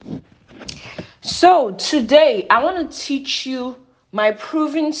So today I want to teach you my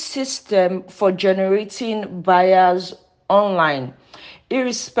proven system for generating buyers online,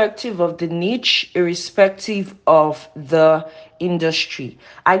 irrespective of the niche, irrespective of the industry.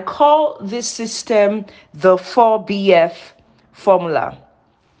 I call this system the 4BF formula.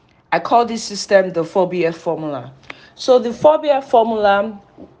 I call this system the 4BF formula. So the 4BF formula,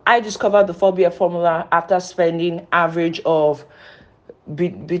 I discovered the 4BF formula after spending average of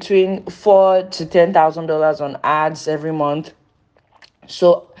between $4,000 to $10,000 on ads every month.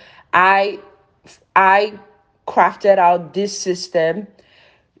 So I I crafted out this system.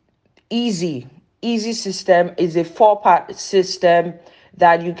 Easy, easy system is a four-part system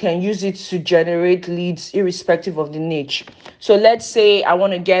that you can use it to generate leads irrespective of the niche. So let's say I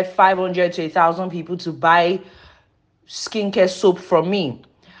want to get 500 to 1,000 people to buy skincare soap from me.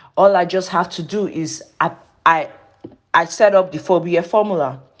 All I just have to do is I I set up the 4BF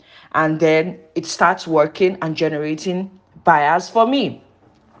formula, and then it starts working and generating buyers for me.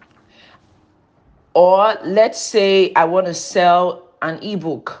 Or let's say I want to sell an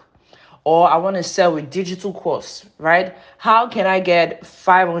ebook, or I want to sell a digital course, right? How can I get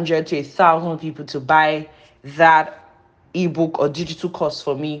 500 to 1,000 people to buy that ebook or digital course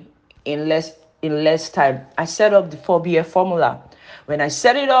for me in less time? I set up the 4BF formula. When I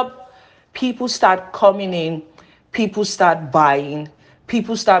set it up, people start coming in, people start buying,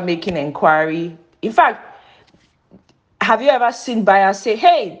 people start making inquiry. In fact, have you ever seen buyers say,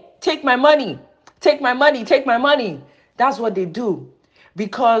 "Hey, take my money, take my money, take my money"? That's what they do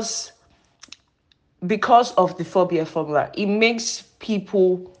because of the 4BF formula. It makes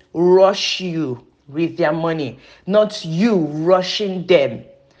people rush you with their money, not you rushing them,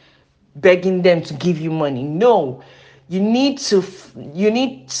 begging them to give you money. No, you need to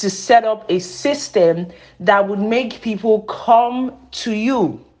set up a system that would make people come to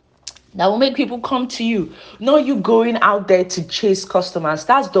you, not you going out there to chase customers.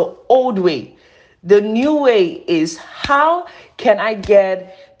 That's the old way. The new way is, how can I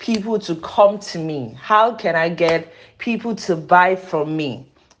get people to come to me? How can I get people to buy from me?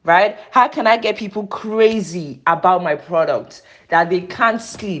 Right? How can I get people crazy about my product that they can't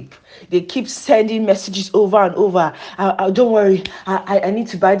sleep? They keep sending messages over and over. Don't worry, I need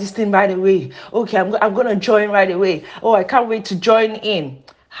to buy this thing right away. Okay, I'm gonna join right away. Oh, I can't wait to join in.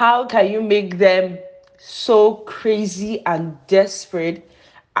 How can you make them so crazy and desperate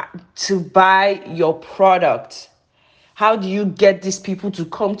to buy your product? How do you get these people to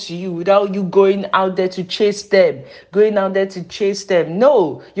come to you without you going out there to chase them?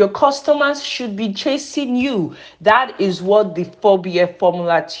 No, your customers should be chasing you. That is what the 4BF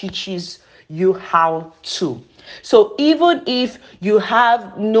formula teaches you how to. So even if you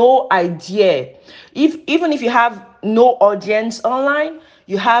have no idea, even if you have no audience online,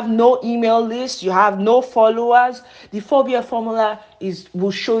 you have no email list, you have no followers, the 4BF formula will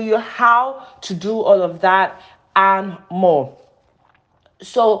show you how to do all of that and more.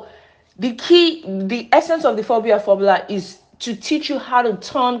 So the essence of the 4BF formula is to teach you how to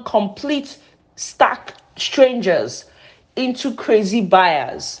turn complete stack strangers into crazy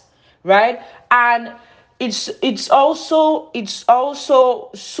buyers, right? And it's also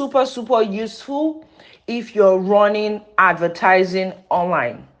super useful if you're running advertising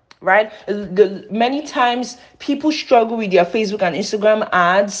online, right? Many times people struggle with their Facebook and Instagram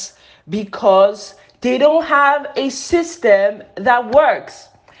ads because they don't have a system that works.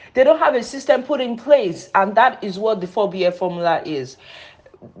 They don't have a system put in place, and that is what the 4BF formula is.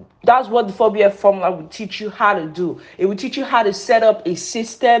 That's what the 4BF formula will teach you how to do. It will teach you how to set up a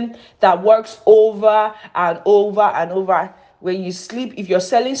system that works over and over and over. When you sleep, if you're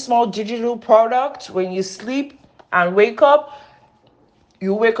selling small digital products, when you sleep and wake up,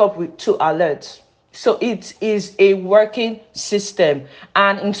 you wake up with two alerts. So it is a working system.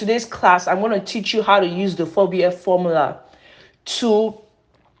 And in today's class, I'm going to teach you how to use the 4BF formula to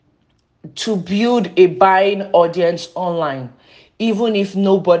build a buying audience online. Even if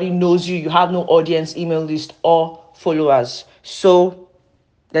nobody knows you, you have no audience email list or followers. So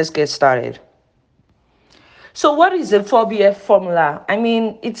let's get started. So what is the 4BF formula? I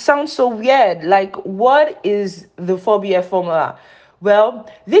mean, it sounds so weird. Like, what is the 4BF formula? Well,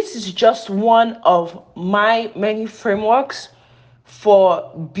 this is just one of my many frameworks for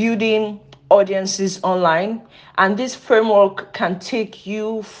building audiences online. And this framework can take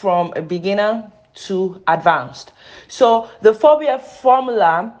you from a beginner to advanced. So the 4BF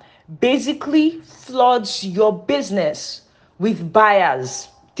formula basically floods your business with buyers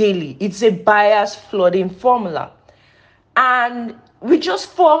daily. It's a buyers flooding formula. And with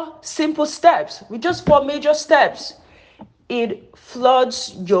just four simple steps, with just four major steps, it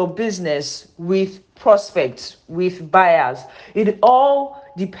floods your business with prospects, with buyers. It all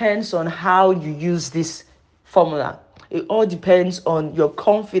depends on how you use this formula. It all depends on your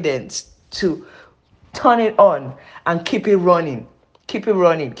confidence to turn it on and keep it running. Keep it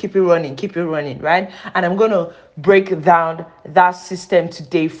running, keep it running, keep it running, right? And I'm going to break down that system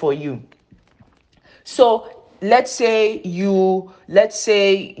today for you. So let's say you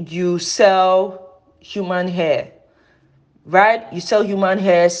sell human hair, right? You sell human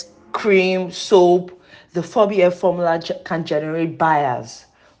hair, cream, soap. The 4BF formula can generate buyers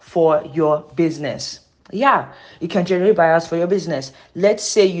for your business. Yeah, it can generate buyers for your business. Let's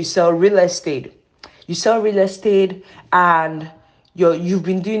say you sell real estate. You sell real estate and you've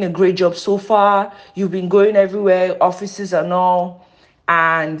been doing a great job so far. You've been going everywhere, offices and all,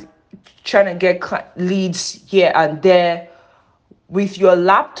 and trying to get leads here and there with your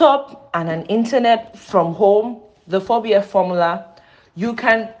laptop and an internet from home. The 4BF formula, you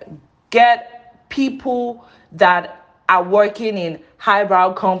can get people that are working in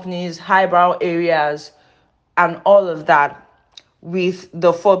highbrow companies, highbrow areas, and all of that with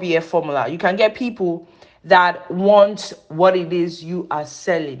the 4BF formula. You can get people that want what it is you are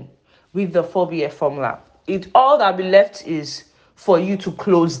selling with the 4BF formula. It all that be left is for you to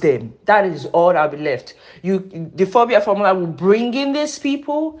close them. That is all that be left. The 4BF formula will bring in these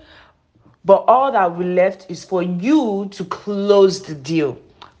people, but all that will be left is for you to close the deal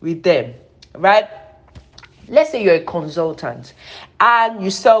with them, right? Let's say you're a consultant and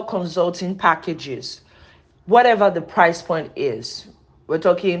you sell consulting packages, whatever the price point is. We're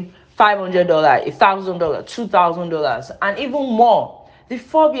talking $500, $1,000, $2,000, and even more. The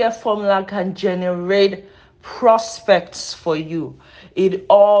 4BF formula can generate prospects for you. It will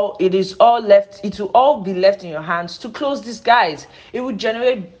all be left in your hands to close these guys. It will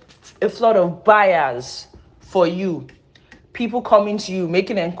generate a flood of buyers for you. People coming to you,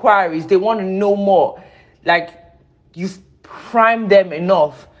 making inquiries. They want to know more. Like, you've primed them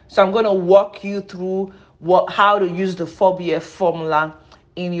enough. So I'm going to walk you through how to use the 4BF formula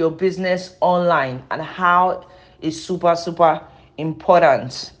in your business online, and how it's super, super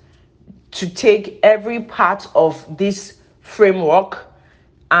important to take every part of this framework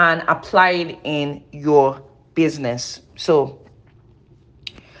and apply it in your business. So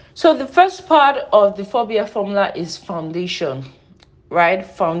the first part of the 4BF formula is foundation, right?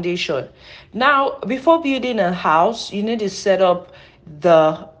 Foundation. Now, before building a house, you need to set up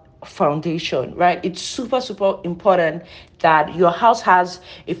the foundation, right? It's super, super important that your house has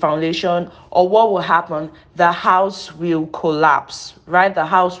a foundation, or what will happen? The house will collapse, right? The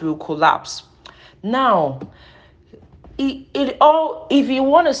house will collapse. Now, if you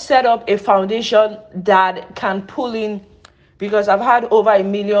want to set up a foundation that can pull in, because I've had over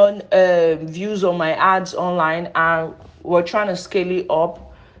 1 million views on my ads online, and we're trying to scale it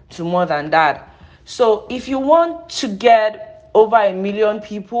up to more than that. So if you want to get over 1 million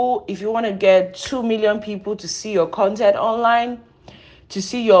people, if you want to get 2 million people to see your content online, to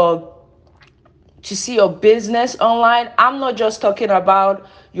see your business online. I'm not just talking about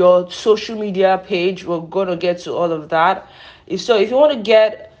your social media page. We're going to get to all of that. If you want to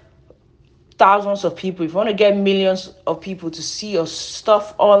get thousands of people, if you want to get millions of people to see your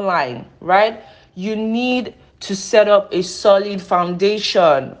stuff online, right? You need to set up a solid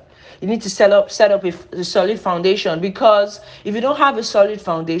foundation. You need to set up a solid foundation, because if you don't have a solid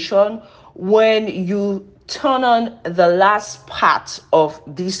foundation, when you turn on the last part of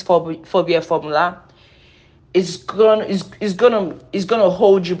this 4BF formula, it's gonna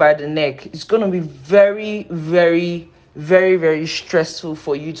hold you by the neck. It's gonna be very, very, very, very stressful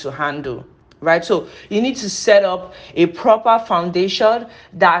for you to handle, right? So you need to set up a proper foundation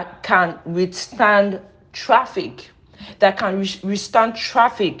that can withstand traffic,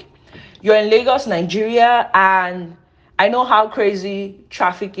 You're in Lagos, Nigeria, and I know how crazy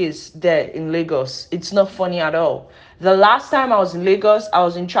traffic is there in Lagos. It's not funny at all. The last time I was in Lagos, I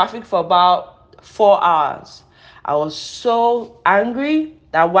was in traffic for about 4 hours. I was so angry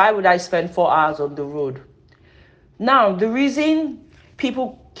that why would I spend 4 hours on the road? Now, the reason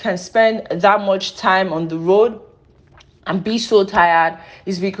people can spend that much time on the road and be so tired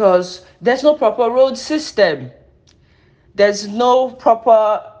is because there's no proper road system. There's no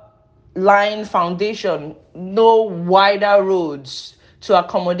proper line foundation, no wider roads to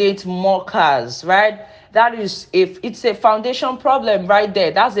accommodate more cars, right? That is, if it's a foundation problem right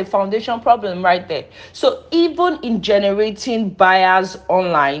there, that's a foundation problem right there. So even in generating buyers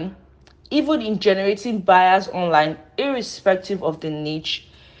online, irrespective of the niche,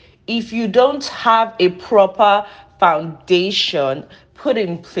 if you don't have a proper foundation, put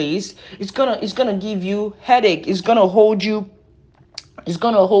in place, it's gonna give you headache. It's gonna hold you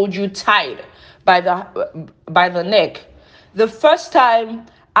tight by the neck. The first time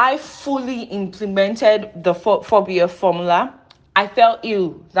I fully implemented the 4BF formula, I felt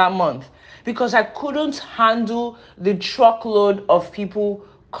ill that month because I couldn't handle the truckload of people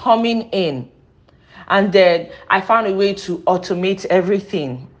coming in. And then I found a way to automate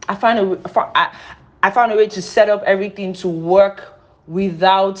everything. I found a way to set up everything to work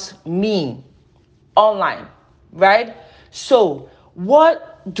without me online, right? So,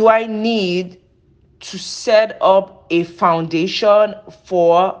 what do I need to set up a foundation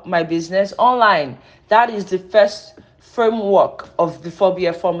for my business online? That is the first framework of the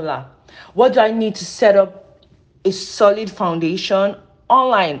 4BF formula. What do I need to set up a solid foundation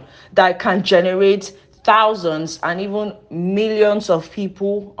online that can generate thousands and even millions of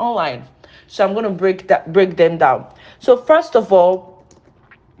people online? So I'm going to break them down. So first of all,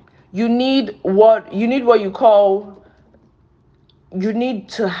 you need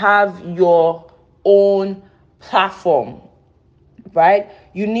to have your own platform, right?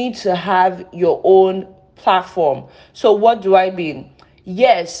 You need to have your own platform. So what do I mean?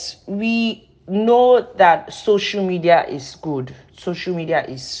 Yes, we know that social media is good. Social media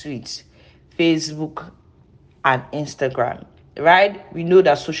is sweet. Facebook and Instagram, right? We know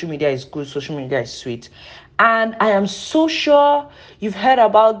that social media is good, social media is sweet. And I am so sure you've heard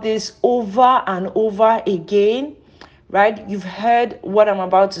about this over and over again, right? You've heard what I'm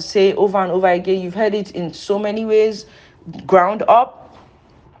about to say over and over again. You've heard it in so many ways, ground up.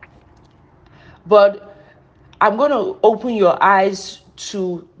 But I'm going to open your eyes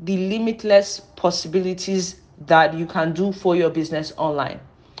to the limitless possibilities that you can do for your business online.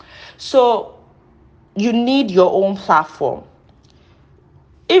 So, you need your own platform.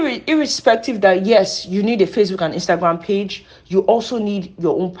 Irrespective that, yes, you need a Facebook and Instagram page, you also need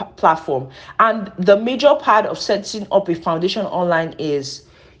your own platform. And the major part of setting up a foundation online is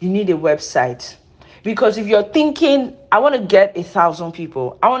you need a website. Because if you're thinking, I want to get 1,000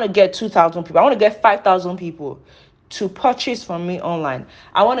 people, I want to get 2,000 people, I want to get 5,000 people to purchase from me online.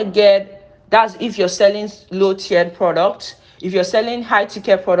 That's if you're selling low tiered products. If you're selling high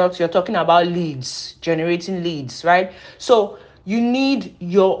ticket products, you're talking about leads, generating leads, right? So you need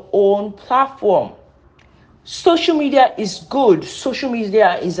your own platform. Social media is good, social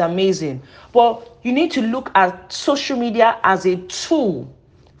media is amazing, but you need to look at social media as a tool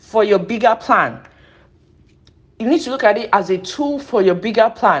for your bigger plan. You need to look at it as a tool for your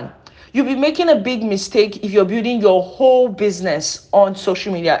bigger plan. You'll be making a big mistake if you're building your whole business on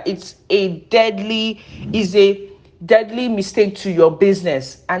social media. Is a deadly mistake to your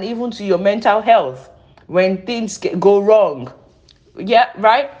business and even to your mental health when things go wrong. Yeah,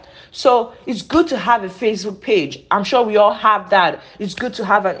 right? So it's good to have a Facebook page. I'm sure we all have that. It's good to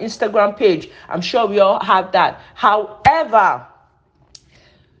have an Instagram page. I'm sure we all have that. However,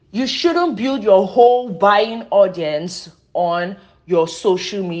 you shouldn't build your whole buying audience on your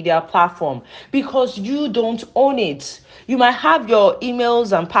social media platform because you don't own it. You might have your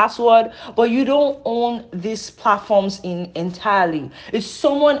emails and password, but you don't own these platforms entirely. It's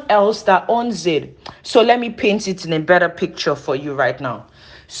someone else that owns it. So let me paint it in a better picture for you right now.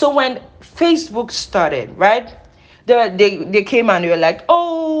 So when Facebook started, right? They came and they were like,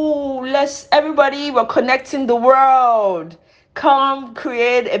 oh, we're connecting the world. Come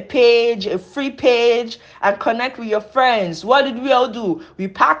create a page, a free page, and connect with your friends. What did we all do? We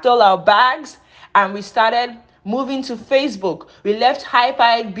packed all our bags and we started moving to Facebook. We left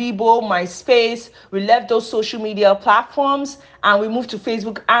HyperX, Bebo, MySpace. We left those social media platforms and we moved to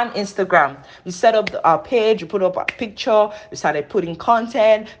Facebook and Instagram. We set up our page, we put up our picture, we started putting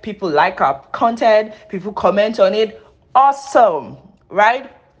content. People like our content, people comment on it. Awesome,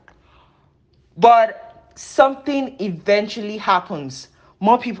 right? But something eventually happens.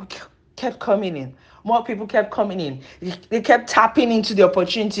 More people kept coming in. More people kept coming in. They kept tapping into the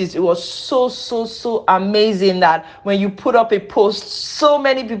opportunities. It was so amazing that when you put up a post, so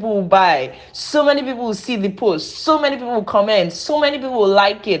many people will buy. So many people will see the post. So many people will comment. So many people will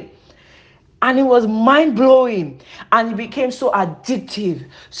like it. And it was mind-blowing. And it became so addictive.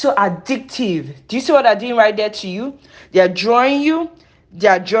 So addictive. Do you see what they're doing right there to you? They're drawing you.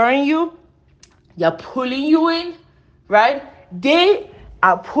 They're drawing you. They're pulling you in, right? They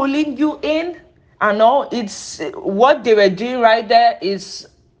are pulling you in. And all it's what they were doing right there is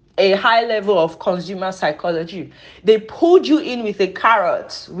a high level of consumer psychology. They pulled you in with a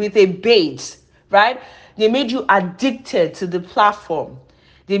carrot, with a bait, right? They made you addicted to the platform.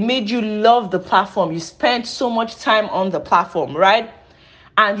 They made you love the platform. You spent so much time on the platform, right?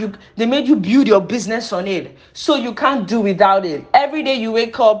 and they made you build your business on it, so you can't do without it. Every day you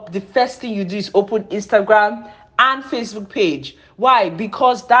wake up, the first thing you do is open Instagram and Facebook page. Why?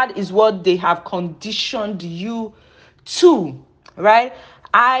 Because that is what they have conditioned you to, right?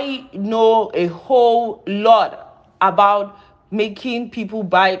 I know a whole lot about making people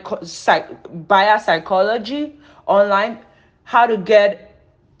buyer psychology online, how to get.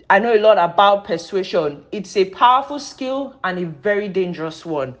 I know a lot about persuasion. It's a powerful skill and a very dangerous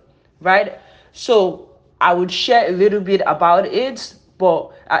one, right? So I would share a little bit about it,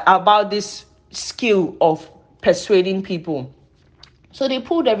 but about this skill of persuading people. So they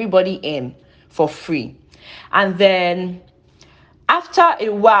pulled everybody in for free. And then after a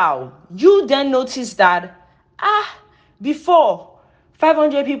while, you then notice that, before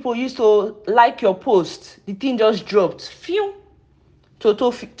 500 people used to like your post, the thing just dropped. Phew, to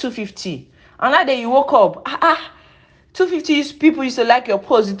 250. Another day you woke up, 250 people used to like your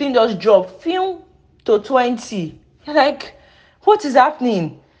post, the thing just dropped, film, to 20. You're like, what is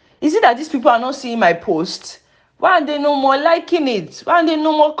happening? Is it that these people are not seeing my post? Why are they no more liking it? Why are they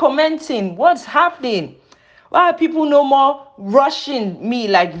no more commenting? What's happening? Why are people no more rushing me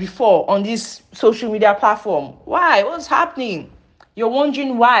like before on this social media platform? Why? What's happening? You're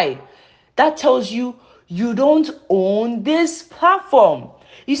wondering why. That tells you you don't own this platform.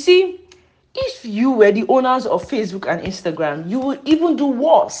 You see, if you were the owners of Facebook and Instagram, you would even do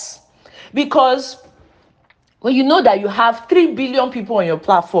worse. Because when you know that you have 3 billion people on your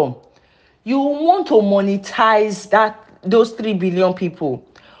platform, you want to monetize those 3 billion people.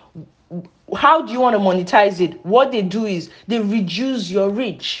 How do you want to monetize it? What they do is they reduce your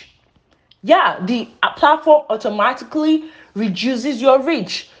reach. Yeah, the platform automatically reduces your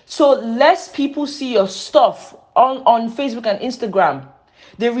reach. So less people see your stuff on Facebook and Instagram.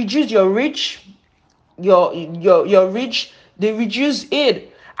 They reduce your reach, your reach, they reduce it.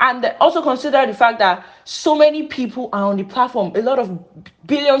 And also consider the fact that so many people are on the platform, a lot of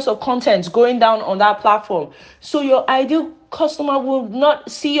billions of contents going down on that platform. So your ideal customer will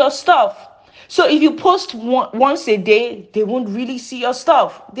not see your stuff. So if you post once a day, they won't really see your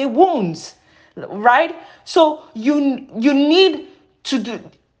stuff. They won't, right? So you need to do.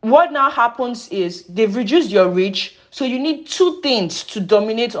 What now happens is they've reduced your reach. So you need two things to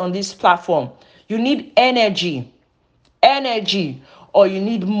dominate on this platform. You need energy, or you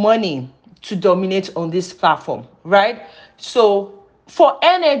need money to dominate on this platform, right? So for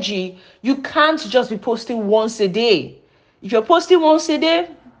energy, you can't just be posting once a day. If you're posting once a day,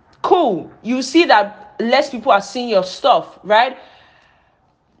 cool, you see that less people are seeing your stuff, right?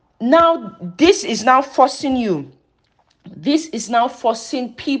 Now this is now forcing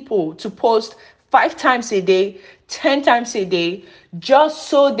people to post 5 times a day, 10 times a day, just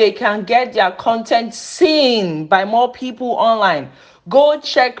so they can get their content seen by more people online. Go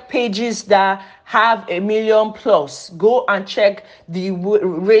check pages that have 1 million plus. Go and check the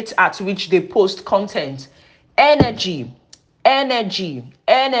rate at which they post content. Energy, energy.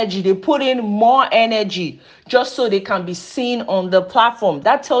 They put in more energy just so they can be seen on the platform.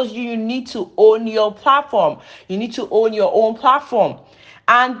 That tells you need to own your platform. You need to own your own platform.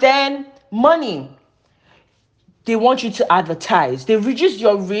 And then money, they want you to advertise. They reduce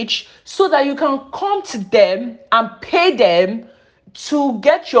your reach so that you can come to them and pay them to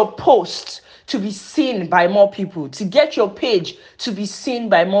get your post to be seen by more people, to get your page to be seen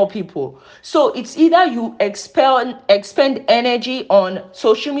by more people. So it's either you expend energy on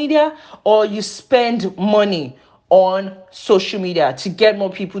social media, or you spend money on social media to get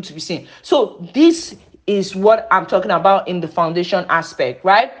more people to be seen. So this is what I'm talking about in the foundation aspect,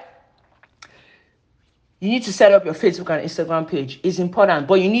 right? You need to set up your Facebook and Instagram page. It's important,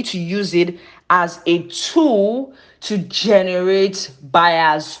 but you need to use it as a tool to generate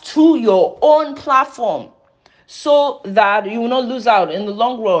buyers to your own platform, so that you will not lose out in the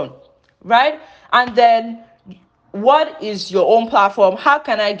long run, right? And then, what is your own platform? How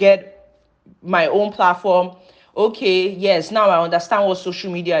can I get my own platform? Okay, yes, now I understand what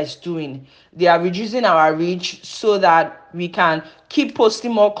social media is doing. They are reducing our reach so that we can keep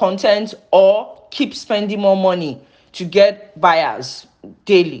posting more content or keep spending more money to get buyers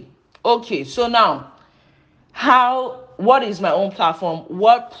daily. Okay, so now, what is my own platform?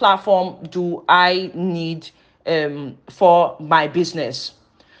 What platform do I need for my business?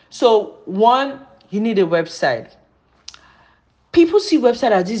 So one, you need a website. People see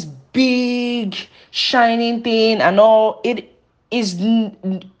website as this big shining thing and all. It is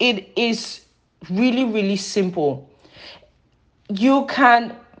really, really simple. You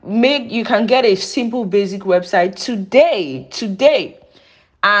can get a simple basic website today,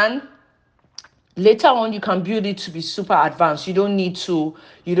 and Later on, you can build it to be super advanced. You don't need to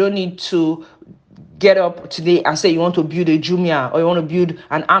get up today and say you want to build a Jumia or you want to build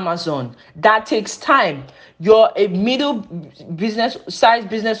an Amazon. That takes time. You're a middle business size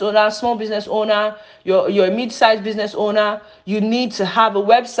business owner, small business owner, you're a mid-sized business owner, you need to have a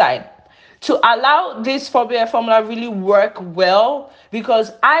website to allow this formula really work well,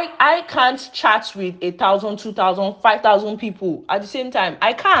 because I can't chat with 1,000, 2,000, 5,000 people at the same time.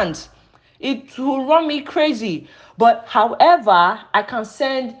 I can't. It will run me crazy. But however, I can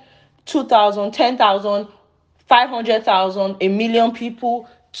send 2,000, 10,000, 500,000, a million people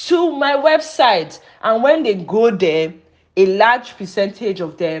to my website. And when they go there, a large percentage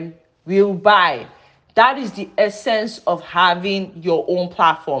of them will buy. That is the essence of having your own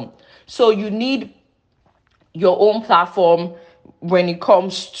platform. So you need your own platform when it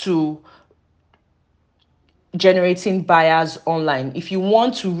comes to generating buyers online. If you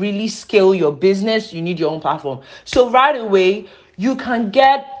want to really scale your business, you need your own platform. So right away, you can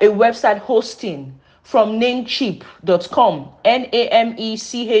get a website hosting from namecheap.com,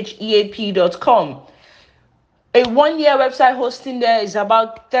 namecheap.com. A 1 year website hosting there is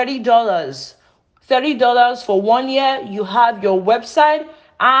about $30. $30 for 1 year, you have your website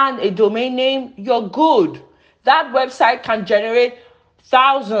and a domain name, you're good. That website can generate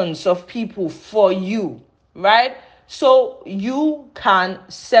thousands of people for you, right? So you can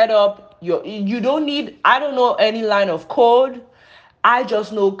set up you don't need, I don't know any line of code. I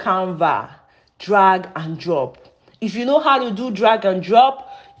just know Canva, drag and drop. If you know how to do drag and drop,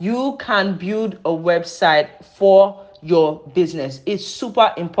 you can build a website for your business. It's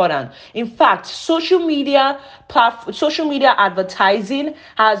super important. In fact, social media advertising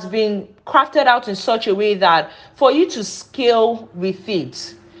has been crafted out in such a way that for you to scale with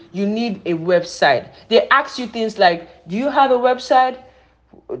it, you need a website. They ask you things like, do you have a website?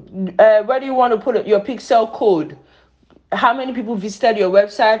 Where do you want to put your pixel code? How many people visited your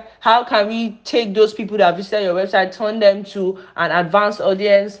website? How can we take those people that visited your website, turn them to an advanced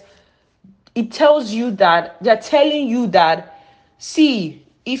audience? It tells you that they're telling you that, see,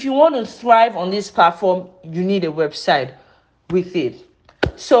 if you want to thrive on this platform, you need a website with it.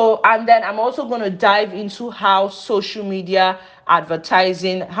 So, and then I'm also going to dive into how social media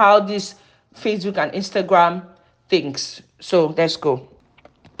advertising, how this Facebook and Instagram thinks. So let's go.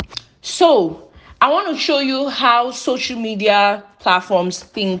 So, I want to show you how social media platforms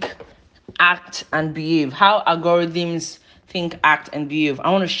think, act, and behave. How algorithms think, act, and behave.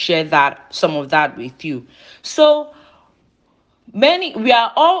 I want to share some of that with you. So, we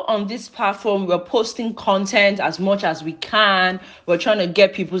are all on this platform. We're posting content as much as we can. We're trying to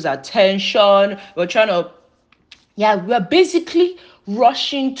get people's attention. We're basically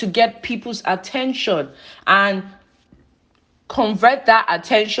rushing to get people's attention and convert that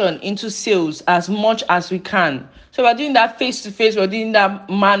attention into sales as much as we can. So we're doing that face to face, we're doing that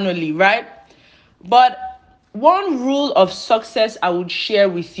manually, right? But one rule of success I would share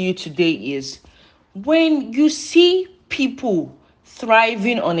with you today is, when you see people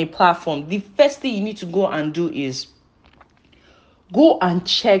thriving on a platform, the first thing you need to go and do is go and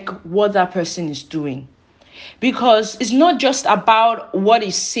check what that person is doing. Because it's not just about what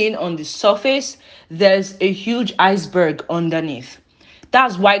is seen on the surface, there's a huge iceberg underneath.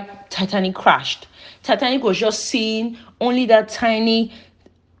 That's why Titanic crashed. Titanic was just seeing only that tiny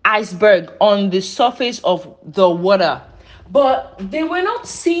iceberg on the surface of the water, but they were not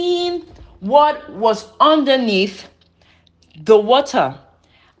seeing what was underneath the water.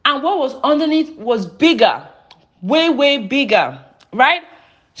 And what was underneath was bigger, way bigger, right?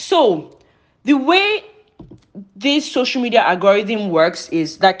 So the way this social media algorithm works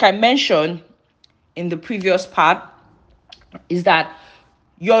is, like I mentioned in the previous part, is that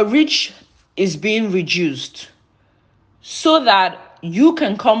your reach is being reduced so that you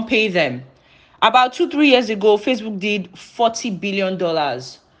can come pay them. About 2-3 years ago, Facebook did $40 billion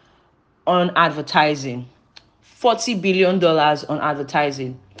on advertising. $40 billion on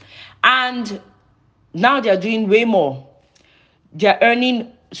advertising. And now they're doing way more. They're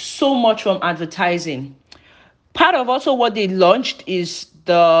earning so much from advertising. Part of also what they launched is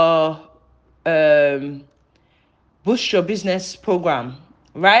the Boost Your Business program,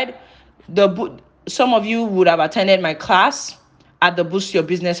 right? Some of you would have attended my class at the Boost Your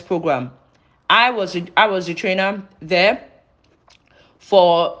Business program. I was a trainer there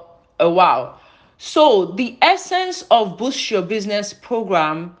for a while. So the essence of Boost Your Business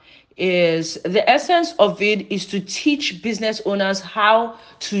program is to teach business owners how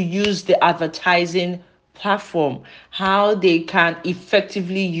to use the advertising platform, how they can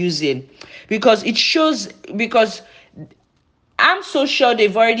effectively use it. Because I'm so sure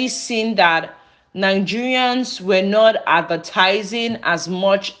they've already seen that Nigerians were not advertising as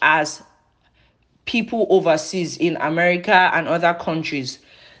much as people overseas in America and other countries.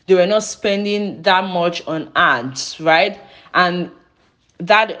 They were not spending that much on ads, right? And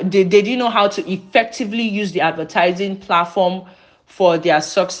that they didn't know how to effectively use the advertising platform for their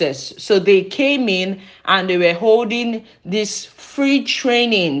success. So they came in and they were holding these free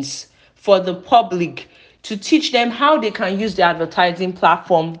trainings for the public to teach them how they can use the advertising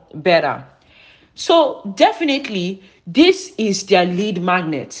platform better. So definitely, this is their lead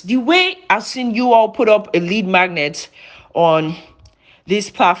magnet. The way I've seen you all put up a lead magnet on this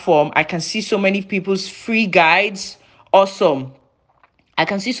platform, I can see so many people's free guides. Awesome. I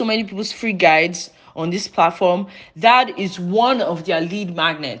can see so many people's free guides on this platform. That is one of their lead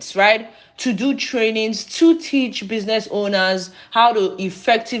magnets, right? To do trainings, to teach business owners how to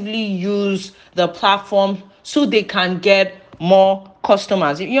effectively use the platform so they can get more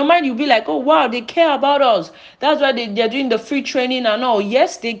customers. In your mind, you'll be like, oh, wow, they care about us. That's why they're doing the free training and all.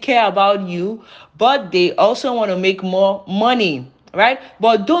 Yes, they care about you, but they also want to make more money, right?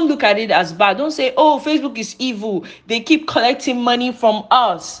 But don't look at it as bad. Don't say, oh, Facebook is evil, they keep collecting money from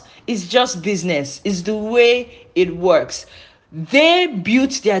us. It's just business. It's the way it works. They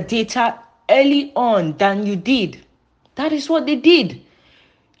built their data early on than you did. That is what they did.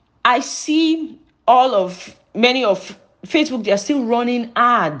 I see many of Facebook, they are still running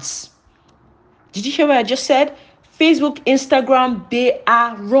ads. Did you hear what I just said? Facebook, Instagram, they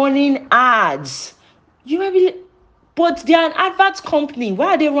are running ads. You might be, but they are an advert company.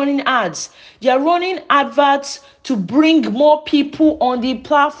 Why are they running ads? They are running adverts to bring more people on the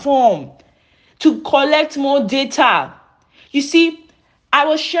platform, to collect more data. You see, I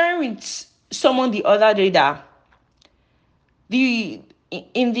was sharing with someone the other day that the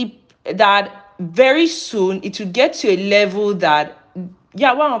in the that very soon it will get to a level that,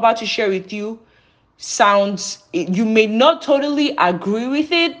 yeah, what I'm about to share with you sounds, you may not totally agree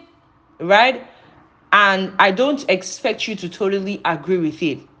with it, right? And I don't expect you to totally agree with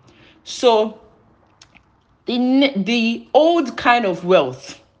it. So the old kind of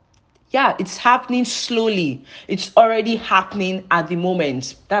wealth, yeah, it's happening slowly. It's already happening at the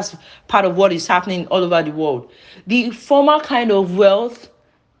moment. That's part of what is happening all over the world. The former kind of wealth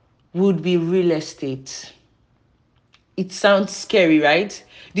would be real estate. It sounds scary, right?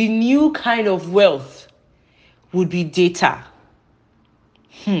 The new kind of wealth would be data.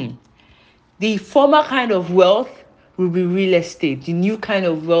 The former kind of wealth would be real estate. The new kind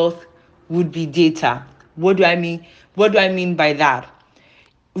of wealth would be data. What do I mean? What do I mean by that?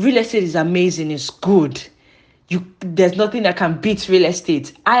 Real estate is amazing. It's good. There's nothing that can beat real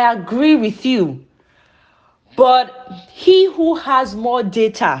estate. I agree with you. But he who has more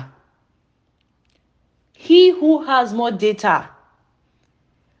data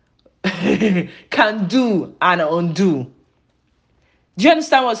can do and undo. Do you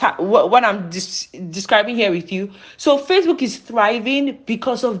understand what I'm describing here with you? So Facebook is thriving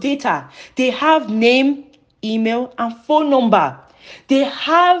because of data. They have name, email, and phone number. They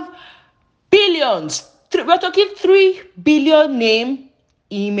have billions. We're talking 3 billion name,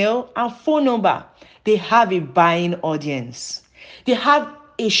 email, and phone number. They have a buying audience. They have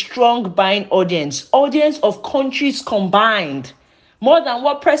a strong buying audience of countries combined, more than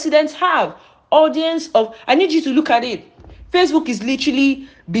what presidents have. I need you to look at it. Facebook is literally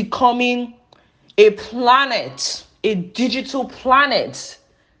becoming a planet, a digital planet.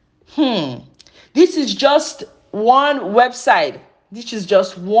 This is just one website. This is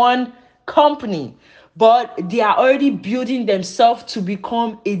just one company, but they are already building themselves to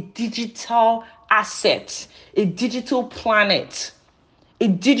become a digital asset, a digital planet, a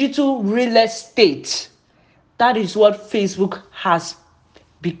digital real estate. That is what Facebook has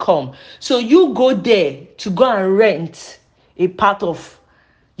become. So you go there to go and rent a part of,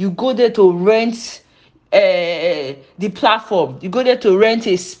 you go there to rent the platform, you go there to rent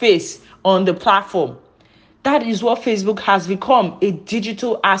a space on the platform. That is what Facebook has become, a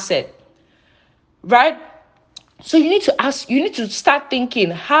digital asset, right? So you need to start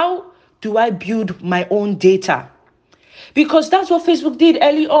thinking, how do I build my own data? Because that's what Facebook did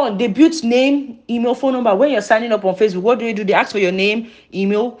early on. They built name, email, phone number. When you're signing up on Facebook, what do? They ask for your name,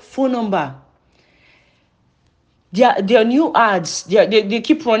 email, phone number. Their new ads, they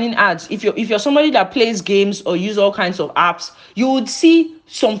keep running ads. If you're somebody that plays games or use all kinds of apps, you would see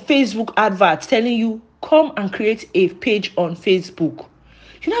some Facebook adverts telling you, come and create a page on Facebook.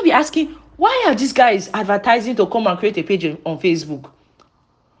 You now be asking, why are these guys advertising to come and create a page on Facebook?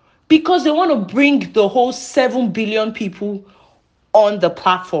 Because they want to bring the whole 7 billion people on the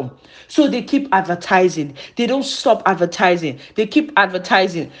platform. So they keep advertising. They don't stop advertising. They keep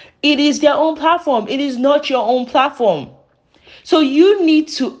advertising. It is their own platform. It is not your own platform. So you need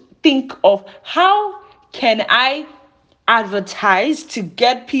to think of, how can I advertise to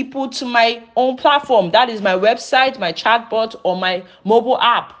get people to my own platform? That is my website, my chatbot, or my mobile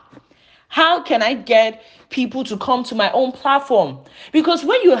app. How can I get people to come to my own platform? Because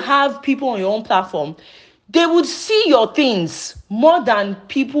when you have people on your own platform, they would see your things more than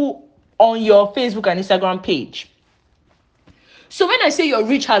people on your Facebook and Instagram page. So when I say your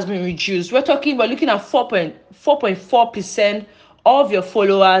reach has been reduced, we're looking at 4.4% of your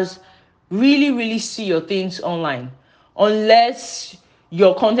followers really see your things online. Unless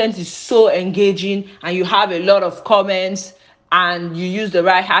your content is so engaging and you have a lot of comments and you use the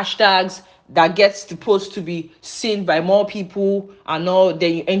right hashtags that gets the post to be seen by more people, and all,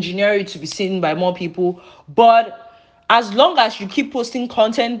 then you engineer it to be seen by more people. But as long as you keep posting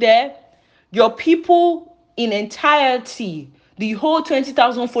content there, your people in entirety, the whole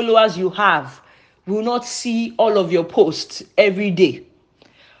 20,000 followers you have, will not see all of your posts every day.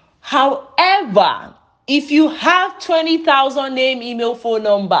 However, if you have 20,000 name, email, phone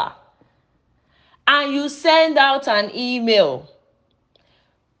number, and you send out an email,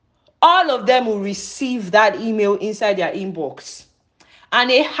 all of them will receive that email inside their inbox.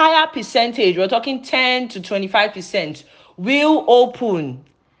 And a higher percentage, we're talking 10 to 25%, will open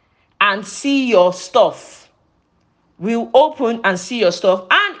and see your stuff. Will open and see your stuff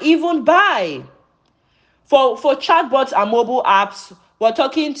and even buy. For chatbots and mobile apps, we're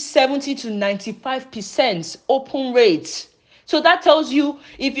talking 70 to 95% open rate. So that tells you,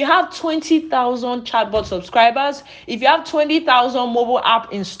 if you have 20,000 chatbot subscribers, if you have 20,000 mobile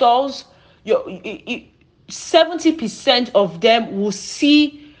app installs, 70% of them will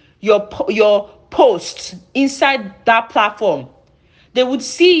see your posts inside that platform. They would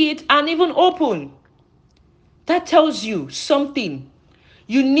see it and even open. That tells you something.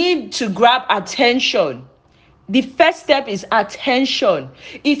 You need to grab attention. The first step is attention.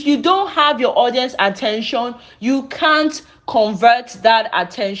 If you don't have your audience attention, you can't convert that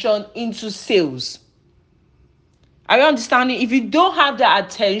attention into sales. Are you understanding? If you don't have that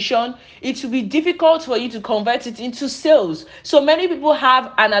attention, it will be difficult for you to convert it into sales. So many people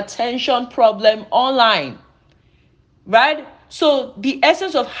have an attention problem online, right? So the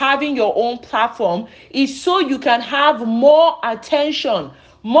essence of having your own platform is so you can have more attention.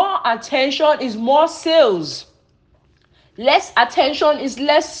 More attention is more sales. Less attention is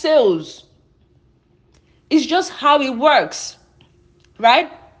less sales. It's just how it works,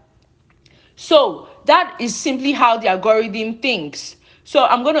 right? So that is simply how the algorithm thinks. So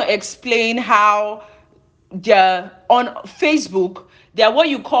I'm going to explain how on Facebook, they're what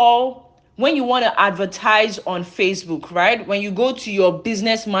you call, when you want to advertise on Facebook, right? When you go to your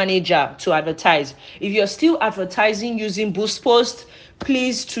business manager to advertise, if you're still advertising using Boost Post,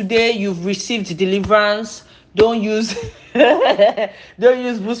 please, today you've received deliverance. Don't use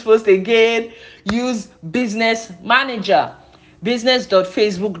Boost Post again. Use Business Manager,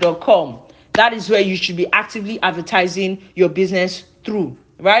 business.facebook.com. That is where you should be actively advertising your business through,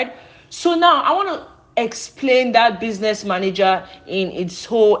 right? So now I want to explain that Business Manager in its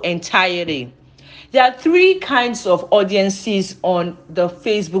whole entirety. There are three kinds of audiences on the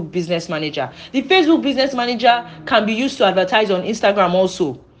Facebook Business Manager. The Facebook Business Manager can be used to advertise on Instagram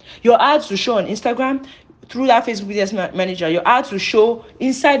also. Your ads will show on Instagram through that Facebook Business Manager. Your ads will show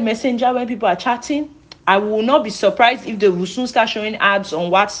inside Messenger when people are chatting. I will not be surprised if they will soon start showing ads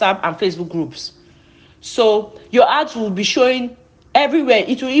on WhatsApp and Facebook groups. So your ads will be showing everywhere.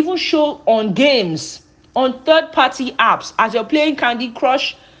 It will even show on games, on third-party apps. As you're playing Candy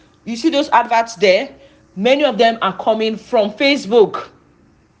Crush, you see those adverts there. Many of them are coming from Facebook.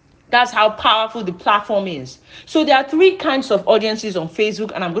 That's how powerful the platform is. So there are three kinds of audiences on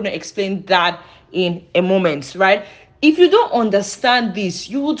Facebook, and I'm going to explain that in a moment, right? If you don't understand this,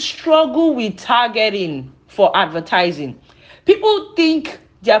 you would struggle with targeting for advertising. People think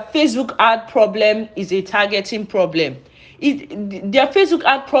their Facebook ad problem is a targeting problem. Their Facebook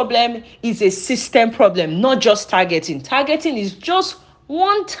ad problem is a system problem, not just targeting. Targeting is just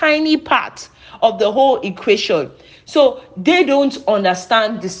one tiny part of the whole equation. So they don't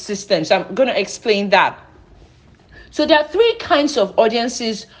understand the system. So I'm going to explain that. So there are three kinds of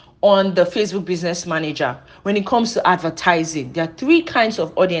audiences on the Facebook Business Manager when it comes to advertising. There are three kinds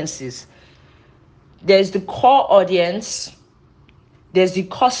of audiences. There's the core audience, there's the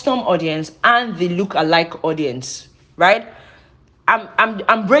custom audience, and the look-alike audience, right?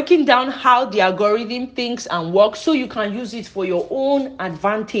 I'm breaking down how the algorithm thinks and works so you can use it for your own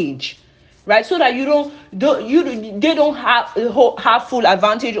advantage, right? So that they don't have full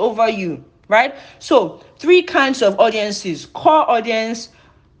advantage over you, right? So 3 kinds of audiences: core audience,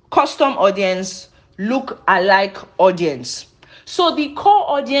 custom audience, look alike audience. So the core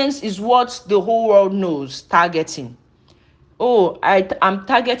audience is what the whole world knows targeting. Oh, I'm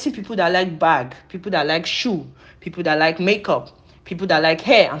targeting people that like bag, people that like shoe, people that like makeup, people that like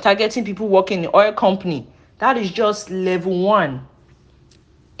hair. I'm targeting people working in the oil company. That is just level 1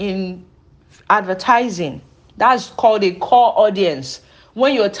 in advertising. That's called a core audience.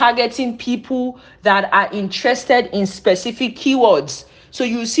 When you're targeting people that are interested in specific keywords. So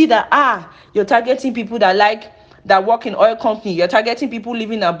you see that you're targeting people that work in oil company. You're targeting people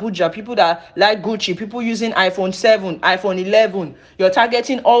living in Abuja, people that like Gucci, people using iPhone 7, iPhone 11. You're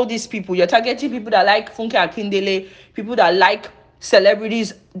targeting all these people. You're targeting people that like Funke Akindele, people that like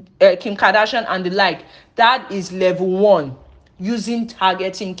celebrities, Kim Kardashian and the like. That is level 1, using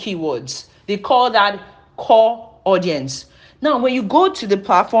targeting keywords. They call that core audience. Now, when you go to the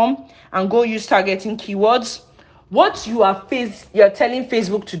platform and go use targeting keywords, what you're telling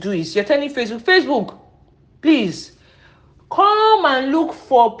Facebook to do is you're telling Facebook, please come and look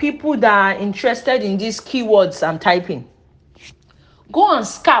for people that are interested in these keywords I'm typing. Go and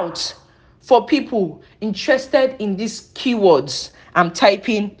scout for people interested in these keywords I'm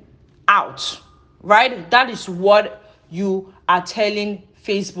typing out, right? That is what you are telling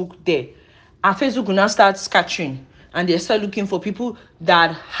Facebook there. And Facebook will now start scattering, and they start looking for people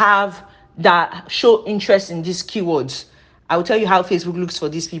that show interest in these keywords. I will tell you how Facebook looks for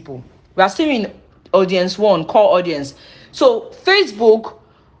these people. We are still in audience 1, core audience. So Facebook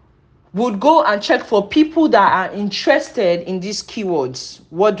would go and check for people that are interested in these keywords.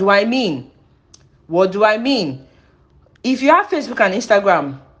 What do I mean? If you have Facebook and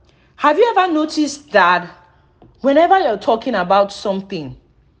Instagram, have you ever noticed that whenever you're talking about something,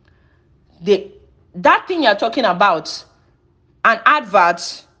 that thing you're talking about, an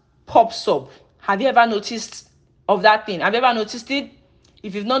advert pops up? Have you ever noticed of that thing? Have you ever noticed it?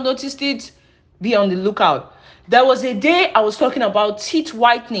 If you've not noticed it, be on the lookout. There was a day I was talking about teeth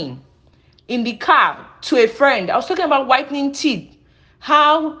whitening in the car to a friend. I was talking about whitening teeth,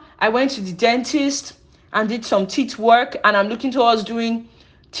 how I went to the dentist and did some teeth work, and I'm looking towards doing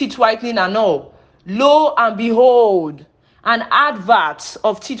teeth whitening and all. Lo and behold, an advert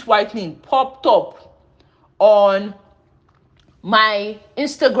of teeth whitening popped up on my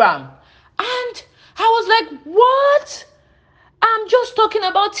Instagram. And I was like, what? I'm just talking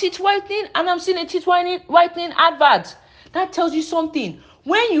about teeth whitening and I'm seeing a teeth whitening advert. That tells you something.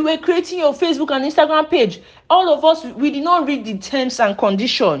 When you were creating your Facebook and Instagram page, all of us, we did not read the terms and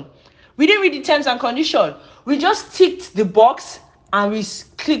condition. We didn't read the terms and condition. We just ticked the box and we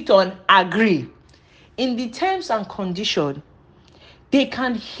clicked on agree. In the terms and condition, they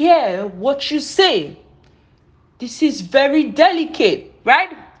can hear what you say. This is very delicate,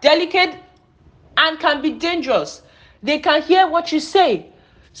 right? Delicate and can be dangerous. They can hear what you say.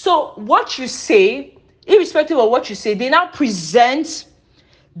 So what you say, irrespective of what you say, they now present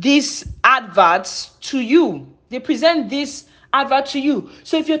these adverts to you. They present this advert to you.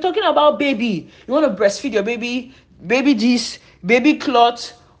 So if you're talking about baby, you want to breastfeed your baby, baby this, baby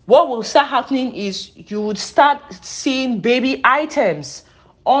cloth, what will start happening is you would start seeing baby items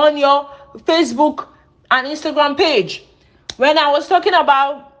on your Facebook and Instagram page. When I was talking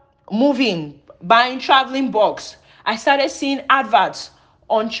about moving, buying traveling box, I started seeing adverts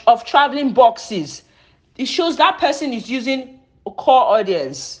of traveling boxes. It shows that person is using a core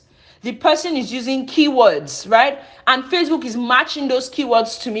audience. The person is using keywords, right? And Facebook is matching those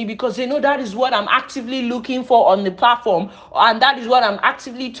keywords to me because they know that is what I'm actively looking for on the platform, and that is what I'm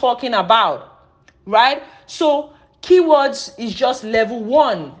actively talking about, right? So keywords is just level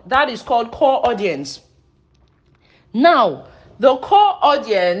 1. That is called core audience. Now, the core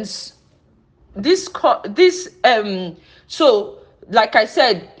audience, so like I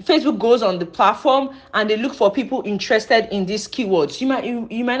said, Facebook goes on the platform and they look for people interested in these keywords. You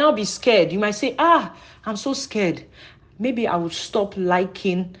might not be scared. You might say, I'm so scared. Maybe I would stop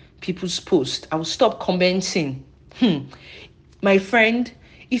liking people's posts. I will stop commenting. My friend,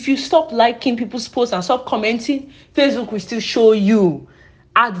 if you stop liking people's posts and stop commenting, Facebook will still show you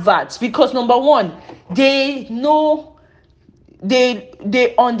adverts, because number 1, they know,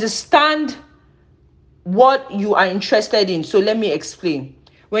 they understand what you are interested in. So let me explain.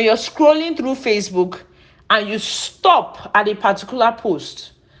 When you're scrolling through Facebook and you stop at a particular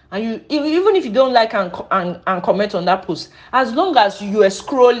post, and you, even if you don't like and comment on that post, as long as you are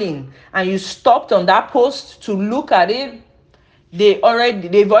scrolling and you stopped on that post to look at it, they've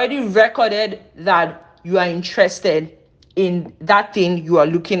already recorded that you are interested in that thing you are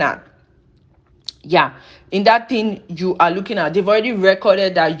looking at. Yeah, in that thing you are looking at, they've already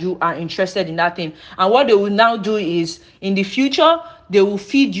recorded that you are interested in that thing. And what they will now do is, in the future, they will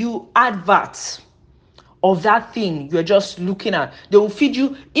feed you adverts of that thing you're just looking at. They will feed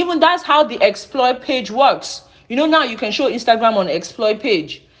you. Even that's how the explore page works. Now you can show Instagram on explore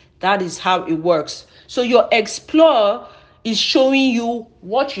page. That is how it works. So your explore is showing you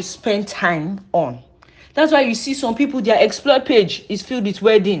what you spend time on. That's why you see some people, their explore page is filled with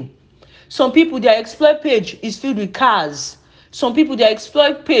wedding. Some people, their explore page is filled with cars. Some people, their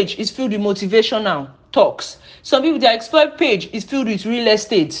explore page is filled with motivational talks. Some people, their explore page is filled with real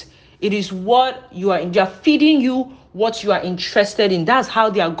estate. It is what you are in. They are feeding you what you are interested in. That's how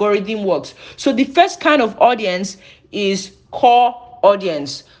the algorithm works. So the first kind of audience is core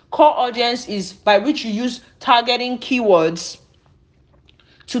audience. Core audience is by which you use targeting keywords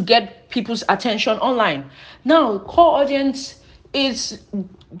to get people's attention online. Now, core audience is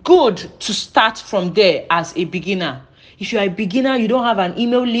good to start from there as a beginner. If you're a beginner, you don't have an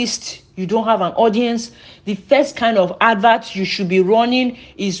email list, you don't have an audience, the first kind of advert you should be running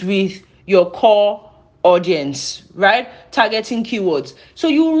is with your core audience, right? Targeting keywords. So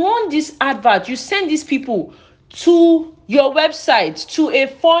you run this advert, you send these people to your website, to a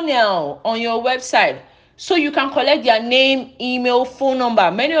funnel on your website, so you can collect their name, email, phone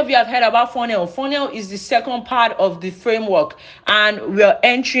number. Many of you have heard about funnel. Funnel is the second part of the framework, and we're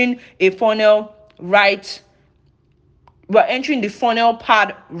entering a funnel right we're entering the funnel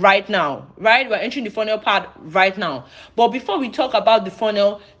part right now, right? We're entering the funnel part right now. But before we talk about the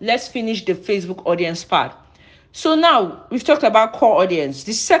funnel, let's finish the Facebook audience part. So now we've talked about core audience.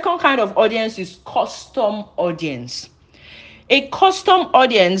 The second kind of audience is custom audience. A custom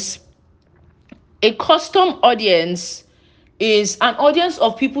audience, a custom audience is an audience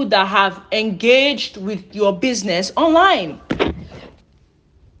of people that have engaged with your business online.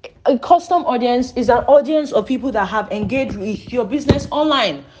 A custom audience is an audience of people that have engaged with your business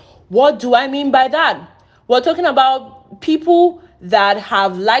online. What do I mean by that? We're talking about people that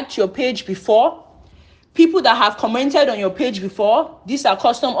have liked your page before, people that have commented on your page before. These are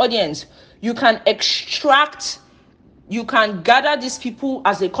custom audience. You can gather these people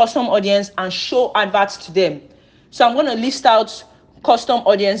as a custom audience and show adverts to them. So I'm going to list out custom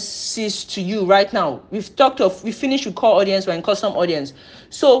audiences to you right now. We finished with core audience, we're in custom audience.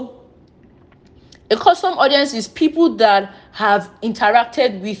 So a custom audience is people that have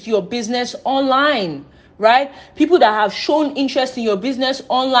interacted with your business online, right? People that have shown interest in your business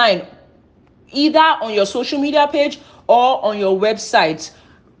online, either on your social media page or on your website,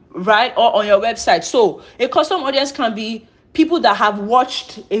 right? Or on your website. So a custom audience can be people that have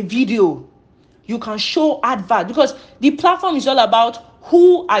watched a video. You can show advert, because the platform is all about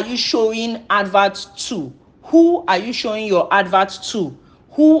who are you showing adverts to? Who are you showing your adverts to?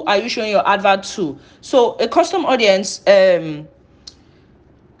 Who are you showing your advert to? So a custom audience can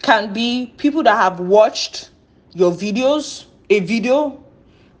be people that have watched your videos, a video,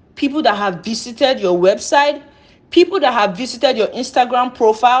 people that have visited your website, people that have visited your Instagram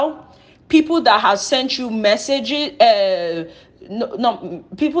profile, people that have sent you messages,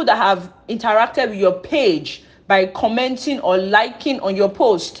 people that have interacted with your page by commenting or liking on your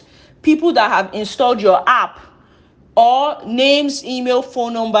post, people that have installed your app, or names, email,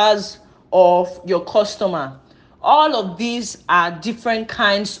 phone numbers of your customer. All of these are different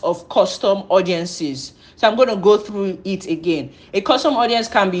kinds of custom audiences. So I'm going to go through it again. A custom audience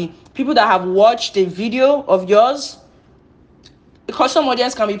can be people that have watched a video of yours. A custom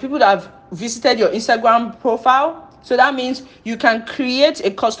audience can be people that have visited your Instagram profile. So that means you can create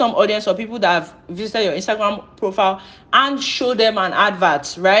a custom audience of people that have visited your Instagram profile and show them an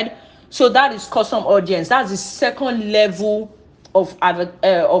advert, right? So that is custom audience. That's the second level of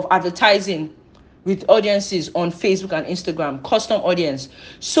advertising with audiences on Facebook and Instagram, custom audience.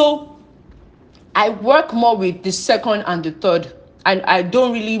 So I work more with the second and the third, and I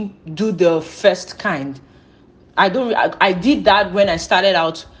don't really do the first kind. I did that when I started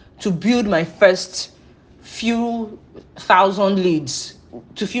out to build my first few thousand leads,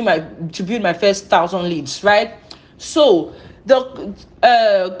 to build my first 1,000 leads, right? So the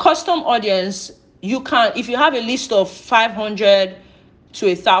custom audience, you can, if you have a list of 500 to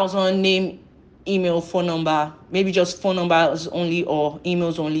 1,000 name, email, phone number, maybe just phone numbers only or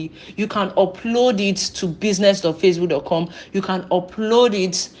emails only, you can upload it to business.facebook.com. You can upload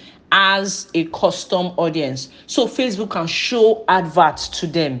it as a custom audience, so Facebook can show adverts to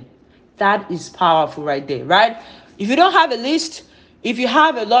them. That is powerful right there, right? If you don't have a list, if you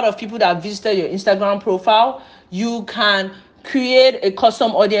have a lot of people that have visited your Instagram profile, you can create a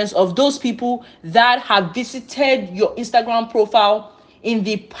custom audience of those people that have visited your Instagram profile in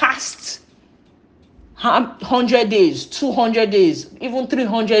the past 100 days, 200 days, even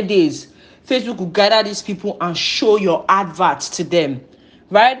 300 days. Facebook will gather these people and show your adverts to them,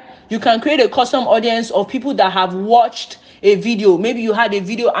 right? You can create a custom audience of people that have watched a video. Maybe you had a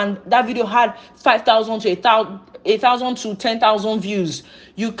video and that video had 5,000 to 1,000 to 10,000 views.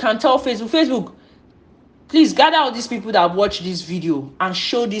 You can tell Facebook, please gather all these people that have watched this video and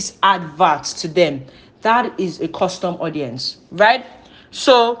show this advert to them. That is a custom audience, right?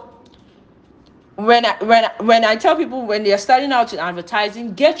 So when I tell people, when they're starting out in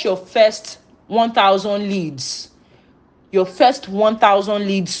advertising, get your first 1,000 leads. Your first 1,000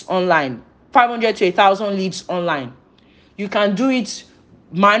 leads online, 500 to 1,000 leads online. You can do it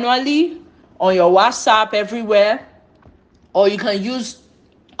manually on your WhatsApp everywhere, or you can use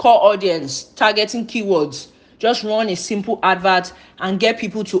core audience targeting keywords. Just run a simple advert and get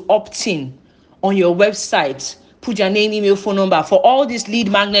people to opt in on your website. Put your name, email, phone number for all these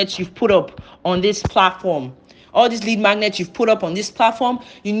lead magnets you've put up on this platform. All these lead magnets you've put up on this platform,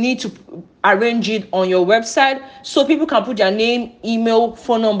 you need to arrange it on your website so people can put their name, email,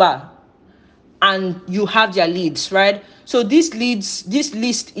 phone number, and you have their leads, right? So this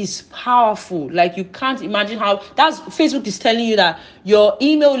list is powerful. Like, you can't imagine how that's Facebook is telling you that your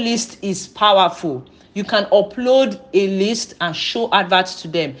email list is powerful. You can upload a list and show adverts to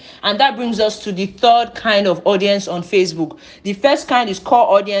them. And that brings us to the third kind of audience on Facebook. The first kind is core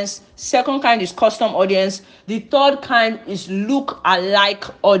audience. Second kind is custom audience. The third kind is look-alike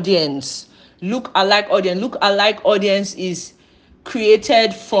audience. Look-alike audience is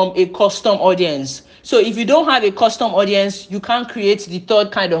created from a custom audience. So if you don't have a custom audience, you can't create the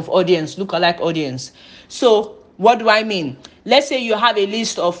third kind of audience, look-alike audience. So what do I mean? Let's say you have a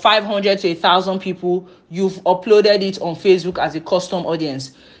list of 500 to 1,000 people. You've uploaded it on Facebook as a custom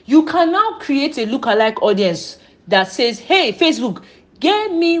audience. You can now create a look-alike audience that says, hey, Facebook,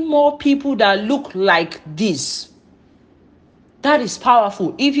 get me more people that look like this. That is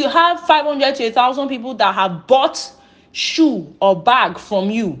powerful. If you have 500 to 1,000 people that have bought shoe or bag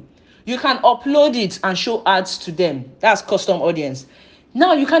from you, you can upload it and show ads to them. That's custom audience.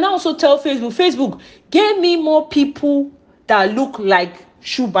 Now you can also tell Facebook, get me more people that look like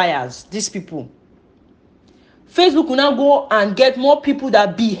shoe buyers. These people. Facebook will now go and get more people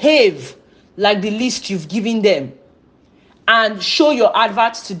that behave like the list you've given them and show your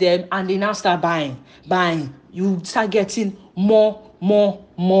adverts to them, and they now start buying. You start getting more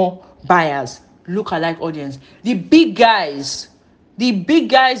buyers. Look-alike audience. The big guys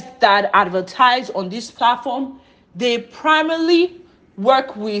that advertise on this platform, they primarily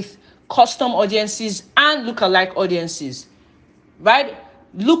work with custom audiences and look-alike audiences, right?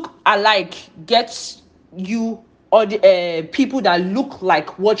 Look-alike gets you people that look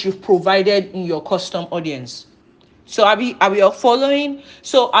like what you've provided in your custom audience. So are we all following?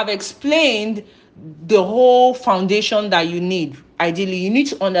 So I've explained the whole foundation that you need. Ideally, you need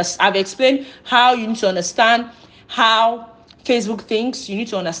to understand. I've explained how you need to understand how Facebook thinks. You need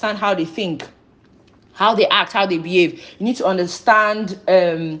to understand how they think, how they act, how they behave. You need to understand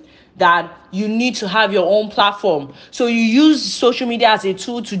that you need to have your own platform. So you use social media as a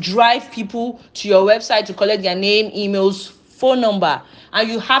tool to drive people to your website to collect their name, emails, phone number. And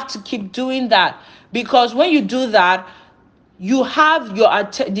you have to keep doing that, because when you do that, you have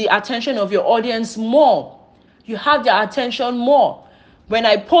the attention of your audience more. You have their attention more. When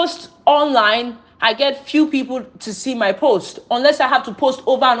I post online, I get few people to see my post, unless I have to post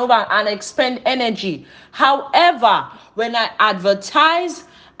over and over and expend energy. However, when I advertise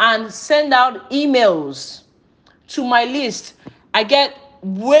and send out emails to my list, I get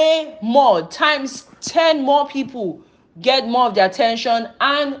way more, times 10 more people get more of their attention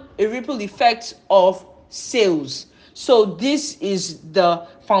and a ripple effect of sales. So this is the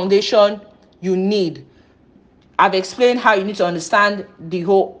foundation you need. I've explained how you need to understand the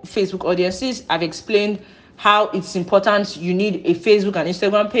whole Facebook audiences. I've explained how it's important. You need a Facebook and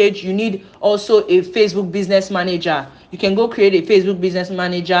Instagram page. You need also a Facebook business manager. You can go create a Facebook business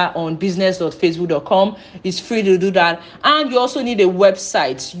manager on business.facebook.com. It's free to do that. And you also need a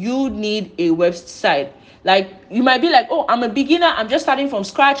website. You need a website. Like, you might be like, oh, I'm a beginner. I'm just starting from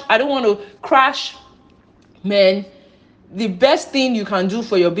scratch. I don't want to crash. Man, the best thing you can do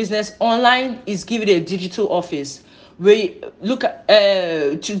for your business online is give it a digital office. To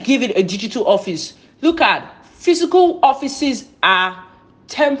give it a digital office. Look at physical offices are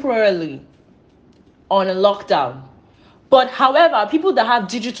temporarily on a lockdown. But however, people that have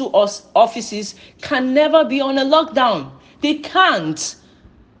digital offices can never be on a lockdown. They can't.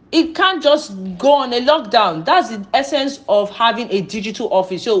 it can't just go on a lockdown. That's the essence of having a digital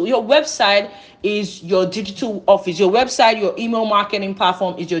office. So your website is your digital office. Your website, your email marketing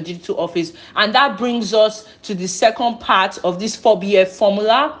platform is your digital office. And that brings us to the second part of this 4BF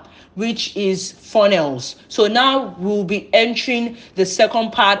formula, which is funnels. So now we'll be entering the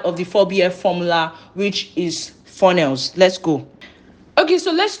second part of the 4BF formula, which is funnels. Let's go. Okay,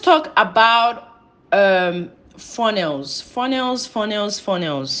 so let's talk about funnels. Funnels. Funnels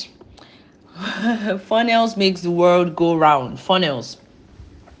makes the world go round. Funnels.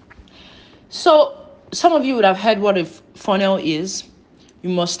 So some of you would have heard what a funnel is. You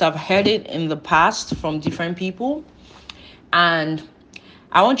must have heard it in the past from different people. And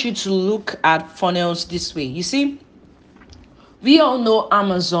I want you to look at funnels this way. You see, we all know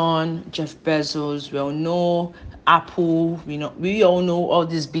Amazon, Jeff Bezos, we all know Apple, we all know all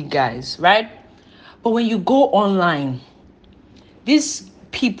these big guys, right? But when you go online, these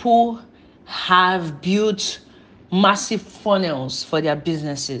people have built massive funnels for their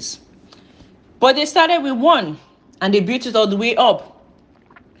businesses. But they started with one and they built it all the way up.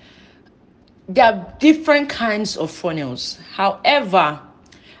 There are different kinds of funnels. However,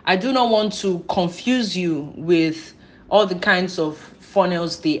 I do not want to confuse you with all the kinds of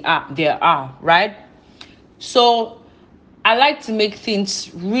funnels there are, right? So I like to make things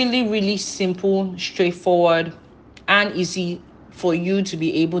really, really simple, straightforward, and easy for you to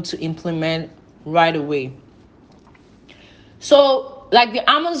be able to implement right away. So like the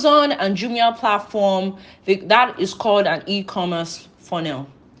Amazon and Jumia platform, that is called an e-commerce funnel.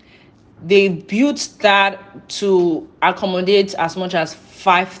 They built that to accommodate as much as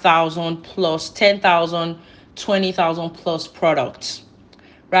 5,000 plus 10,000, 20,000 plus products,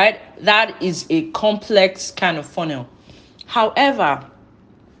 right? That is a complex kind of funnel. However,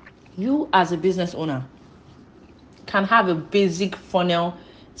 you as a business owner can have a basic funnel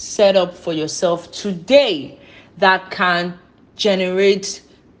set up for yourself today that can generate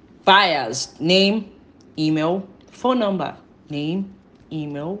buyers, name, email, phone number, name,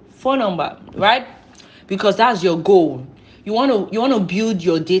 email, phone number, right? Because that's your goal. You want to build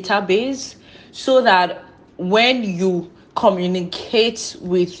your database so that when you communicate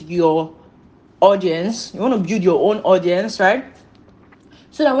with your audience, you want to build your own audience, right?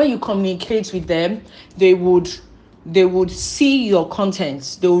 So that when you communicate with them, they would see your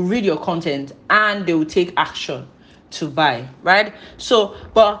content, they will read your content, and they will take action to buy, right? So,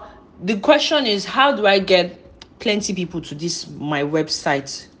 but the question is, how do I get plenty people to this my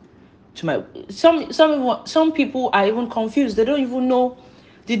website? To my some people are even confused. They don't even know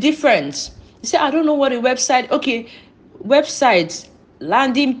the difference. They say, I don't know what a website. Okay, website,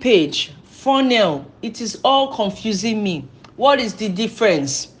 landing page, funnel. It is all confusing me. What is the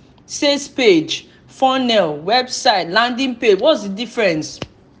difference? Sales page, funnel, website, landing page. What's the difference?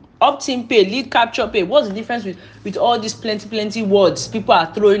 Opt-in page, lead capture page. What's the difference with all these plenty words people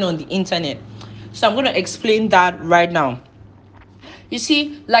are throwing on the internet? So I'm going to explain that right now. You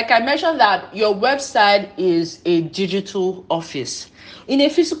see, like I mentioned, that your website is a digital office. In a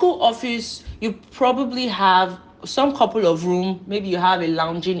physical office, you probably have some couple of room. Maybe you have a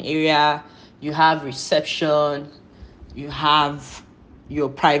lounging area, you have reception, you have your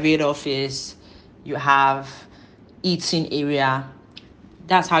private office, you have eating area.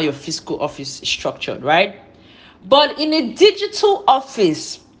 That's how your physical office is structured, right? But in a digital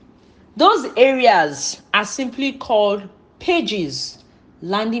office, those areas are simply called pages.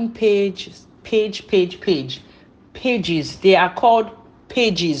 Landing page, pages. They are called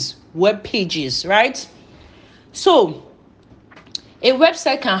pages, web pages, right? So a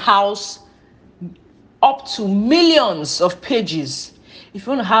website can house up to millions of pages. If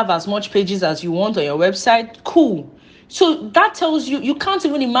you want to have as much pages as you want on your website, cool. So that tells you, you can't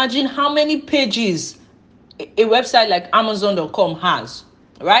even imagine how many pages a website like Amazon.com has,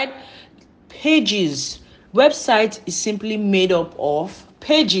 right? Pages. Website is simply made up of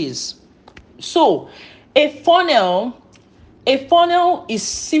pages. So a funnel is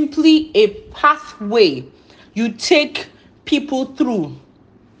simply a pathway you take people through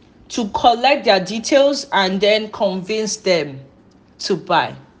to collect their details and then convince them to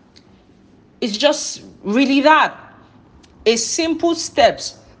buy. It's just really that. A simple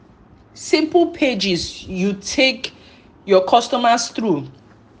steps, simple pages you take your customers through.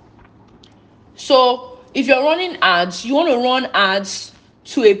 So if you're running ads, you want to run ads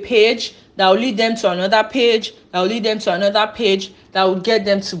to a page that will lead them to another page, that will lead them to another page, that will get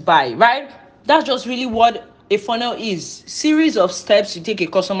them to buy, right? That's just really what a funnel is. Series of steps you take your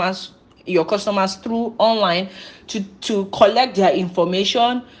customers through online to collect their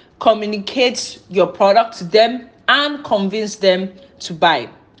information, communicate your product to them, and convince them to buy.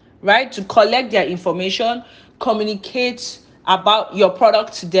 right? To collect their information, communicate about your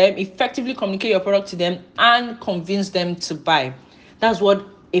product to them, effectively communicate your product to them, and convince them to buy. That's what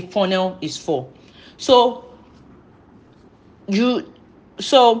a funnel is for. So you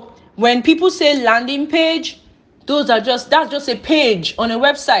so when people say landing page, that's just a page on a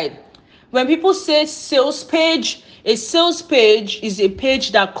website. When people say sales page, a sales page is a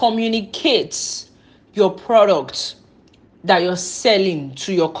page that communicates your product that you're selling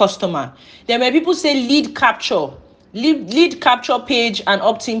to your customer. Then when people say lead capture, lead capture page and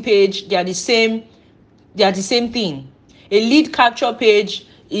opt-in page, they are the same thing. A lead capture page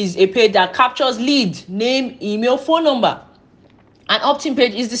is a page that captures lead, name, email, phone number. An opt-in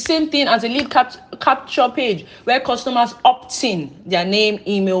page is the same thing as a lead capture page, where customers opt in their name,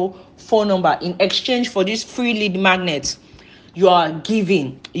 email, phone number in exchange for this free lead magnet you are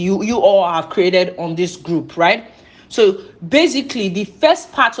giving, you all have created on this group, right? So basically, the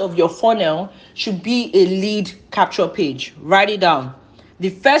first part of your funnel should be a lead capture page. Write it down. The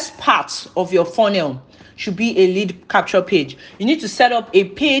first part of your funnel should be a lead capture page. You need to set up a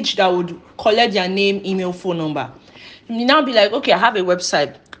page that would collect their name, email, phone number. You now be like, okay, I have a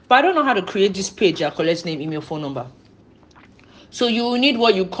website, but I don't know how to create this page that collects name, email, phone number. So you will need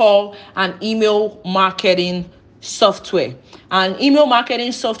what you call an email marketing software. An email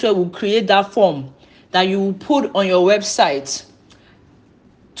marketing software will create that form that you will put on your website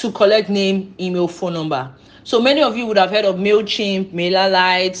to collect name, email, phone number. So many of you would have heard of MailChimp,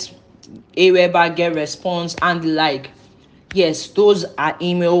 MailerLite, Aweber, GetResponse, and the like. Yes, those are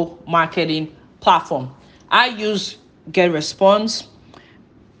email marketing platform. I use GetResponse.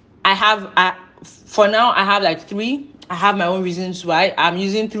 For now I have like 3. I have my own reasons why I'm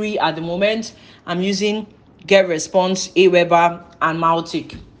using 3 at the moment. I'm using GetResponse, Aweber, and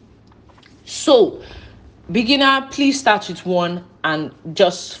Mautic. So beginner, please start with one and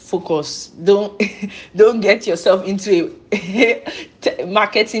just focus. Don't get yourself into a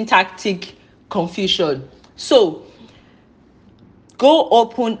marketing tactic confusion. So go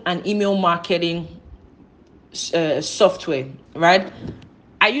open an email marketing software, right?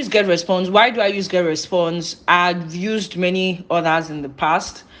 I use GetResponse. Why do I use GetResponse? I've used many others in the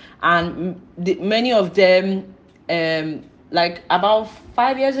past, and many of them, like about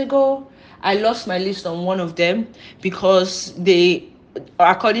 5 years ago, I lost my list on one of them because they,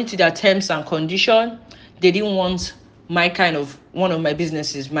 according to their terms and condition, they didn't want one of my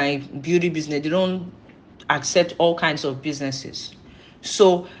businesses, my beauty business. They don't accept all kinds of businesses.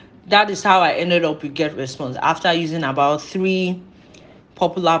 So that is how I ended up with GetResponse after using about 3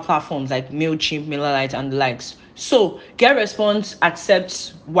 popular platforms like MailChimp, MailerLite, and the likes. So GetResponse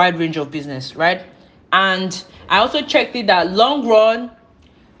accepts wide range of business, right? And I also checked it that long run,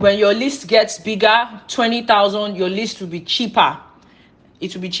 when your list gets bigger, 20,000, your list will be cheaper.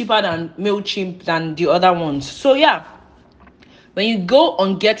 It will be cheaper than MailChimp, than the other ones. So yeah, when you go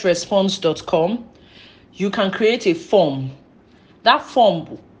on getresponse.com, you can create a form. That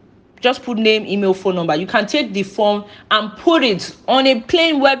form, just put name, email, phone number. You can take the form and put it on a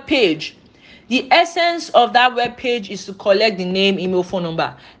plain web page. The essence of that web page is to collect the name, email, phone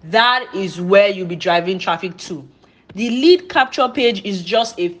number. That is where you'll be driving traffic to. The lead capture page is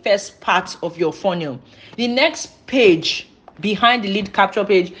just a first part of your funnel. The next page behind the lead capture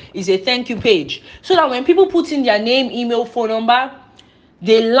page is a thank you page, so that when people put in their name, email, phone number,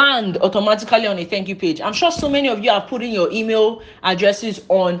 they land automatically on a thank you page. I'm sure so many of you are putting your email addresses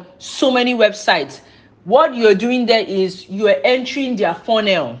on so many websites. What you're doing there is you are entering their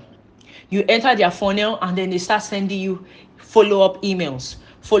funnel. You enter their funnel, and then they start sending you follow-up emails.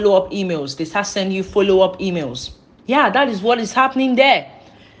 They start sending you follow-up emails. Yeah, that is what is happening there.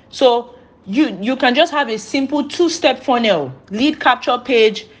 So you can just have a simple 2-step funnel: lead capture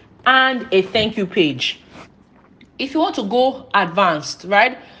page and a thank you page. If you want to go advanced,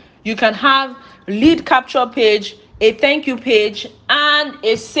 right, you can have lead capture page, a thank you page, and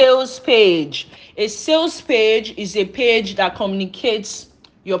a sales page. A sales page is a page that communicates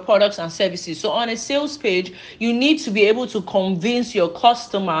your products and services. So on a sales page, you need to be able to convince your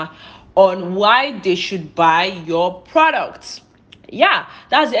customer on why they should buy your products. Yeah,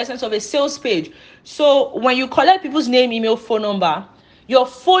 that's the essence of a sales page. So when you collect people's name, email, phone number, your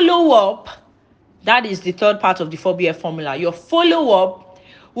follow-up, that is the third part of the 4BF formula. Your follow-up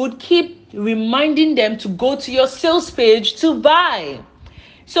would keep reminding them to go to your sales page to buy.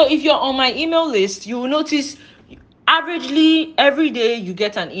 So if you're on my email list, you will notice averagely every day you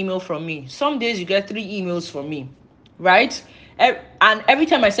get an email from me. Some days you get 3 emails from me, right? And every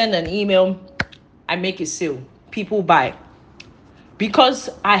time I send an email, I make a sale. People buy. Because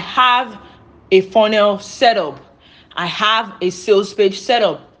I have a funnel set up. I have a sales page set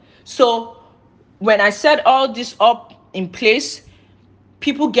up. So when I set all this up in place,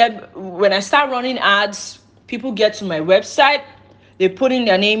 when I start running ads, people get to my website, they put in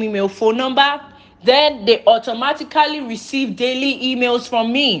their name, email, phone number, then they automatically receive daily emails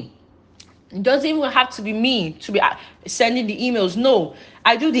from me. It doesn't even have to be me to be sending the emails. No,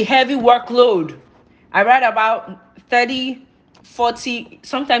 I do the heavy workload. I write about 30, 40,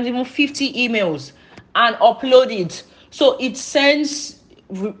 sometimes even 50 emails and upload it. So it sends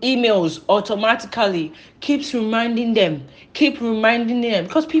emails automatically, keep reminding them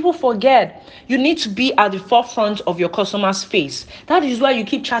because people forget. You need to be at the forefront of your customer's face. That is why you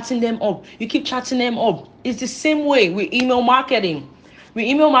keep chatting them up. It's the same way with email marketing. With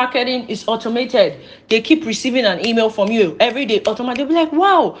email marketing, is automated. They keep receiving an email from you every day, automatically. They'll be like,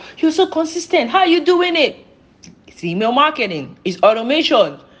 wow, you're so consistent. How are you doing it? It's email marketing. It's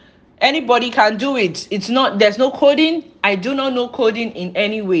automation. Anybody can do it. There's no coding. I do not know coding in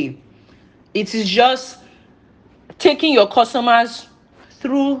any way. It is just taking your customers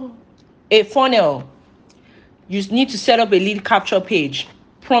through a funnel. You need to set up a lead capture page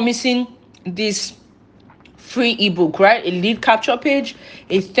promising this free ebook, right? A lead capture page,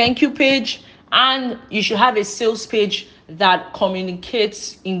 a thank you page, and you should have a sales page that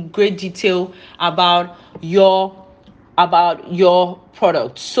communicates in great detail about your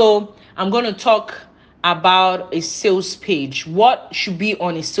product. So I'm going to talk about a sales page. What should be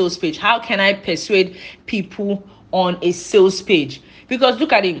on a sales page? How can I persuade people on a sales page? Because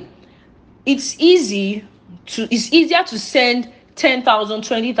look at it, it's easier to send 10,000,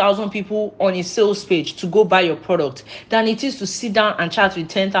 20,000 people on a sales page to go buy your product than it is to sit down and chat with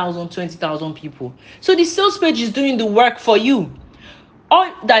 10,000, 20,000 people. So the sales page is doing the work for you.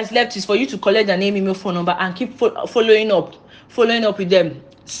 All that is left is for you to collect their name, email, phone number, and keep following up with them,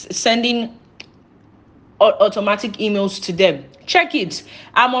 sending automatic emails to them. Check it.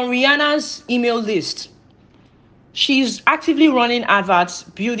 I'm on Rihanna's email list. She's actively running adverts,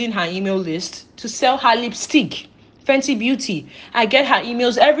 building her email list to sell her lipstick, Fenty Beauty. I get her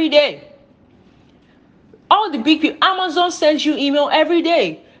emails every day. All the big people, Amazon sends you email every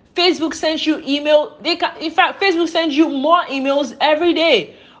day. Facebook sends you email. In fact, Facebook sends you more emails every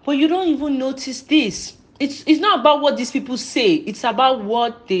day. But you don't even notice this. It's not about what these people say. It's about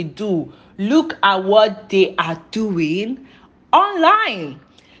what they do. Look at what they are doing online.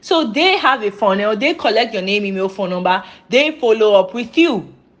 So they have a funnel. They collect your name, email, phone number. They follow up with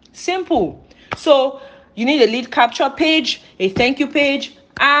you. Simple. So you need a lead capture page, a thank you page,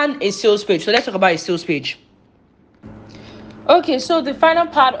 and a sales page. So let's talk about a sales page. Okay, so the final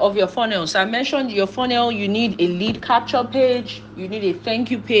part of your funnel. So I mentioned your funnel, you need a lead capture page, you need a thank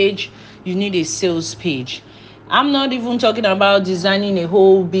you page, you need a sales page. I'm not even talking about designing a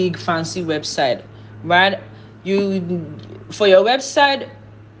whole big fancy website, right? For your website,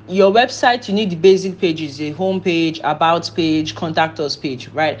 you need the basic pages, a home page, about page, contact us page,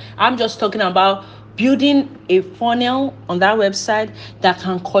 right? I'm just talking about building a funnel on that website that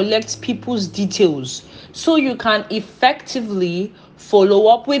can collect people's details so you can effectively follow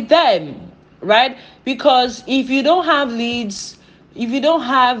up with them, right? Because if you don't have leads, you don't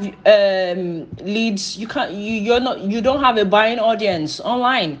have a buying audience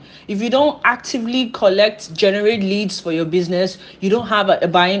online. If you don't actively generate leads for your business, you don't have a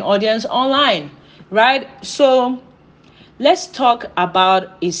buying audience online, right? So let's talk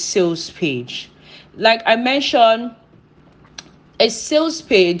about a sales page. Like I mentioned, a sales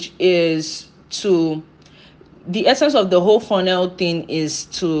page is the essence of the whole funnel thing is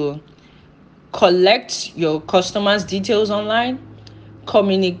to collect your customers' details online,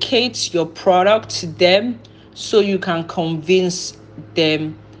 communicate your product to them so you can convince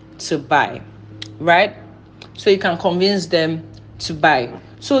them to buy, right? So you can convince them to buy.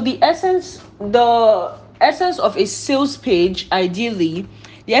 So the essence of a sales page ideally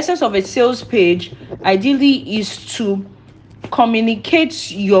is to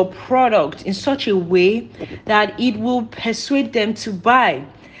communicate your product in such a way that it will persuade them to buy.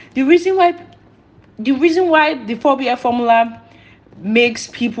 The reason why the 4BI formula makes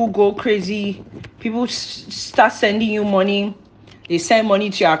people go crazy, people start sending you money, they send money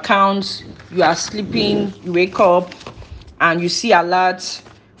to your account, you are sleeping, you wake up and you see alerts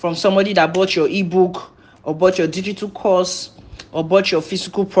from somebody that bought your ebook or bought your digital course or bought your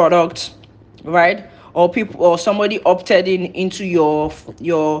physical product, right? Or somebody opted into your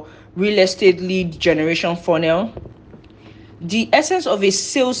real estate lead generation funnel. The essence of a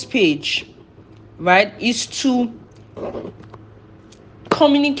sales page, right, is to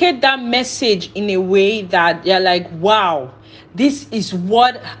communicate that message in a way that they're like, wow, this is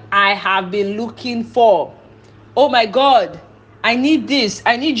what I have been looking for. Oh my God, I need this,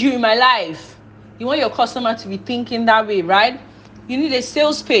 I need you in my life. You want your customer to be thinking that way, right? You need a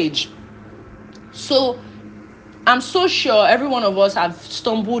sales page. So I'm so sure every one of us have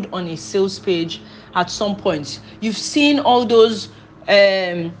stumbled on a sales page at some point. You've seen all those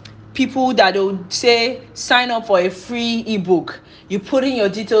people that will say sign up for a free ebook. You put in your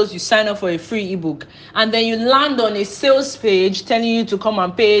details, you sign up for a free ebook, and then you land on a sales page telling you to come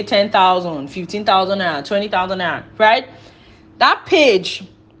and pay 10,000, 15,000 naira, 20,000 naira, right? That page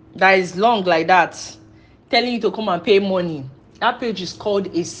that is long like that, telling you to come and pay money, that page is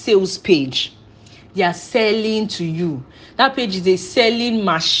called a sales page. They are selling to you. That page is a selling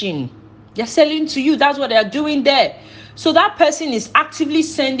machine. They're selling to you. That's what they are doing there. So that person is actively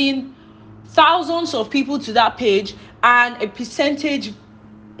sending thousands of people to that page, and a percentage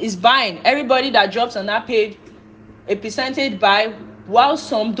is buying. Everybody that drops on that page, a percentage buy, while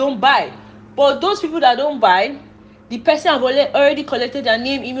some don't buy. But those people that don't buy, the person have already collected their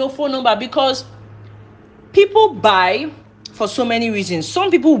name, email, phone number, because people buy for so many reasons.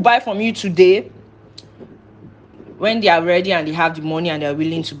 Some people will buy from you today when they are ready and they have the money and they're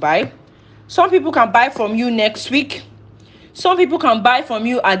willing to buy. Some people can buy from you next week. Some people can buy from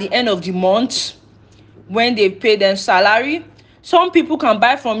you at the end of the month when they pay them salary. Some people can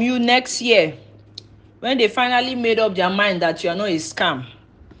buy from you next year when they finally made up their mind that you are not a scam.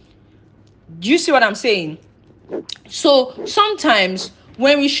 Do you see what I'm saying? So sometimes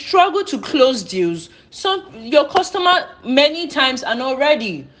when we struggle to close deals, your customer many times are not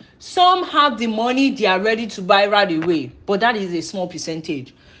ready. Some have the money, they are ready to buy right away, but that is a small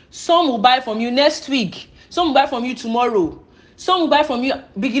percentage. Some will buy from you next week, some will buy from you tomorrow, some will buy from you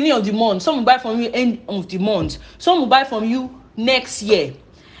beginning of the month, some will buy from you end of the month, some will buy from you next year.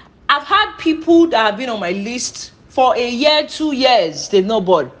 I've had people that have been on my list for a year, 2 years, they've not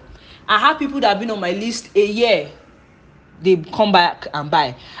bought. I have people that have been on my list a year, they come back and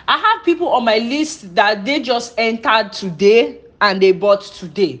buy. I have people on my list that they just entered today and they bought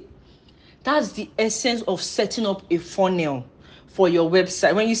today. That's the essence of setting up a funnel for your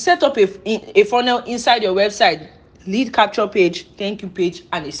website. When you set up a funnel inside your website, lead capture page, thank you page,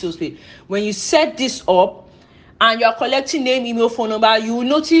 and a sales page. When you set this up and you are collecting name, email, phone number, you will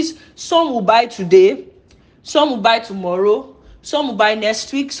notice some will buy today, some will buy tomorrow, some will buy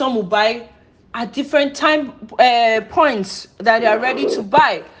next week, some will buy at different time points that they are ready to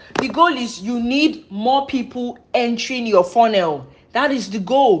buy. The goal is you need more people entering your funnel. That is the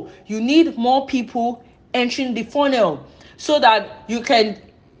goal. You need more people entering the funnel so that you can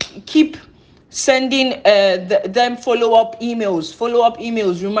keep sending them follow-up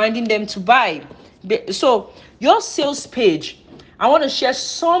emails reminding them to buy. So your sales page, I want to share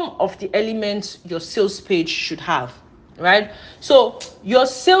some of the elements your sales page should have, right? So your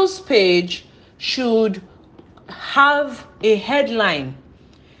sales page should have a headline.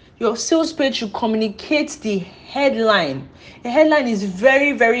 Your sales page should communicate the headline. A headline is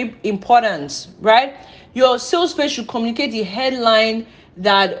very, very important, right? Your sales page should communicate the headline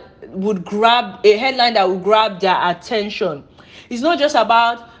that would grab their attention. It's not just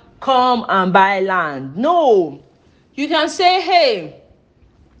about come and buy land. No, you can say, hey,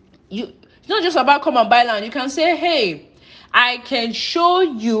 it's not just about come and buy land. You can say, hey, I can show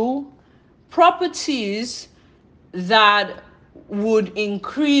you properties that would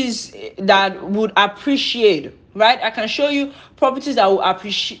appreciate, right? I can show you properties that will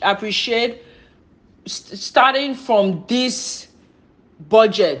appreciate starting from this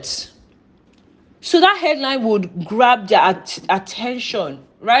budget. So that headline would grab their attention,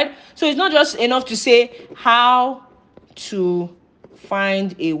 right? So it's not just enough to say how to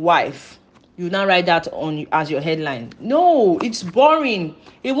find a wife. You now write that on as your headline. No, it's boring.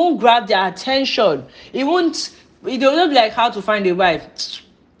 It won't grab their attention. They'll just be like, how to find a wife.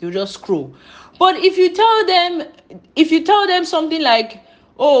 They'll just scroll. But if you tell them something like,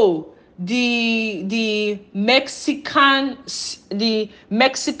 oh, the Mexican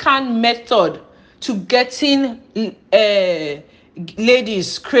method to getting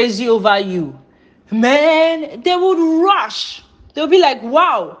ladies crazy over you, man, they would rush. They'll be like,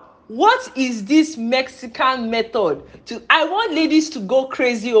 wow, what is this Mexican method I want ladies to go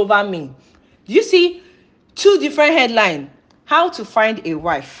crazy over me? Do you see? Two different headlines: how to find a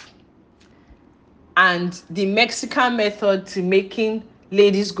wife and the Mexican method to making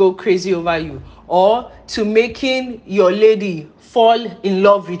ladies go crazy over you, or to making your lady fall in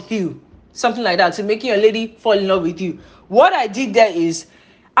love with you, something like that, to making your lady fall in love with you. What I did there is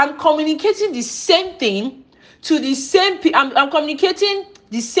I'm communicating the same thing to the same I'm communicating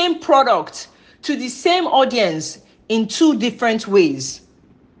the same product to the same audience in two different ways.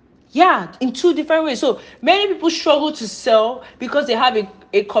 Yeah, in two different ways. So many people struggle to sell because they have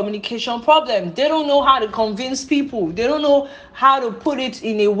a communication problem. They don't know how to convince people. They don't know how to put it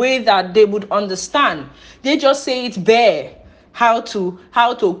in a way that they would understand. They just say it's bare how to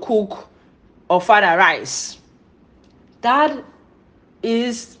cook ofada rice. That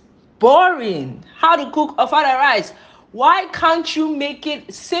is boring. How to cook ofada rice. Why can't you make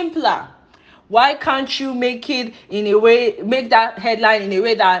it simpler? Why can't you make it in a way, make that headline in a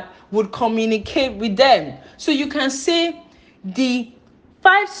way that would communicate with them? So you can say the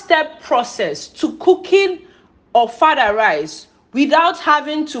 5-step process to cooking ofada rice without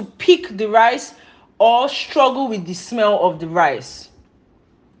having to pick the rice or struggle with the smell of the rice.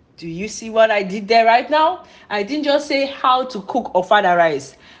 Do you see what I did there right now? I didn't just say how to cook ofada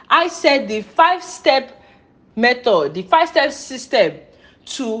rice. I said the 5-step method, the 5-step system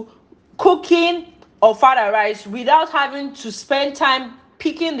to cooking ofada rice without having to spend time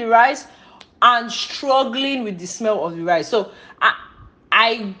picking the rice and struggling with the smell of the rice. So I,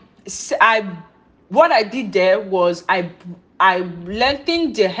 I what I did there was I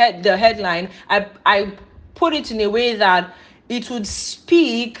lengthened the headline. I put it in a way that it would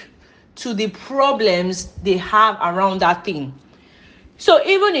speak to the problems they have around that thing. So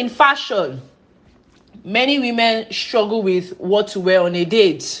even in fashion, many women struggle with what to wear on a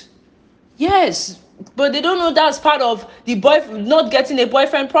date. Yes, but they don't know that's part of the not getting a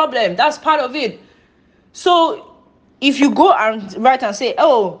boyfriend problem. That's part of it. So if you go and write and say,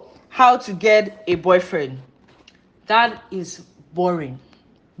 oh, how to get a boyfriend, that is boring.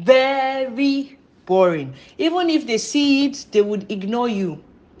 Very boring. Even if they see it, they would ignore you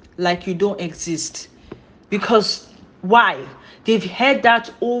like you don't exist. Because why? They've heard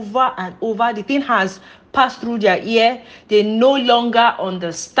that over and over. The thing has passed through their ear. They no longer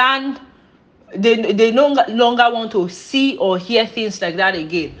understand. They no longer want to see or hear things like that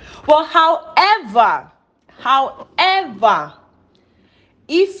again. But however,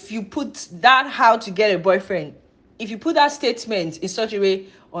 if you put that how to get a boyfriend, if you put that statement in such a way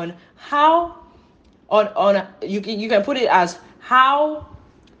on how on you can put it as how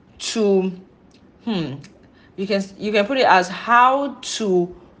to you can put it as how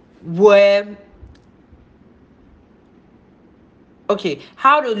to wear, okay,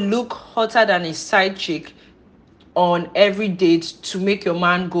 how to look hotter than a side chick on every date to make your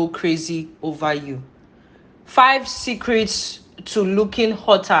man go crazy over you. 5 secrets to looking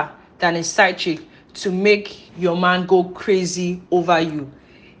hotter than a side chick to make your man go crazy over you.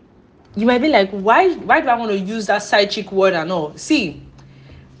 You might be like, why do I want to use that side chick word and all? See,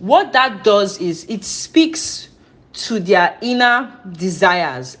 what that does is it speaks to their inner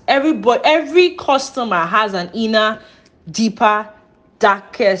desires. Every customer has an inner, deeper,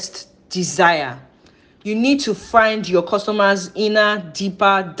 darkest desire. You need to find your customer's inner,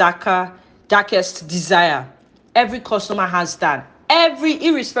 deeper, darkest desire. Every customer has that.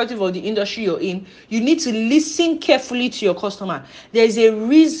 Irrespective of the industry you're in, you need to listen carefully to your customer. There's a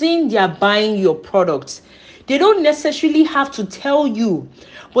reason they are buying your products. They don't necessarily have to tell you,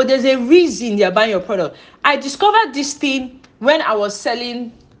 but there's a reason they are buying your product. I discovered this thing when I was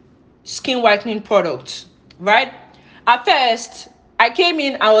selling skin whitening products, right? At first, I came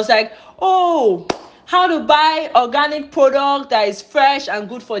in, I was like, oh, how to buy organic product that is fresh and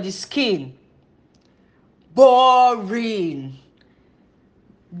good for the skin. Boring.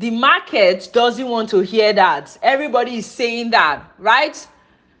 The market doesn't want to hear that. Everybody is saying that, right?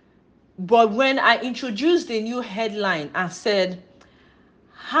 But when I introduced a new headline and said,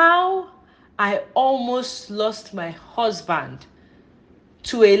 how I almost lost my husband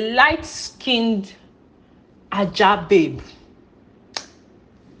to a light-skinned Aja babe,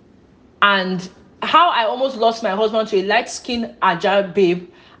 and how I almost lost my husband to a light-skinned Aja babe,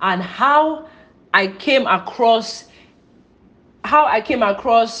 and how I came across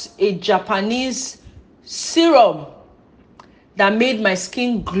a Japanese serum that made my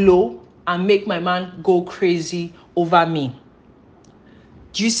skin glow and make my man go crazy over me.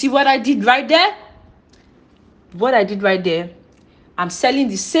 Do you see what I did right there? I'm selling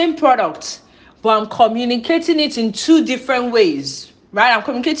the same product, but I'm communicating it in 2 different ways, right? I'm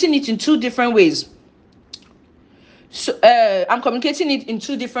communicating it in 2 different ways. So I'm communicating it in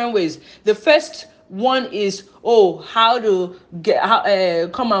 2 different ways. The first one is, oh, how to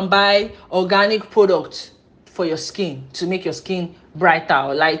come and buy organic product for your skin to make your skin brighter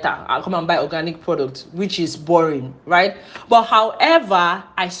or lighter. I'll come and buy organic product, which is boring, right? But however,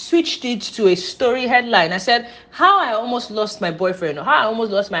 I switched it to a story headline. I said, how I almost lost my boyfriend, or how I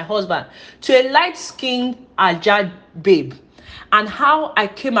almost lost my husband to a light-skinned Aja babe, and how I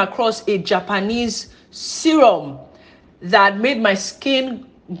came across a Japanese serum that made my skin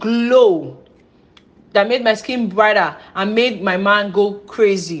glow, that made my skin brighter and made my man go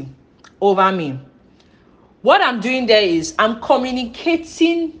crazy over me. What I'm doing there is I'm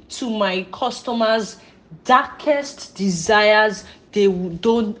communicating to my customers darkest desires they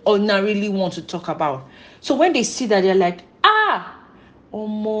don't ordinarily want to talk about. So when they see that, they're like,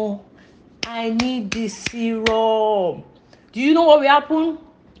 Omo, I need this serum. Do you know what will happen?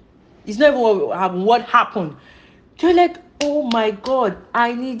 It's not even what will happen. What happened? They're like, oh my God,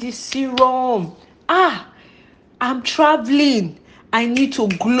 I need this serum. I'm traveling. I need to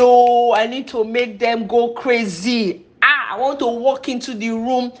glow. I need to make them go crazy. I want to walk into the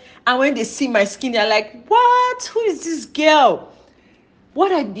room, and when they see my skin, they're like, what? Who is this girl?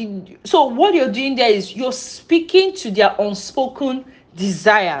 What I did. So what you're doing there is you're speaking to their unspoken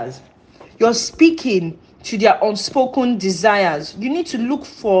desires. You're speaking to their unspoken desires. You need to look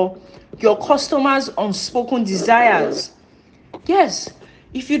for your customers' unspoken desires. Yes,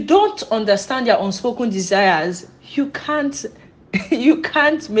 if you don't understand their unspoken desires, you can't you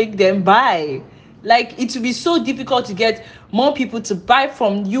can't make them buy. Like, it will be so difficult to get more people to buy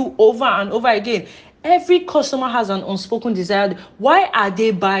from you over and over again. Every customer has an unspoken desire. Why are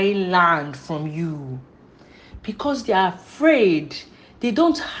they buying land from you? Because they are afraid. They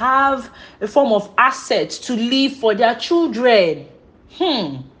don't have a form of asset to leave for their children.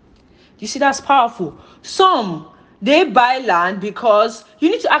 You see, that's powerful. Some, they buy land because you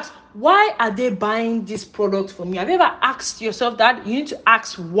need to ask, why are they buying this product from me? Have you ever asked yourself that? You need to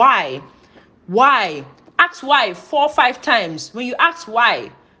ask why. Why? Ask why 4 or 5 times. When you ask why,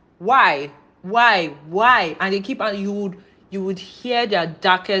 and they keep, and you would hear their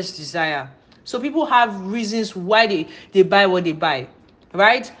darkest desire. So people have reasons why they buy what they buy,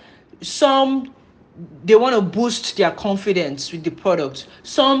 right? Some, they want to boost their confidence with the product.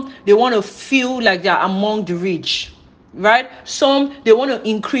 Some, they want to feel like they're among the rich, right? Some, they want to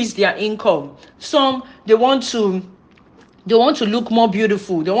increase their income. Some, they want to look more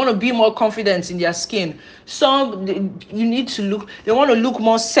beautiful. They want to be more confident in their skin. Some, they want to look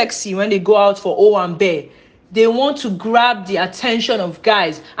more sexy when they go out for Owambe. They want to grab the attention of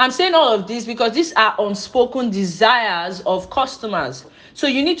guys. I'm saying all of this because these are unspoken desires of customers. So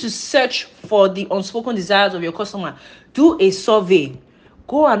you need to search for the unspoken desires of your customer. Do a survey.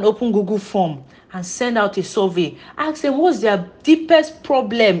 Go and open Google form and send out a survey. Ask them what's their deepest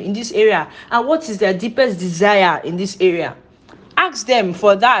problem in this area and what is their deepest desire in this area. Ask them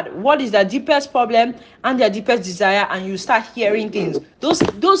for that. What is their deepest problem and their deepest desire, and you start hearing things.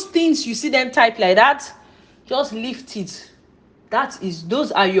 Those things you see them type like that, just lift it.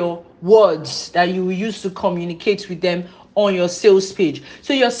 Those are your words that you will use to communicate with them on your sales page.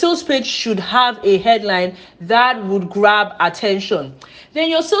 So your sales page should have a headline that would grab attention. Then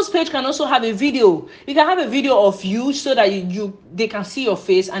your sales page can also have a video. You can have a video of you so that they can see your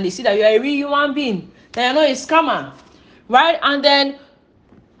face and they see that you are a real human being, that you're not a scammer, right? And then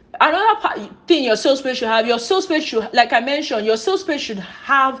another thing your sales page should have, like I mentioned, your sales page should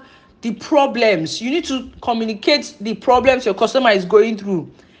have the problems. You need to communicate the problems your customer is going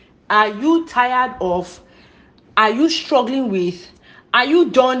through. Are you tired of? Are you struggling with? Are you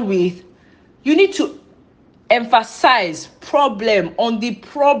done with? You need to emphasize problem on the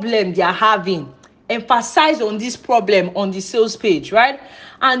problem they are having. Emphasize on this problem on the sales page, right?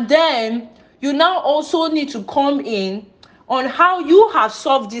 And then you now also need to come in on how you have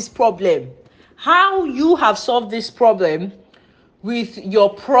solved this problem. How you have solved this problem with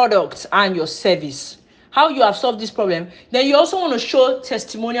your product and your service. How you have solved this problem. Then you also want to show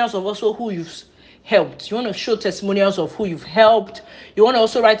testimonials of also who you've helped. You want to show testimonials of who you've helped. You want to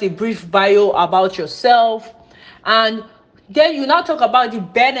also write a brief bio about yourself. And then you now talk about the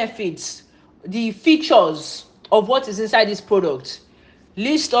benefits, the features of what is inside this product.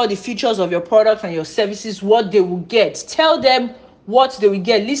 List all the features of your product and your services, what they will get. Tell them what they will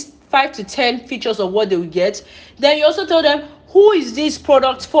get. List 5 to 10 features of what they will get. Then you also tell them who is this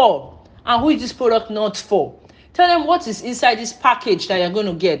product for and who is this product not for. Tell them what is inside this package that you're going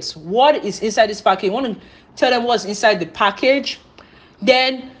to get. What is inside this package? You want to tell them what's inside the package.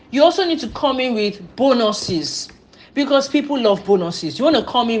 Then you also need to come in with bonuses, because people love bonuses. You want to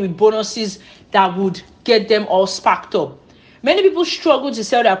come in with bonuses that would get them all sparked up. Many people struggle to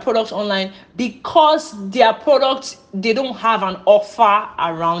sell their products online because their products, they don't have an offer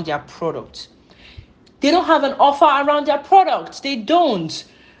around their product. They don't have an offer around their product. They don't.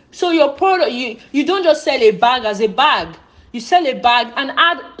 So your product, you don't just sell a bag as a bag. You sell a bag and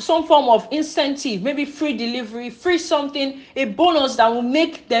add some form of incentive, maybe free delivery, free something, a bonus that will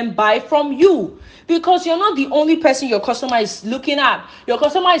make them buy from you. Because you're not the only person your customer is looking at. Your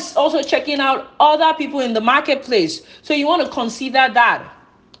customer is also checking out other people in the marketplace. So you want to consider that.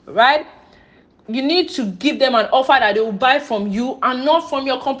 right? You need to give them an offer that they will buy from you and not from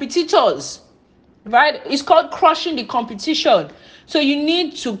your competitors, right? It's called crushing the competition. So you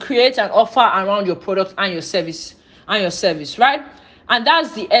need to create an offer around your product and your service, right? And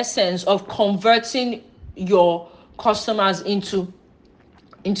that's the essence of converting your customers into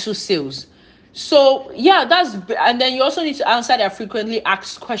sales. So yeah, and then you also need to answer their frequently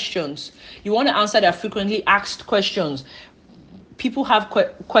asked questions. You want to answer their frequently asked questions. People have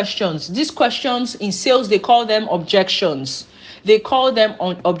questions. These questions in sales, they call them objections. They call them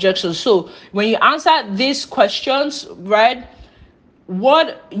on objections. So when you answer these questions, right,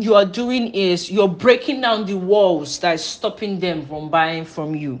 what you are doing is you're breaking down the walls that is stopping them from buying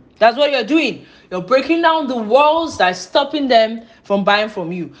from you. That's what you're doing. You're breaking down the walls that is stopping them from buying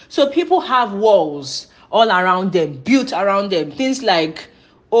from you. So people have walls all around them, built around them. Things like,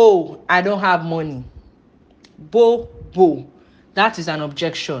 oh, I don't have money. Bo. That is an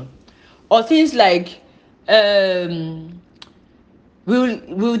objection. Or things like, will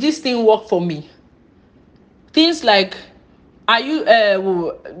this thing work for me? Things like, are you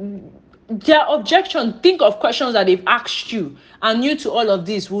their objection. Think of questions that they've asked you, and new to all of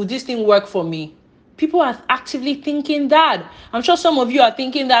this, will this thing work for me? People are actively thinking that. I'm sure some of you are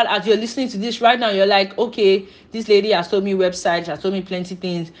thinking that as you're listening to this right now. You're like, okay, this lady has told me websites, has told me plenty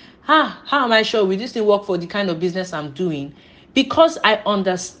things. How am I sure will this thing work for the kind of business I'm doing? Because I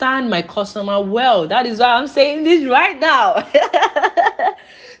understand my customer well. That is why I'm saying this right now.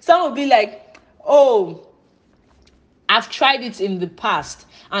 Some will be like, oh, I've tried it in the past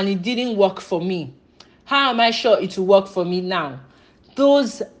and it didn't work for me. How am I sure it will work for me now?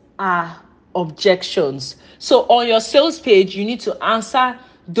 Those are objections. So on your sales page, you need to answer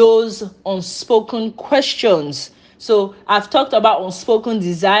those unspoken questions. So I've talked about unspoken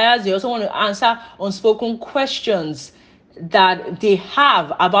desires. You also want to answer unspoken questions that they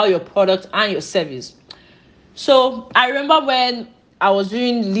have about your product and your service. So I remember when I was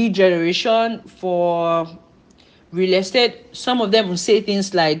doing lead generation for real estate, some of them will say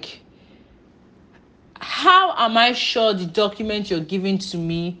things like, how am I sure the document you're giving to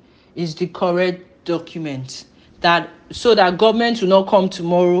me is the correct document, that so that government will not come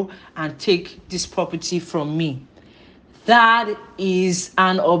tomorrow and take this property from me? That is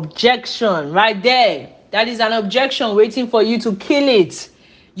an objection right there. That is an objection waiting for you to kill it.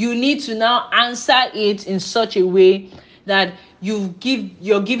 You need to now answer it in such a way that you're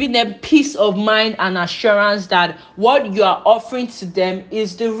giving them peace of mind and assurance that what you are offering to them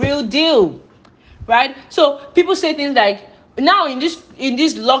is the real deal, right? So people say things like, now in this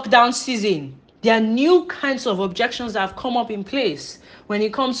lockdown season, there are new kinds of objections that have come up in place when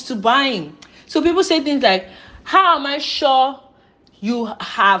it comes to buying. So people say things like, how am I sure you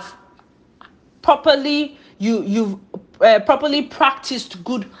have you've properly practiced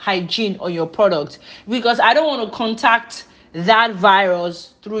good hygiene on your product? Because I don't want to contact that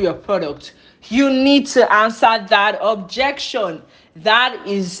virus through your product. You need to answer that objection. That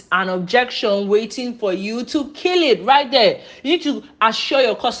is an objection waiting for you to kill it right there. You need to assure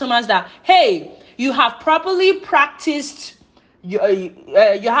your customers that, hey, you have properly practiced, you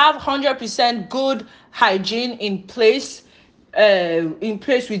have 100% good hygiene in place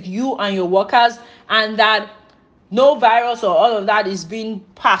with you and your workers, and that no virus or all of that is being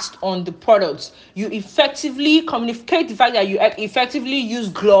passed on the products. You effectively communicate the fact that you effectively use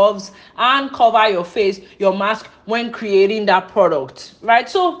gloves and cover your face, your mask, when creating that product, right?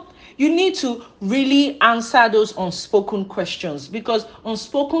 So you need to really answer those unspoken questions, because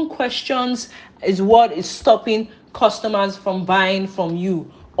unspoken questions is what is stopping customers from buying from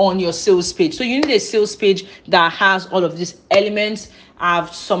you on your sales page. So you need a sales page that has all of these elements.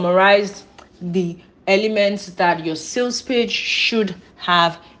 I've summarized the elements that your sales page should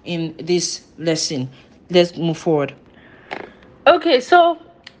have in this lesson. Let's move forward. Okay, so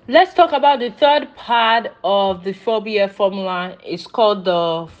let's talk about the third part of the 4BF formula. It's called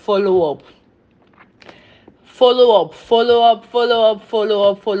the follow up. Follow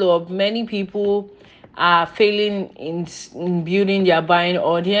up. Many people are failing in building their buying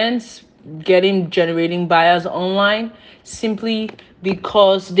audience, generating buyers online, simply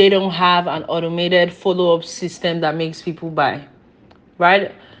because they don't have an automated follow-up system that makes people buy,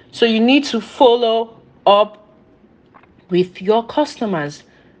 right? So you need to follow up with your customers.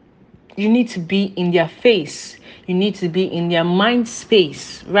 You need to be in their face. You need to be in their mind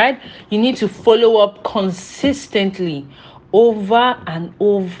space, right? You need to follow up consistently over and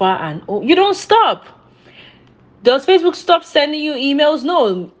over and over. You don't stop. Does Facebook stop sending you emails?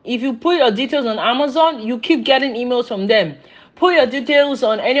 No. If you put your details on Amazon, you keep getting emails from them. Put your details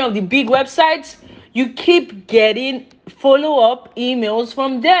on any of the big websites, You keep getting follow-up emails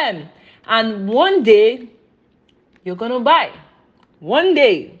from them. And one day, you're going to buy. One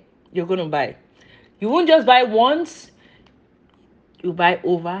day, you're going to buy. You won't just buy once, you buy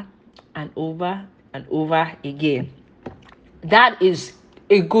over and over and over again. That is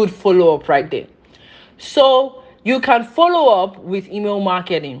a good follow-up right there. So you can follow up with email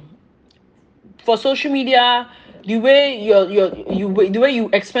marketing. For social media, the way the way you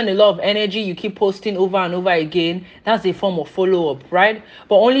expend a lot of energy, you keep posting over and over again, that's a form of follow-up, right?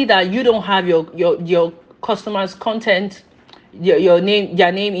 But only that you don't have your customers content, your name,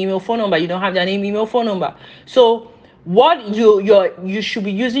 their name, email, phone number. You don't have their name, email, phone number. So what you should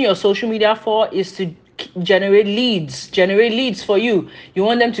be using your social media for is to generate leads for you. You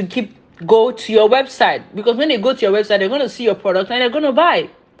want them to keep go to your website, because when they go to your website, they're going to see your product and they're going to buy,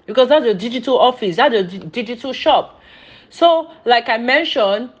 because that's your digital office, that's your digital shop. So like I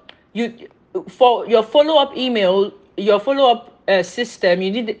mentioned, you for your follow-up email, your follow-up system, you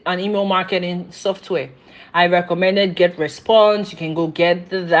need an email marketing software. I recommended GetResponse. You can go get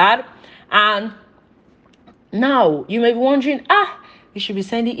that. And now you may be wondering, we should be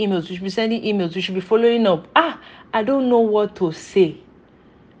sending emails, we should be following up. I don't know what to say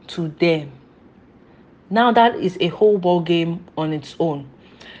to them. Now that is a whole ball game on its own.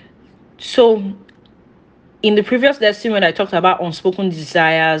 So in the previous lesson, when I talked about unspoken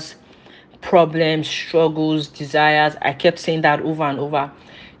desires, problems, struggles, desires, I kept saying that over and over.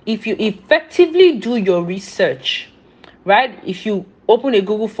 If you effectively do your research, right? If you open a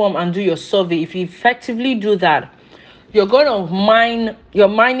Google form and do your survey, if you effectively do that, you're going to you're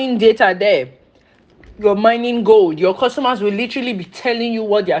mining data there. You're mining gold. Your customers will literally be telling you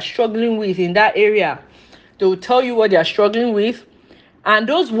what they are struggling with in that area. They will tell you what they are struggling with. And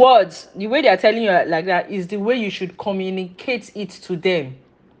those words, the way they are telling you like that, is the way you should communicate it to them.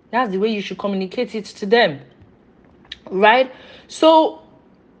 That's the way you should communicate it to them. Right? So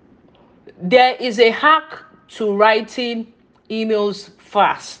there is a hack to writing emails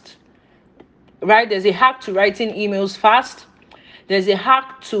fast. Right? There's a hack to writing emails fast. There's a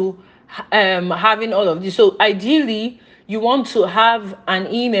hack to having all of this. So ideally, you want to have an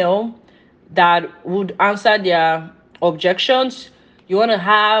email that would answer their objections. You want to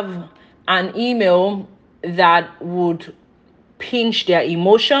have an email that would pinch their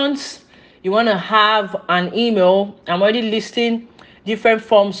emotions. You want to have an email. I'm already listing different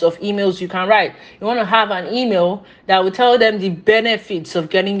forms of emails you can write. You want to have an email that will tell them the benefits of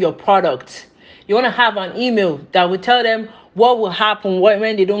getting your product. You want to have an email that will tell them what will happen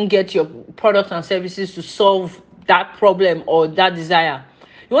when they don't get your products and services to solve that problem or that desire.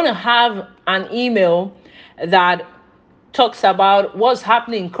 You want to have an email that talks about what's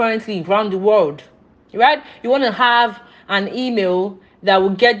happening currently around the world, right? You want to have an email that will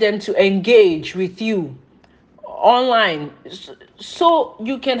get them to engage with you online. So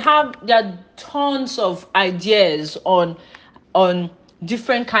you can have, there are tons of ideas on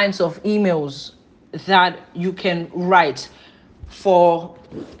different kinds of emails that you can write for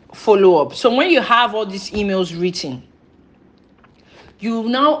follow-up. So when you have all these emails written, you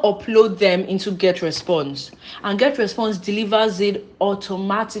now upload them into GetResponse, and GetResponse delivers it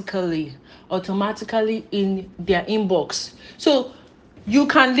automatically in their inbox. So you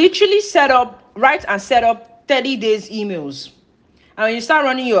can literally write and set up 30 days emails. And when you start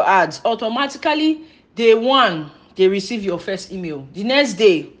running your ads, automatically day one, they receive your first email. The next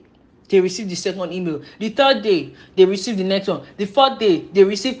day, they receive the second email. The third day, they receive the next one. The fourth day, they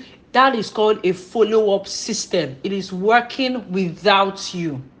receive. That is called a follow-up system. It is working without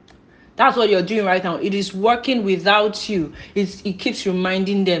you. That's what you're doing right now. It is working without you. It keeps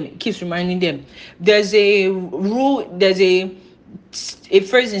reminding them. There's a rule, there's a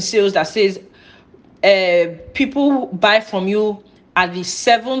phrase in sales that says, people buy from you at the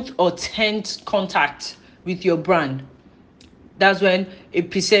 7th or 10th contact with your brand. That's when a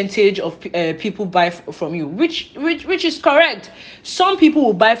percentage of people buy from you, which is correct. Some people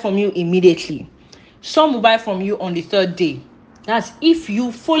will buy from you immediately. Some will buy from you on the 3rd day. That's if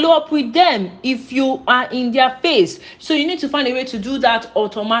you follow up with them, if you are in their face. So you need to find a way to do that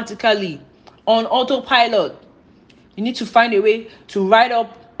automatically on autopilot. You need to find a way to write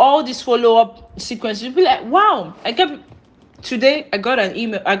up all these follow-up sequences. You'll be like, wow, today I got an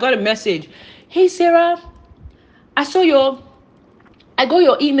email, I got a message. Hey Sarah, I got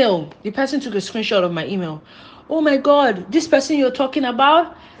your email. The person took a screenshot of my email. Oh my God, this person you're talking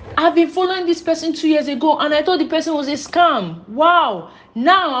about, I've been following this person 2 years ago and I thought the person was a scam. Wow,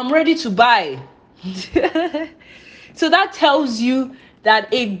 now I'm ready to buy. So that tells you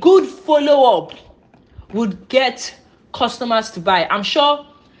that a good follow-up would get customers to buy. I'm sure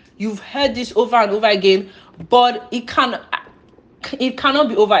You've heard this over and over again, but it cannot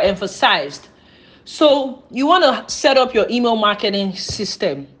be overemphasized. So you want to set up your email marketing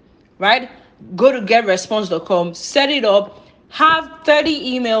system, right? Go to getresponse.com, set it up, have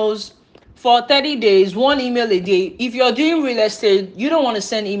 30 emails for 30 days, one email a day. If you're doing real estate, you don't want to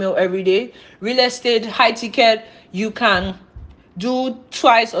send email every day. Real estate, high ticket, you can do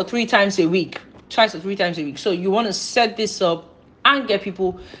twice or three times a week. So you want to set this up and get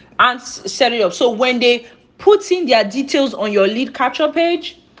people and set it up. So when they put in their details on your lead capture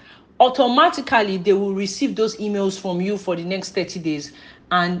page, automatically they will receive those emails from you for the next 30 days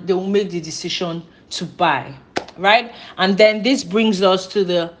and they will make the decision to buy, right? And then this brings us to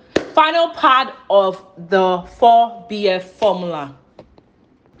the final part of the 4BF formula.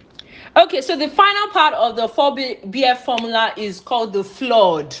 Okay, so the final part of the 4BF formula is called the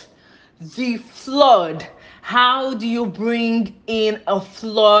flood. The flood. How do you bring in a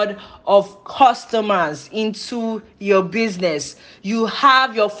flood of customers into your business? You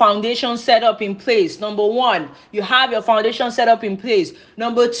have your foundation set up in place. Number one, you have your foundation set up in place.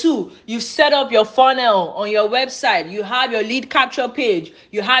 Number two, you've set up your funnel on your website. You have your lead capture page.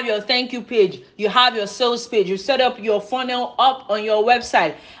 You have your thank you page. You have your sales page. You set up your funnel up on your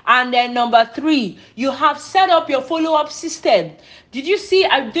website. And then number three, you have set up your follow-up system. Did you see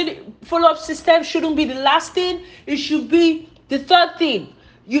I did follow-up system shouldn't be the last thing? It should be the third thing.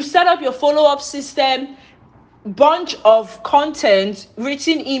 You set up your follow-up system, bunch of content,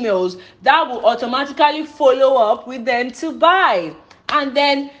 written emails that will automatically follow up with them to buy. And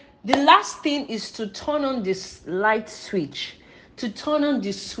then the last thing is to turn on this light switch,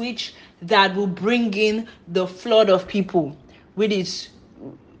 that will bring in the flood of people, which is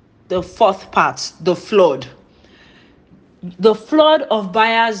the fourth part, the flood. The flood of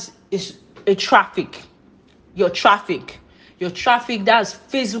buyers is a traffic. Your traffic, that's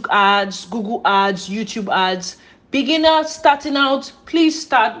Facebook ads, Google ads, YouTube ads. Beginners starting out, please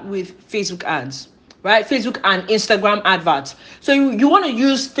start with Facebook ads, right? Facebook and Instagram adverts. So you want to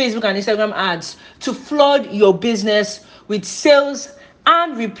use Facebook and Instagram ads to flood your business with sales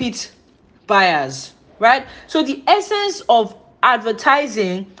and repeat buyers, right? So the essence of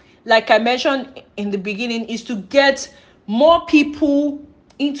advertising, like I mentioned in the beginning, is to get more people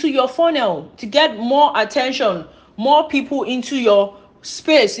into your funnel, to get more attention, more people into your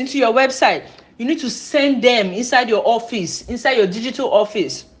space, into your website. You need to send them inside your office, inside your digital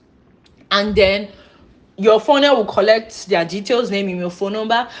office. And then your funnel will collect their details, name, email, phone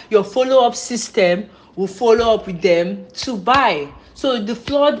number. Your follow-up system will follow up with them to buy. So the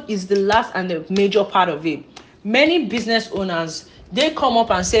flood is the last and the major part of it. Many business owners, they come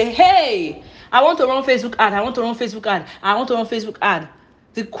up and say, hey, I want to run Facebook ad.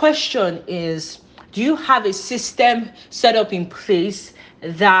 The question is, do you have a system set up in place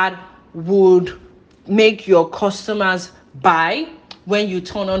that would make your customers buy when you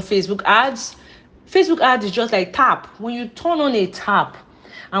turn on Facebook ads? Facebook ads is just like tap. When you turn on a tap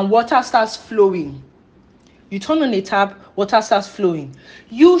and water starts flowing, you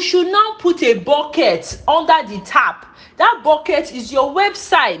should now put a bucket under the tap. That bucket is your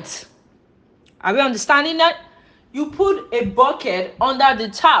website. Are we understanding that? You put a bucket under the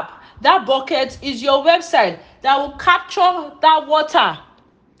tap. That bucket is your website that will capture that water.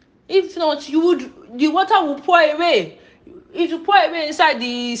 If not, the water will pour away. It will pour away inside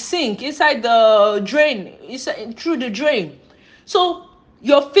the sink, inside the drain, through the drain. So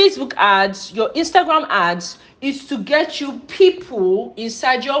your Facebook ads, your Instagram ads is to get you people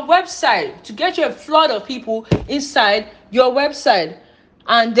inside your website, to get you a flood of people inside your website.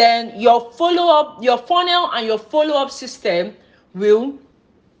 And then your follow-up, your funnel and your follow-up system will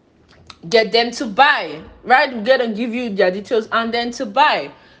get them to buy, right? We're going to give you their details and then to buy.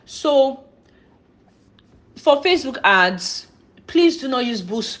 So for Facebook ads, please do not use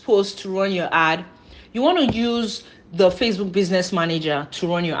Boost Post to run your ad. You want to use the Facebook Business Manager to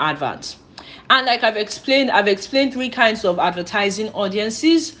run your adverts. And like I've explained three kinds of advertising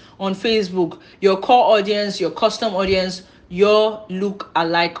audiences on Facebook: your core audience, your custom audience, your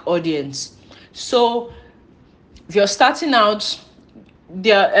look-alike audience. So if you're starting out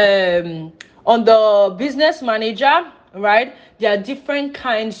on the Business Manager, right, there are different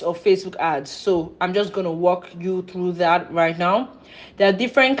kinds of Facebook ads. So I'm just going to walk you through that right now. There are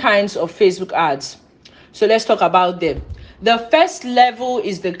different kinds of Facebook ads. So let's talk about them. The first level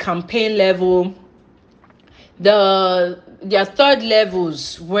is the campaign level. There are third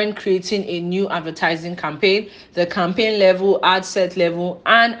levels when creating a new advertising campaign: the campaign level, ad set level,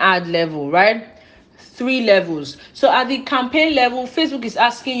 and ad level, right? 3 levels. So at the campaign level, Facebook is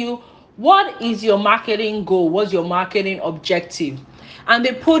asking you, what is your marketing goal? What's your marketing objective? and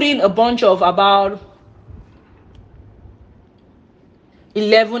they put in a bunch of about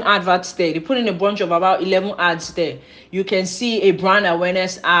 11 adverts there. They put in a bunch of about 11 ads there. You can see a brand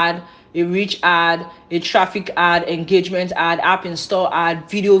awareness ad, a reach ad, a traffic ad, engagement ad, app install ad,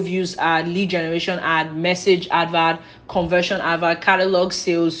 video views ad, lead generation ad, message advert, conversion advert, catalog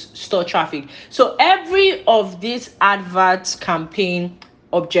sales, store traffic. So every of these adverts campaign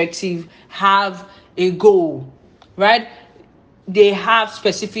objective have a goal, right? They have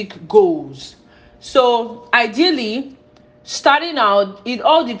specific goals. So ideally, starting out, it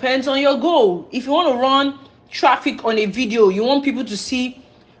all depends on your goal. If you want to run traffic on a video, you want people to see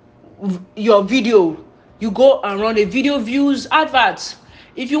your video, you go and run a video views advert.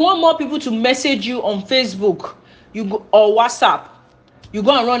 If you want more people to message you on Facebook, you go, or WhatsApp, you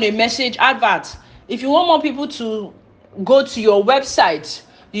go and run a message advert. If you want more people to go to your website,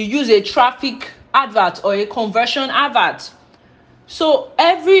 you use a traffic advert or a conversion advert. So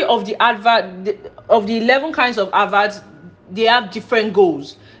every of the advert of the 11 kinds of adverts, they have different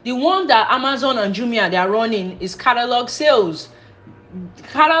goals. The one that Amazon and Jumia they are running is catalog sales.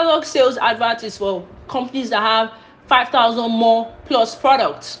 Catalog sales advert is for companies that have 5,000 more plus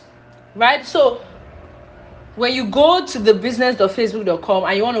products, right? So when you go to the business.facebook.com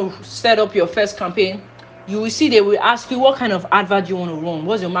and you want to set up your first campaign, you will see they will ask you what kind of advert you want to run.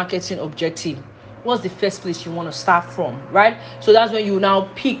 What's your marketing objective? What's the first place you want to start from, right? So that's when you now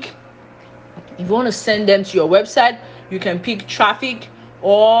pick. If you want to send them to your website, you can pick traffic,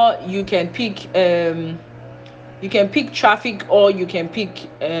 or you can pick traffic, or you can pick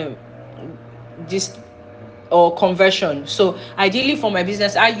this or conversion. So ideally for my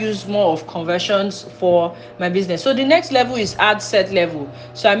business, I use more of conversions for my business. So the next level is ad set level.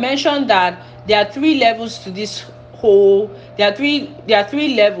 So I mentioned that there are three levels to this whole. There are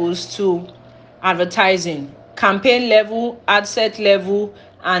three levels to advertising: campaign level, ad set level,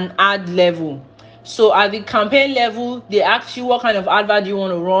 and ad level. So at the campaign level, they ask you what kind of advert you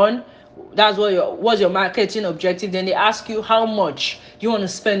want to run. That's what's your marketing objective. Then they ask you how much you want to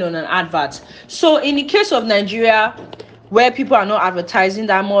spend on an advert. So in the case of Nigeria, where people are not advertising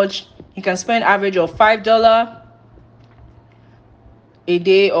that much, you can spend average of $5 a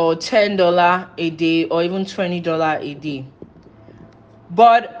day, or $10 a day, or even $20 a day.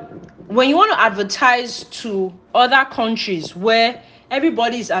 But when you want to advertise to other countries where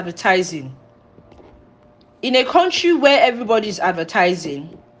everybody is advertising, in a country where everybody is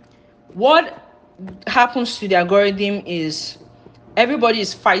advertising, what happens to the algorithm is everybody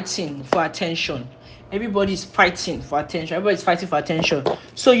is fighting for attention. Everybody's fighting for attention.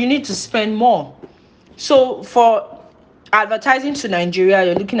 So you need to spend more. So for advertising to Nigeria,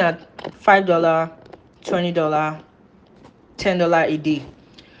 you're looking at $5, $20, $10 a day.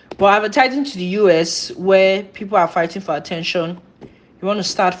 But advertising to the US, where people are fighting for attention, you want to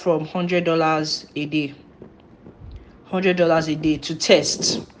start from $100 a day. $100 a day to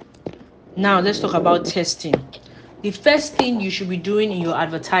test. Now let's talk about testing. The first thing you should be doing in your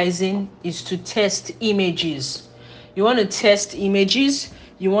advertising is to test images. You want to test images,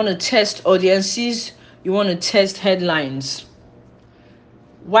 you want to test audiences, you want to test headlines.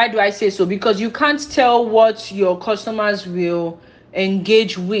 Why do I say so? Because you can't tell what your customers will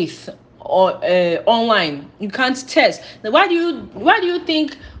engage with or online. You can't test. Now, why do you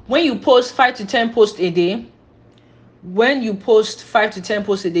think when you post 5 to 10 posts a day,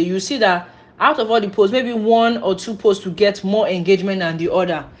 you see that out of all the posts, maybe 1 or 2 posts will get more engagement than the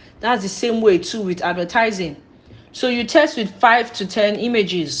other. That's the same way too with advertising. So you test with 5 to 10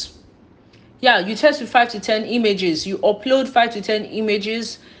 images. You test with 5 to 10 images. You upload 5 to 10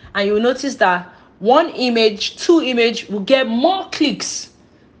 images, and you'll notice that 1 image, 2 image will get more clicks,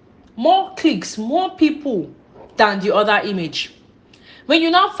 more people than the other image. When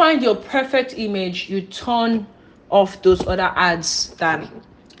you now find your perfect image, you turn off those other ads that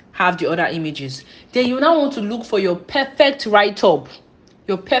have the other images. Then you now want to look for your perfect write-up,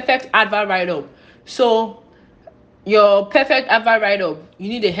 your perfect advert write-up. So your perfect advert write-up, you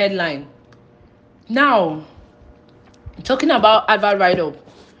need a headline. Now, talking about advert write-up,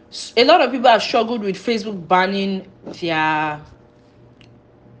 a lot of people have struggled with Facebook banning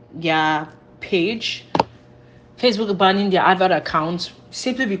their page, Facebook banning their advert account,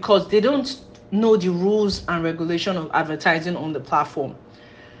 simply because they don't know the rules and regulation of advertising on the platform.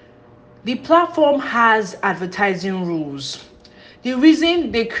 The platform has advertising rules. The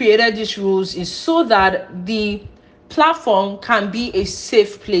reason they created these rules is so that the platform can be a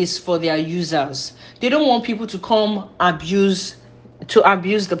safe place for their users. They don't want people to come abuse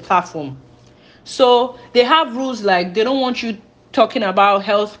the platform. So they have rules like they don't want you talking about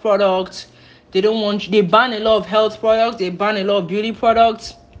health products, They ban a lot of health products, they ban a lot of beauty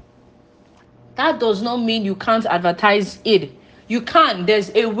products. That does not mean you can't advertise it. You can.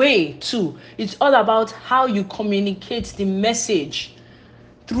 There's a way too. It's all about how you communicate the message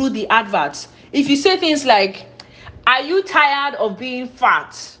through the adverts. If you say things like, are you tired of being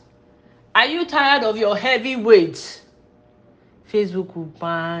fat? Are you tired of your heavy weight? Facebook will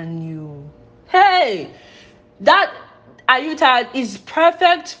ban you. Hey, that are you tired is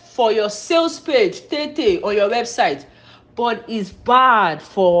perfect for your sales page, tete, on your website, but it's bad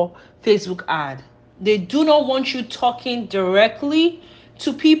for Facebook ad. They do not want you talking directly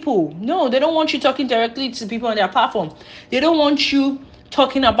to people. No, they don't want you talking directly to people on their platform. They don't want you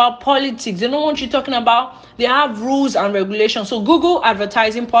talking about politics. They don't want you talking about, they have rules and regulations. So Google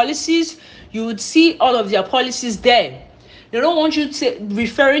advertising policies, you would see all of their policies there. They don't want you to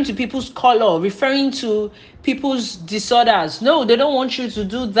referring to people's color, referring to people's disorders. No, they don't want you to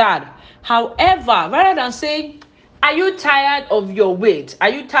do that. However, rather than saying, are you tired of your weight? Are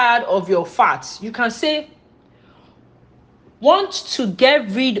you tired of your fat? You can say, want to get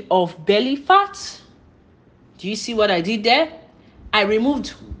rid of belly fat? Do you see what I did there? I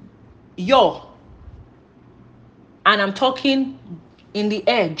removed your, and I'm talking in the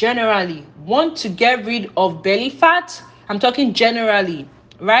air generally. Want to get rid of belly fat? I'm talking generally,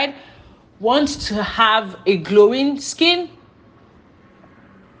 right? Want to have a glowing skin?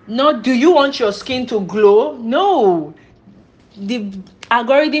 Not do you want your skin to glow? No. The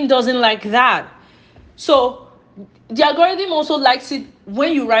algorithm doesn't like that. So the algorithm also likes it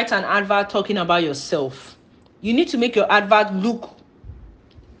when you write an advert talking about yourself. You need to make your advert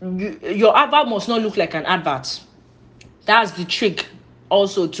your advert must not look like an advert. That's the trick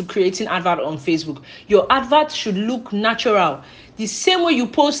also to creating advert on Facebook. Your advert should look natural. The same way you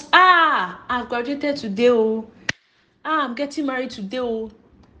post, I've graduated today, I'm getting married today,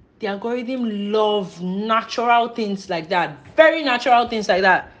 The algorithm love natural things like that. Very natural things like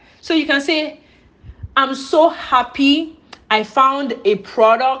that. So you can say, I'm so happy I found a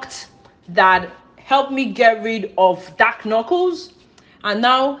product that helped me get rid of dark knuckles. And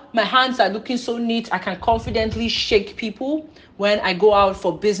now my hands are looking so neat. I can confidently shake people when I go out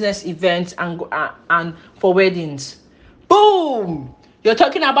for business events and for weddings. Boom! You're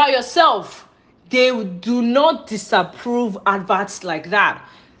talking about yourself. They do not disapprove adverts like that.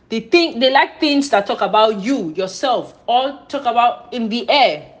 They like things that talk about you, yourself, or talk about in the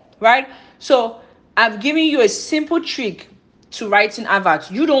air, right? So I've given you a simple trick to writing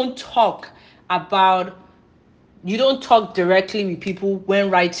adverts. You don't talk directly with people when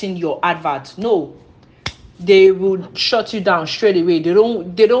writing your advert. No, they will shut you down straight away. They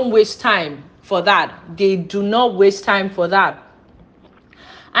don't waste time for that. They do not waste time for that.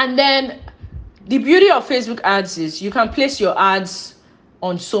 And then the beauty of Facebook ads is you can place your ads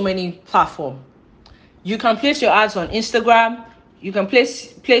on so many platforms. You can place your ads on Instagram. You can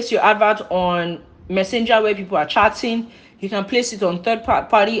place your advert on Messenger where people are chatting. You can place it on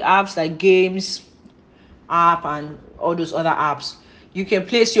third-party apps like games app and all those other apps. You can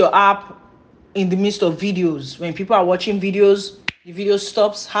place your app in the midst of videos. When people are watching videos, the video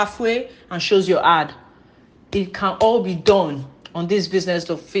stops halfway and shows your ad. It can all be done on this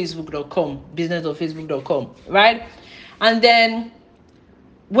business.facebook.com, right? And then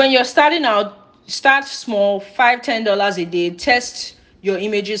when you're starting out, start small, $5-10 a day. Test your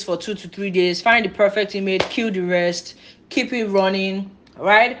images for 2 to 3 days. Find the perfect image, kill the rest, keep it running,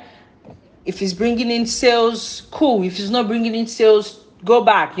 right? If it's bringing in sales, cool. If it's not bringing in sales, go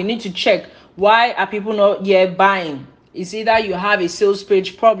back. You need to check, why are people not yet buying? It's either you have a sales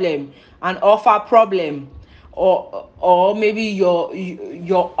page problem, an offer problem, or maybe you're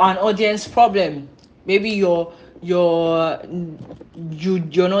an audience problem. Maybe you're not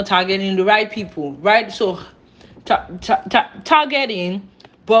targeting the right people, right? So targeting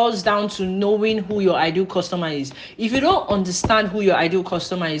boils down to knowing who your ideal customer is. If you don't understand who your ideal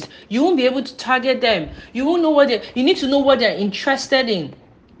customer is, you won't be able to target them. You won't know you need to know what they're interested in,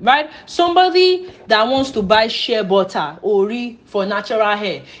 right? Somebody that wants to buy shea butter ori for natural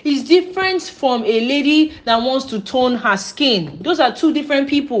hair is different from a lady that wants to tone her skin. Those are two different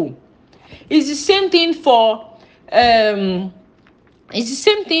people. It's the same thing for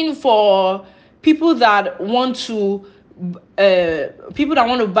people that want to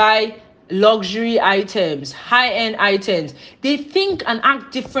buy luxury items, high-end items. They think and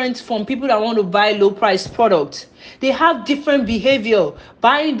act different from people that want to buy low-price products. They have different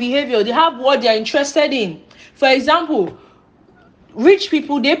buying behavior. They have what they're interested in. For example, rich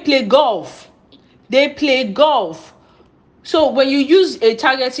people, they play golf. So when you use a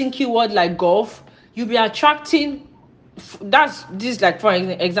targeting keyword like golf, you'll be attracting that's this, like for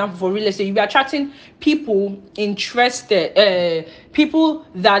example, for real estate, you'll be attracting people interested, people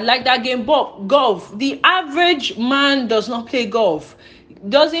that like that game. But golf, the average man does not play golf,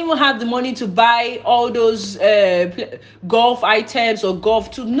 doesn't even have the money to buy all those golf items or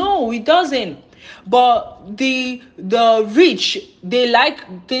golf tools. No, it doesn't. But the rich, they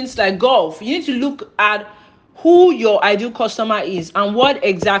like things like golf. You need to look at who your ideal customer is and what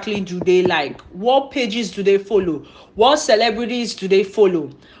exactly do they like, what pages do they follow, what celebrities do they follow,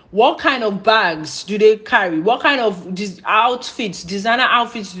 what kind of bags do they carry, what kind of outfits, designer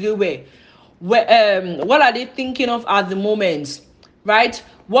outfits do they wear, what are they thinking of at the moment, right?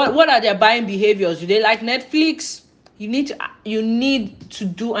 What are their buying behaviors? Do they like Netflix? You need to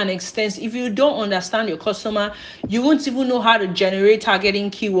do an extensive. If you don't understand your customer, you won't even know how to generate targeting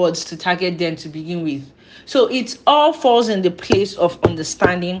keywords to target them to begin with. So it all falls in the place of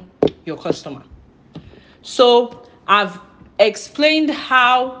understanding your customer. So I've explained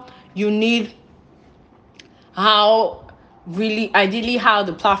you need how really ideally how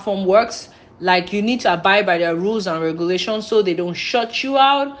the platform works. Like, you need to abide by their rules and regulations so they don't shut you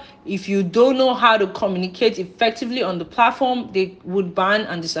out. If you don't know how to communicate effectively on the platform, they would ban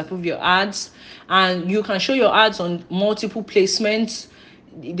and disapprove your ads. And you can show your ads on multiple placements.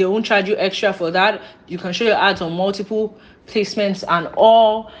 They won't charge you extra for that. You can show your ads on multiple placements and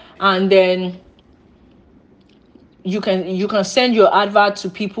all. And then you can send your advert to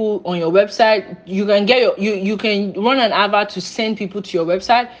people on your website. You can get you can run an advert to send people to your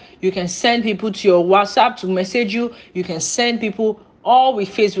website. You can send people to your WhatsApp to message you. You can send people all with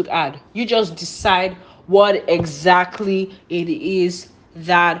Facebook ad. You just decide what exactly it is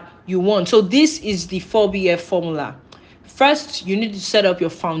that you want. So this is the 4BF formula. First, you need to set up your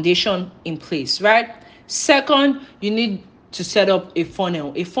foundation in place, right? Second, you need to set up a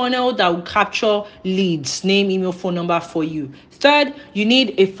funnel that will capture leads, name, email, phone number for you. Third, you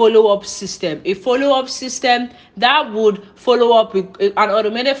need a follow-up system that would follow up with an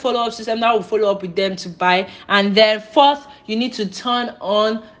automated follow-up system that will follow up with them to buy. And then fourth, you need to turn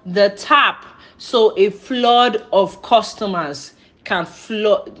on the tap so a flood of customers can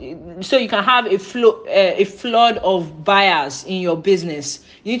flood, so you can have a flood of buyers in your business.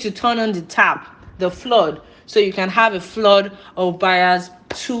 You need to turn on the tap, the flood, so you can have a flood of buyers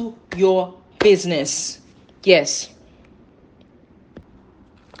to your business. Yes.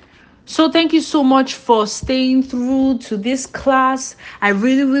 So thank you so much for staying through to this class. I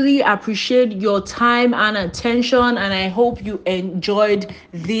really, really appreciate your time and attention, and I hope you enjoyed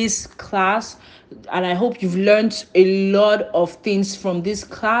this class. And I hope you've learned a lot of things from this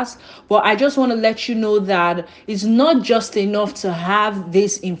class. But I just want to let you know that it's not just enough to have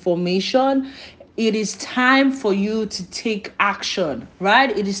this information. It is time for you to take action,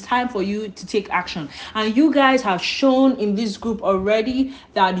 right? It is time for you to take action. And you guys have shown in this group already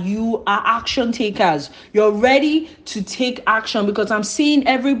that you are action takers. You're ready to take action, because I'm seeing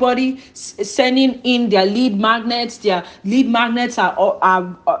everybody sending in their lead magnets. Their lead magnets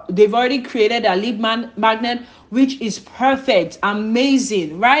are they've already created a lead magnet, which is perfect,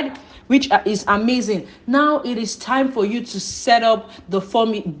 amazing, right? Which is amazing. Now it is time for you to set up the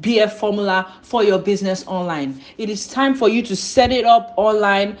BF formula for your business online. It is time for you to set it up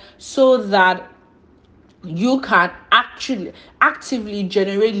online so that you can actually actively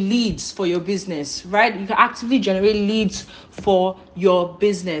generate leads for your business, right? You can actively generate leads for your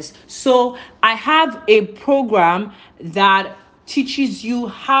business. So I have a program that teaches you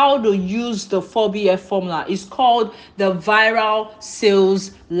how to use the 4BF formula. It's called the Viral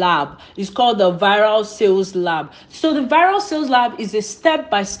Sales Lab. So the Viral Sales Lab is a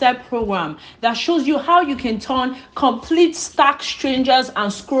step-by-step program that shows you how you can turn complete stack strangers and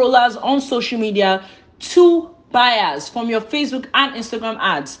scrollers on social media to buyers from your Facebook and Instagram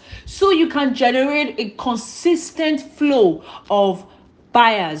ads, so you can generate a consistent flow of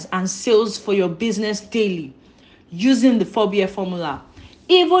buyers and sales for your business daily using the 4BF formula.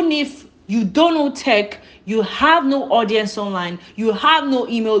 Even if you don't know tech, you have no audience online, you have no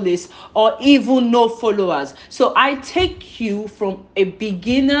email list, or even no followers. So I take you from a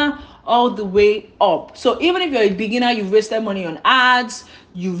beginner all the way up. So even if you're a beginner, you've wasted money on ads,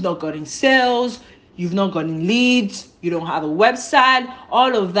 you've not gotten sales, you've not gotten leads, you don't have a website,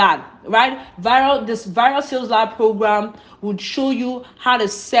 all of that, right? This Viral Sales Lab program would show you how to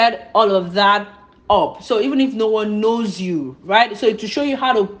set all of that up. So even if no one knows you, right? So to show you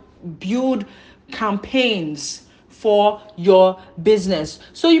how to build campaigns for your business.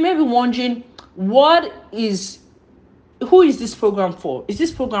 So you may be wondering, who is this program for? Is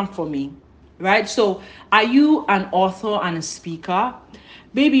this program for me? Right? So are you an author and a speaker?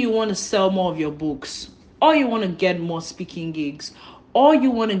 Maybe you want to sell more of your books. or you want to get more speaking gigs, or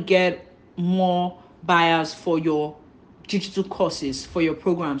you want to get more buyers for your digital courses, for your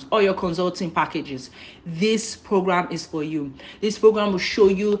programs or your consulting packages, this program is for you. This program will show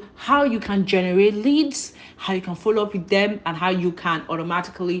you how you can generate leads, how you can follow up with them, and how you can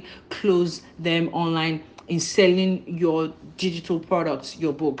automatically close them online in selling your digital products,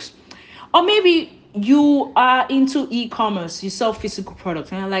 your books. Or maybe you are into e-commerce, you sell physical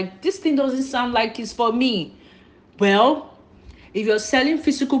products, and you're like, this thing doesn't sound like it's for me. Well, if you're selling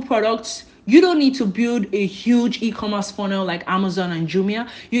physical products, you don't need to build a huge e-commerce funnel like Amazon and Jumia.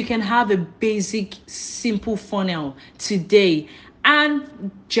 You can have a basic, simple funnel today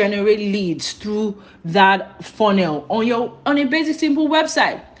and generate leads through that funnel on a basic, simple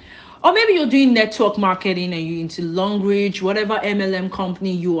website. Or maybe you're doing network marketing and you're into Longreach, whatever MLM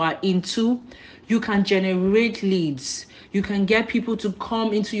company you are into, you can generate leads. You can get people to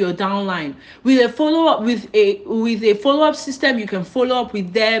come into your downline with a follow-up, with a follow-up system. You can follow up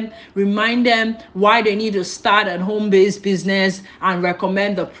with them, remind them why they need to start a home-based business, and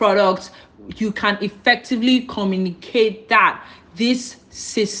recommend the product. You can effectively communicate that this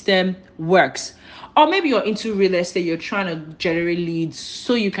system works. Or maybe you're into real estate, you're trying to generate leads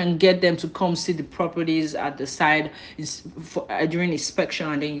so you can get them to come see the properties at the side during inspection,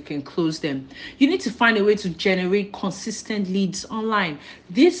 and then you can close them. You need to find a way to generate consistent leads online.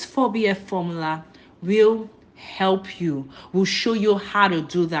 This 4BF formula will help you, will show you how to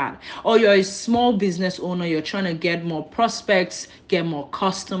do that. Or you're a small business owner, you're trying to get more prospects, get more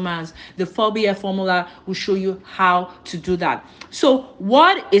customers, the 4BF formula will show you how to do that. So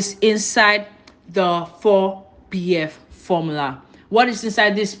what is inside the 4BF formula? What is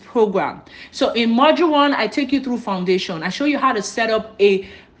inside this program? So in module 1, I take you through foundation. I show you how to set up a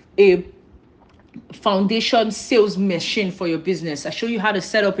foundation sales machine for your business. I show you how to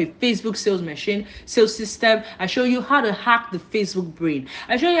set up a Facebook sales machine, sales system. I show you how to hack the Facebook brain.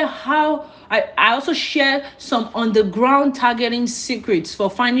 I show you how I also share some underground targeting secrets for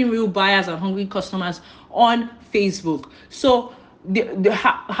finding real buyers and hungry customers on Facebook. So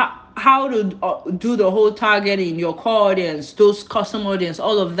how to do the whole targeting, your core audience, those custom audience,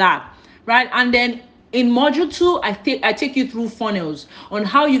 all of that, right? And then in module 2, I take you through funnels on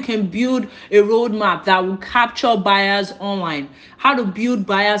how you can build a roadmap that will capture buyers online. How to build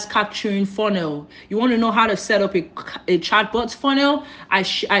buyers capturing funnel. You want to know how to set up a chatbot funnel? I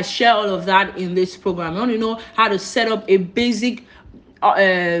share all of that in this program. You want to know how to set up a basic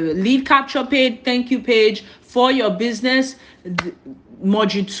lead capture page, thank you page for your business.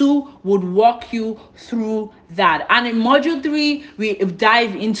 Module 2 would walk you through that. And in module 3, we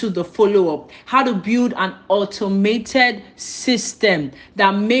dive into the follow-up, how to build an automated system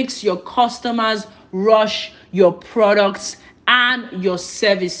that makes your customers rush your products and your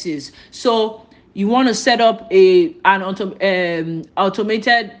services. So you want to set up an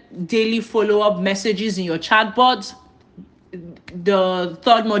automated daily follow-up messages in your chatbots. The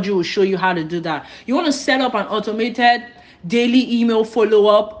third module will show you how to do that. You want to set up an automated daily email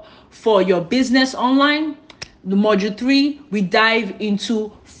follow-up for your business online. The module 3, we dive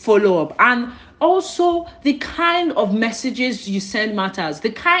into follow-up, and also the kind of messages you send matters. The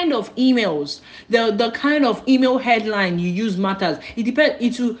kind of emails, the kind of email headline you use matters. It depends.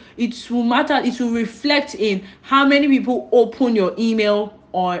 It will matter. It will reflect in how many people open your email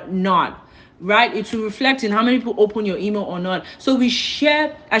or not, right? It will reflect in how many people open your email or not. So I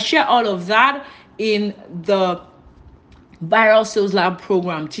share all of that in the Viral Sales Lab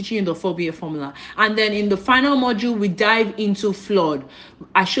program, teaching you the 4BA formula. And then in the final module, we dive into flood.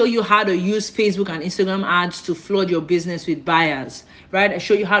 I show you how to use Facebook and Instagram ads to flood your business with buyers, right? I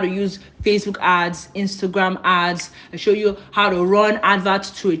show you how to use Facebook ads, Instagram ads. I show you how to run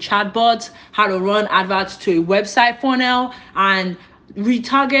adverts to a chatbot, how to run adverts to a website funnel, and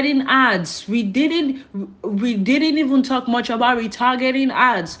retargeting ads. We didn't even talk much about retargeting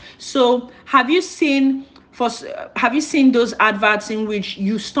ads. So have you seen those adverts in which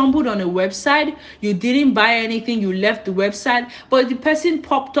you stumbled on a website, you didn't buy anything, you left the website, but the person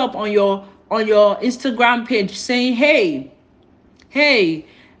popped up on your Instagram page saying, hey,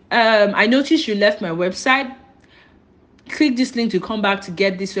 I noticed you left my website. Click this link to come back to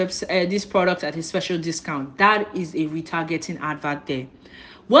get this product at a special discount. That is a retargeting advert there.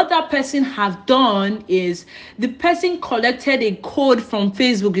 What that person have done is the person collected a code from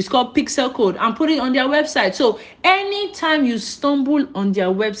Facebook. It's called pixel code, and put it on their website. So anytime you stumble on their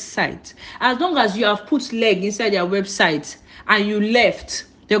website, as long as you have put leg inside their website and you left,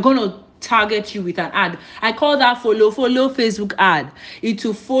 they're going to target you with an ad. I call that follow Facebook ad. It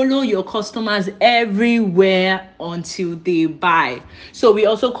will follow your customers everywhere until they buy. So we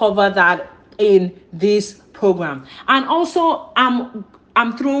also cover that in this program. And also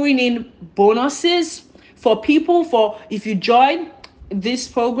I'm throwing in bonuses for people. For if you join this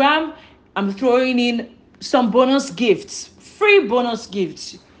program, I'm throwing in some bonus gifts, free bonus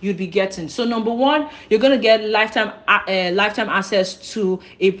gifts you'd be getting. So number one, you're going to get lifetime access to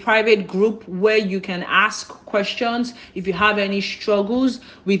a private group where you can ask questions if you have any struggles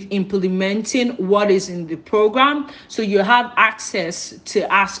with implementing what is in the program. So you have access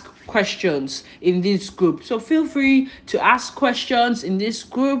to ask questions in this group. So feel free to ask questions in this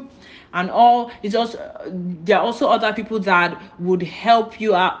group. And all it's also, there are also other people that would help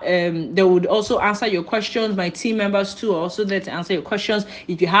you out. They would also answer your questions. My team members too are also there to answer your questions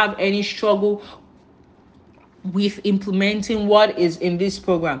if you have any struggle with implementing what is in this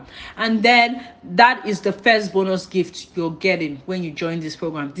program. And then that is the first bonus gift you're getting when you join this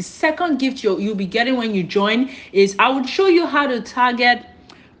program. The second gift you'll be getting when you join is I would show you how to target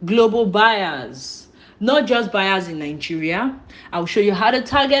global buyers, not just buyers in Nigeria. I will show you how to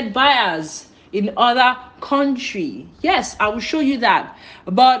target buyers in other country. Yes, I will show you that.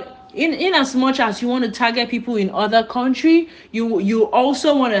 But in as much as you want to target people in other country, you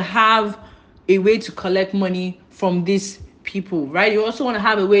also want to have a way to collect money from these people, right? You also want to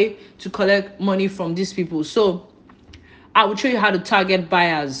have a way to collect money from these people. So I will show you how to target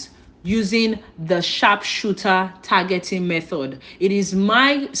buyers using the sharpshooter targeting method. It is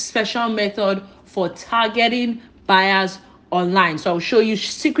my special method for targeting buyers online. So I'll show you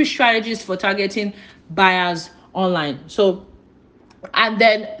secret strategies for targeting buyers online. So, and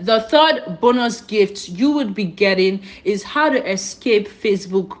then the third bonus gift you would be getting is how to escape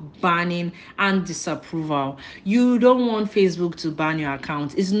Facebook banning and disapproval. You don't want Facebook to ban your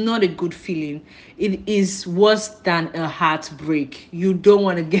account. It's not a good feeling. It is worse than a heartbreak. You don't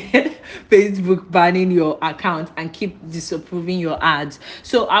want to get Facebook banning your account and keep disapproving your ads.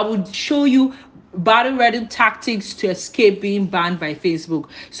 So I would show you battle ready tactics to escape being banned by Facebook.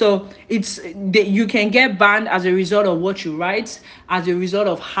 So you can get banned as a result of what you write, as a result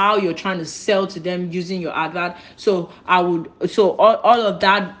of how you're trying to sell to them using your advert. So all of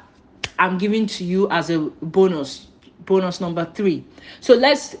that I'm giving to you as a bonus number 3. So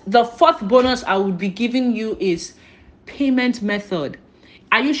the fourth bonus I would be giving you is payment method.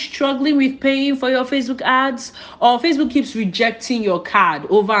 Are you struggling with paying for your Facebook ads, or Facebook keeps rejecting your card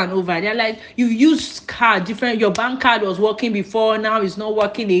over and over? They're like, you've used card different, your bank card was working before, now it's not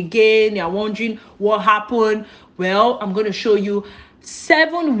working again. You're wondering what happened. Well, I'm going to show you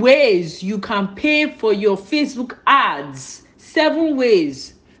 7 ways you can pay for your Facebook ads. 7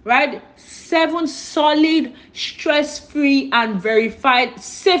 ways, right? 7 solid, stress-free, and verified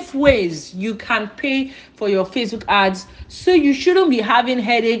safe ways you can pay for your Facebook ads. So you shouldn't be having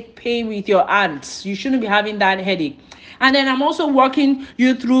headache paying with your ads. You shouldn't be having that headache. And then I'm also walking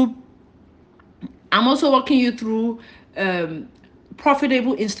you through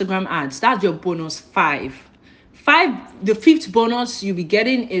profitable Instagram ads. That's your bonus 5. The 5th bonus you'll be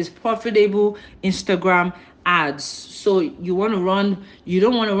getting is profitable Instagram ads. So you don't want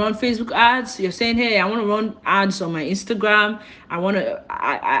to run Facebook ads. You're saying, hey, I want to run ads on my Instagram.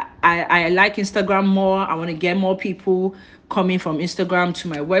 I like Instagram more. I want to get more people coming from Instagram to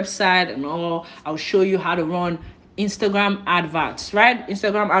my website and all. I'll show you how to run Instagram adverts, right?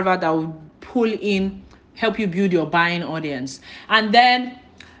 Instagram advert that will help you build your buying audience. And then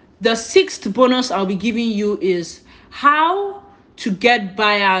the 6th bonus I'll be giving you is how to get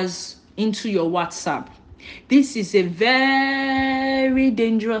buyers into your WhatsApp. This is a very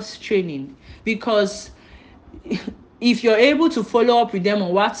dangerous training, because if you're able to follow up with them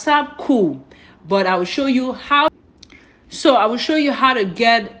on WhatsApp, cool. But I will show you how to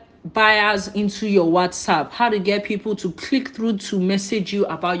get buyers into your WhatsApp, how to get people to click through to message you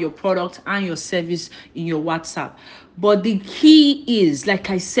about your product and your service in your WhatsApp. But the key is, like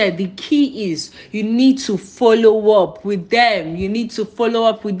I said, you need to follow up with them.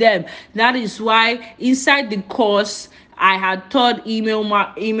 That is why inside the course, I had taught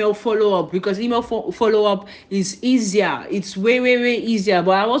email follow-up, because email follow-up is easier. It's way easier.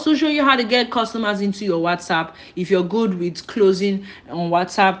 But I'll also show you how to get customers into your WhatsApp. If you're good with closing on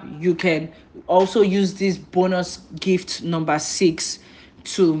WhatsApp, you can also use this bonus gift number 6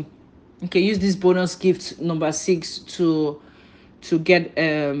 to get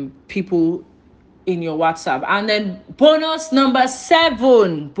people in your WhatsApp. And then bonus number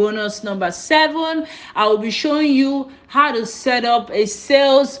 7, I will be showing you how to set up a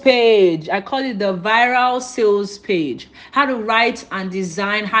sales page. I call it the viral sales page. How to write and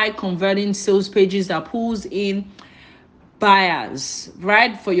design high converting sales pages that pulls in buyers,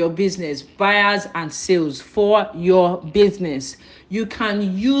 right? For your business, buyers and sales for your business. You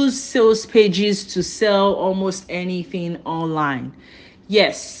can use sales pages to sell almost anything online.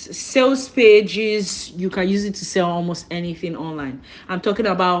 Yes, sales pages, you can use it to sell almost anything online. I'm talking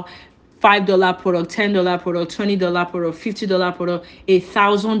about $5 product, $10 product, $20 product, $50 product,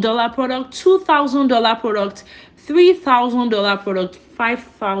 $1,000 product, $2,000 product, $3,000 product,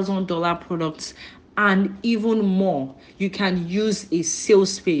 $5,000 products, and even more. You can use a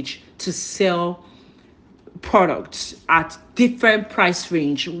sales page to sell products at different price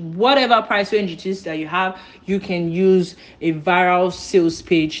range. Whatever price range it is that you have, you can use a viral sales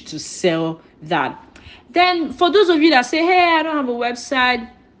page to sell that. Then for those of you that say, hey, I don't have a website,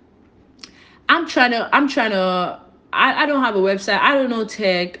 I don't have a website, I don't know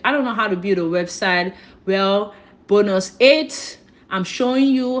tech, I don't know how to build a website. Well, bonus 8, I'm showing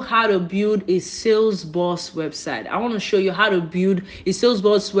you how to build a Sales Boss website. I want to show you how to build a Sales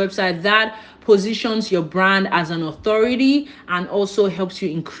Boss website that positions your brand as an authority and also helps you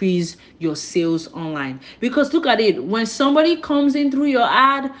increase your sales online. Because look at it, when somebody comes in through your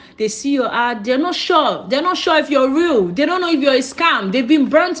ad, they see your ad, they're not sure if you're real, they don't know if you're a scam. They've been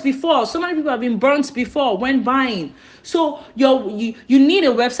burnt before. So many people have been burnt before when buying. So you need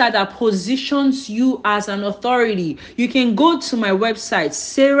a website that positions you as an authority. You can go to my website,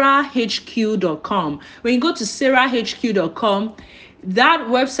 sarahhq.com. When you go to sarahhq.com, that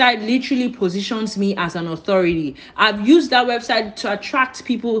website literally positions me as an authority. I've used that website to attract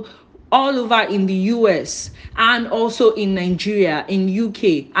people all over in the US and also in Nigeria, in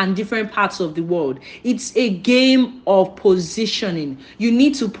UK, and different parts of the world. It's a game of positioning. You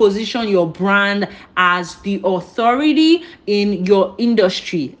need to position your brand as the authority in your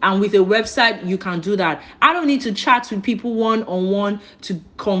industry. And with a website, you can do that. I don't need to chat with people one-on-one to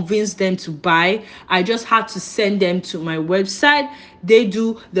convince them to buy. I just have to send them to my website. They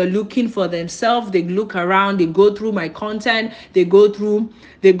do the looking for themselves. They look around, they go through my content, they go through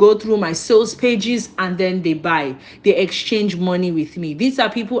my sales pages, and then they buy. They exchange money with me. These are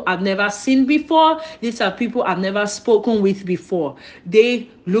people I've never seen before. These are people I've never spoken with before. They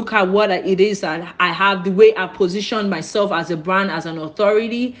look at what it is that I have, the way I position myself as a brand, as an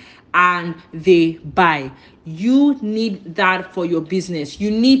authority, and they buy. You need that for your business.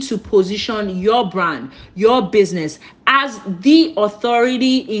 You need to position your brand, your business as the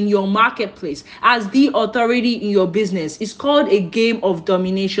authority in your marketplace, as the authority in your business. It's called a game of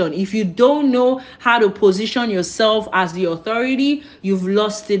domination. If you don't know how to position yourself as the authority, you've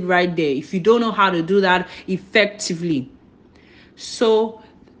lost it right there. If you don't know how to do that effectively. So,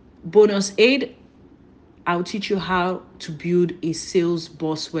 bonus 8, I'll teach you how to build a Sales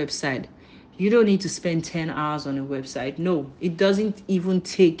Boss website. You don't need to spend 10 hours on a website. No, it doesn't even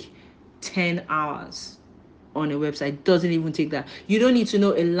take 10 hours on a website. It doesn't even take that. You don't need to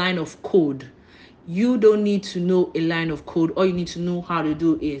know a line of code. You don't need to know a line of code. All you need to know how to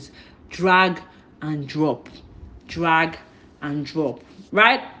do is drag and drop. Drag and drop,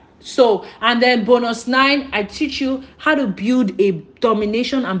 right? So, and then bonus 9, I teach you how to build a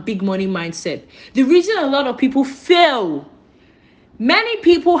domination and big money mindset. The reason a lot of people fail, many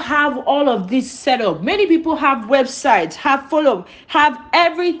people have all of this set up. Many people have websites, have follow, have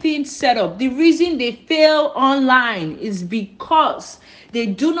everything set up. The reason they fail online is because they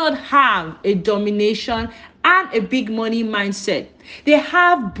do not have a domination and a big money mindset. They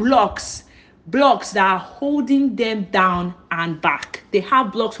have blocks that are holding them down and back. They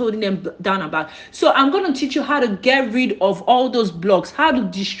have blocks holding them down and back. So I'm going to teach you how to get rid of all those blocks, how to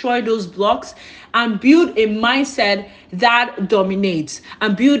destroy those blocks, and build a mindset that dominates,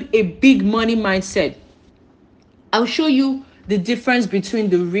 and build a big money mindset. I'll show you the difference between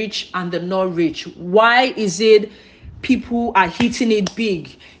the rich and the not rich. Why is it people are hitting it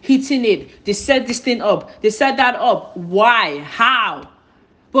big, hitting it? They set this thing up, they set that up. Why? How?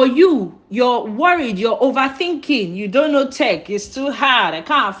 But you're worried, you're overthinking, you don't know tech, it's too hard, I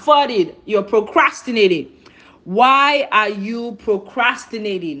can't afford it. You're procrastinating. Why are you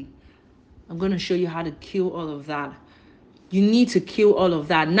procrastinating? I'm going to show you how to kill all of that. You need to kill all of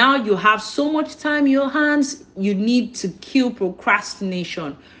that. Now you have so much time in your hands, you need to kill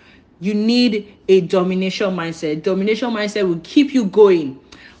procrastination. You need a domination mindset. Domination mindset will keep you going.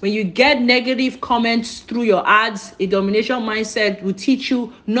 When you get negative comments through your ads, a domination mindset will teach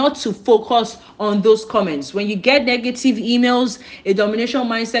you not to focus on those comments. When you get negative emails, a domination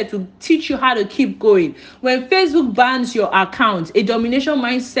mindset will teach you how to keep going. When Facebook bans your account, a domination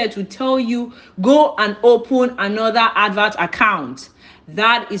mindset will tell you, go and open another advert account.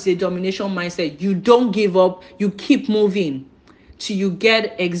 That is a domination mindset. You don't give up, you keep moving. till you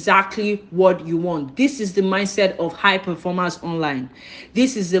get exactly what you want. This is the mindset of high performers online.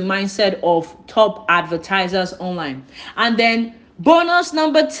 This is the mindset of top advertisers online. And then bonus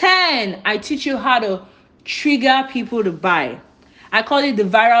number 10, I teach you how to trigger people to buy. I call it the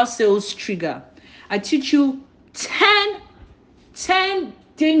viral sales trigger. I teach you 10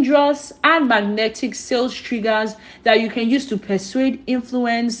 dangerous and magnetic sales triggers that you can use to persuade,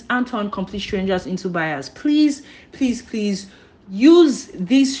 influence, and turn complete strangers into buyers. Please, please, please use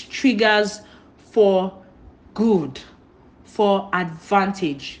these triggers for good, for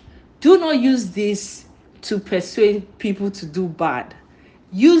advantage. Do not use this to persuade people to do bad.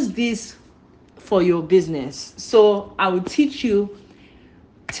 Use this for your business. So I will teach you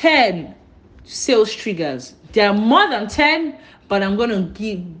 10 sales triggers. There are more than 10, but I'm going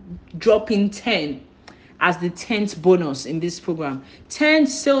to drop in 10 as the 10th bonus in this program. 10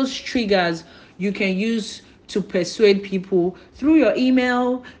 sales triggers you can use to persuade people through your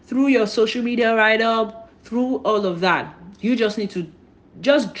email, through your social media write-up, through all of that. You just need to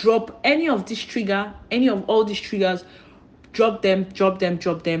just drop any of this trigger, any of all these triggers, drop them,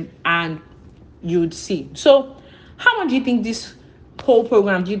 and you'd see. So how much do you think this whole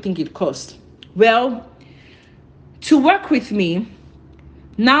program do you think it cost? Well, to work with me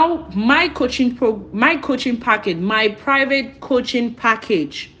now, my coaching package, my private coaching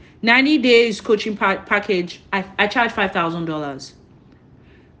package, 90 days coaching package, I charge $5,000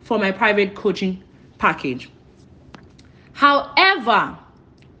 for my private coaching package. However,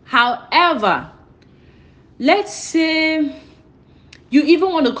 let's say you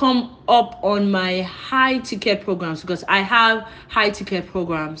even want to come up on my high ticket programs, because I have high ticket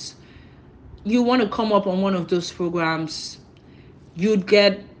programs. You want to come up on one of those programs, you'd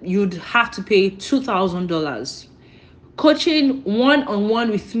have to pay $2,000. Coaching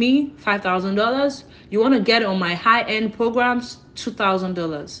one-on-one with me, $5,000. You want to get on my high-end programs,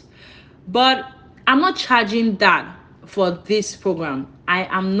 $2,000. But I'm not charging that for this program. I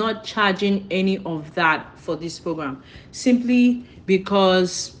am not charging any of that for this program, simply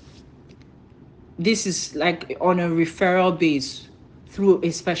because this is like on a referral base through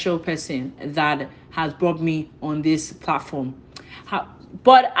a special person that has brought me on this platform.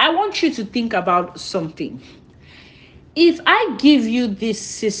 But I want you to think about something. If I give you this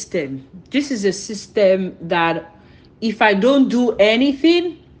system, this is a system that if I don't do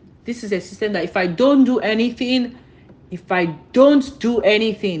anything, if I don't do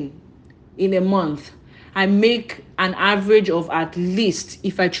anything in a month, I make an average of, at least,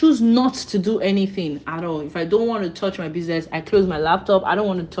 if I choose not to do anything at all, if I don't want to touch my business, I close my laptop, I don't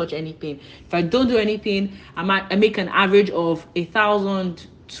want to touch anything. If I don't do anything, I make an average of $1,000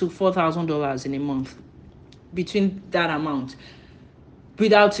 to $4,000 in a month, between that amount,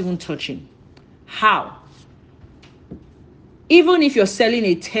 without even touching. How? Even if you're selling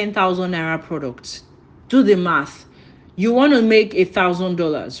a 10,000 naira product, do the math. You want to make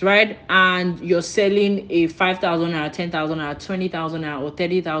 $1,000, right? And you're selling a 5,000 naira, 10,000 naira, 20,000 naira, or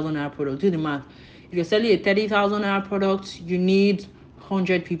 30,000 naira product. Do the math. If you're selling a 30,000 naira product, you need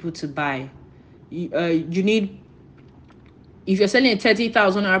 100 people to buy. If you're selling a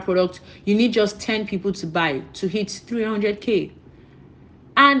 30,000 naira product, you need just 10 people to buy to hit 300K.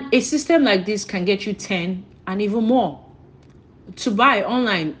 And a system like this can get you 10 and even more to buy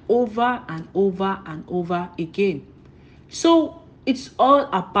online over and over and over again. So it's all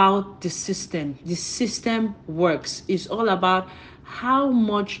about the system. The system works. It's all about how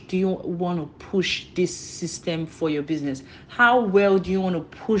much do you want to push this system for your business? How well do you want to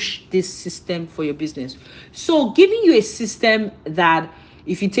push this system for your business? So giving you a system that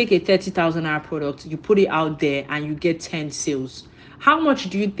if you take a 30,000 naira product, you put it out there and you get 10 sales, how much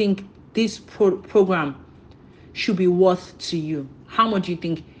do you think this program should be worth to you? How much do you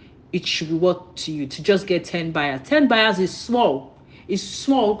think it should be worth to you to just get 10 buyers? 10 buyers is small. It's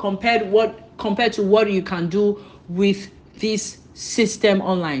small compared to what you can do with this system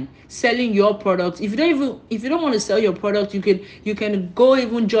online, selling your product. If you don't want to sell your product, you can go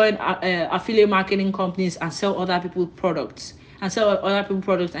even join affiliate marketing companies and sell other people's products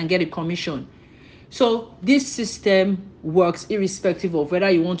and get a commission. So this system works irrespective of whether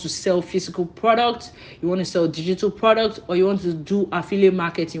you want to sell physical products, you want to sell digital products, or you want to do affiliate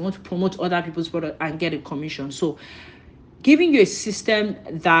marketing, you want to promote other people's products and get a commission. So giving you a system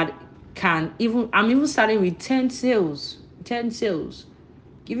that I'm even starting with 10 sales.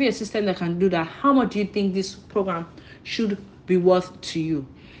 Give you a system that can do that. How much do you think this program should be worth to you?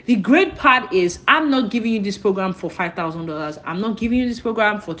 The great part is I'm not giving you this program for $5,000. I'm not giving you this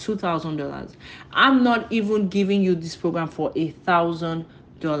program for $2,000. I'm not even giving you this program for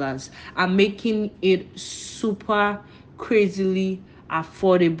 $1,000. I'm making it super crazily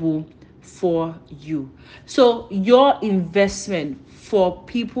affordable for you. So your investment for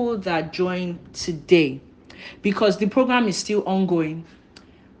people that join today, because the program is still ongoing.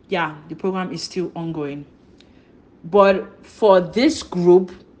 Yeah, the program is still ongoing. But for this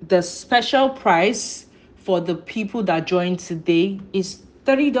group, the special price for the people that join today is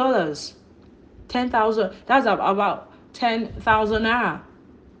 $30. 10,000. That's about 10,000 naira.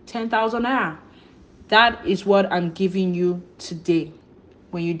 10,000 naira. That is what I'm giving you today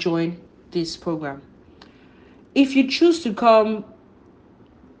when you join this program. If you choose to come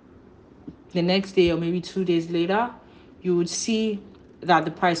the next day or maybe 2 days later, you would see that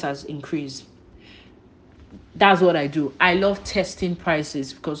the price has increased. That's what I do. I love testing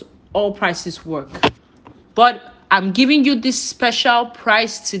prices because all prices work. But I'm giving you this special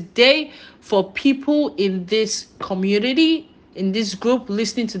price today for people in this community, in this group,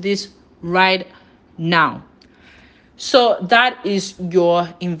 listening to this right now. So that is your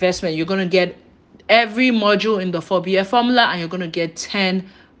investment. You're going to get every module in the 4BF formula, and you're going to get 10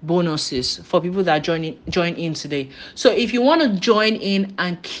 bonuses for people that join in today. So if you want to join in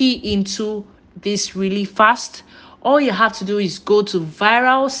and key into this really fast, all you have to do is go to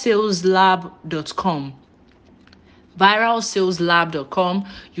viralsaleslab.com. viralsaleslab.com.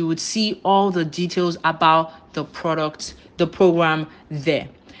 You would see all the details about the product, the program there.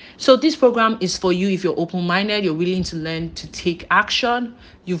 So this program is for you if you're open-minded, you're willing to learn to take action,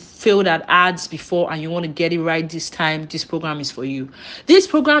 you've failed at ads before and you want to get it right this time. This program is for you. This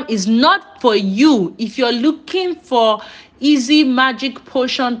program is not for you if you're looking for easy magic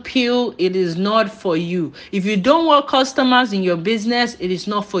potion pill. It is not for you. If you don't want customers in your business, it is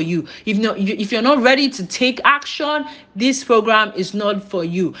not for you. If you're not ready to take action, this program is not for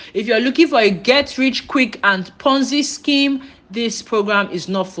you. If you're looking for a get rich quick and Ponzi scheme, this program is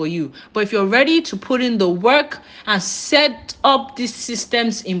not for you. But if you're ready to put in the work and set up these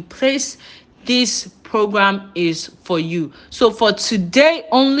systems in place, this program is for you. So for today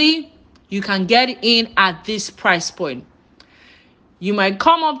only, you can get in at this price point. You might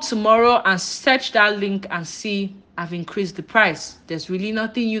come up tomorrow and search that link and see I've increased the price. There's really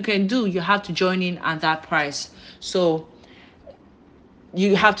nothing you can do. You have to join in at that price. So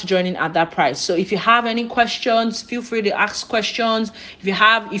you have to join in at that price. So if you have any questions, feel free to ask questions.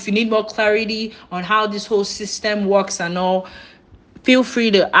 If you need more clarity on how this whole system works and all, feel free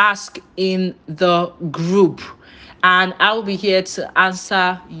to ask in the group and I will be here to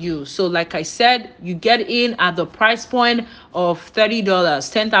answer you. So like I said, you get in at the price point of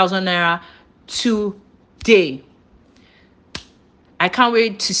 $30, 10,000 naira today. I can't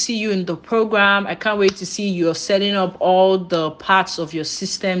wait to see you in the program. I can't wait to see you're setting up all the parts of your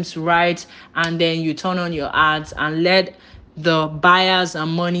systems right, and then you turn on your ads and let the buyers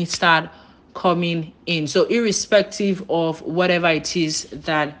and money start coming in. So irrespective of whatever it is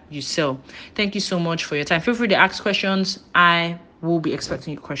that you sell. Thank you so much for your time. Feel free to ask questions. I will be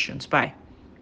expecting your questions. Bye.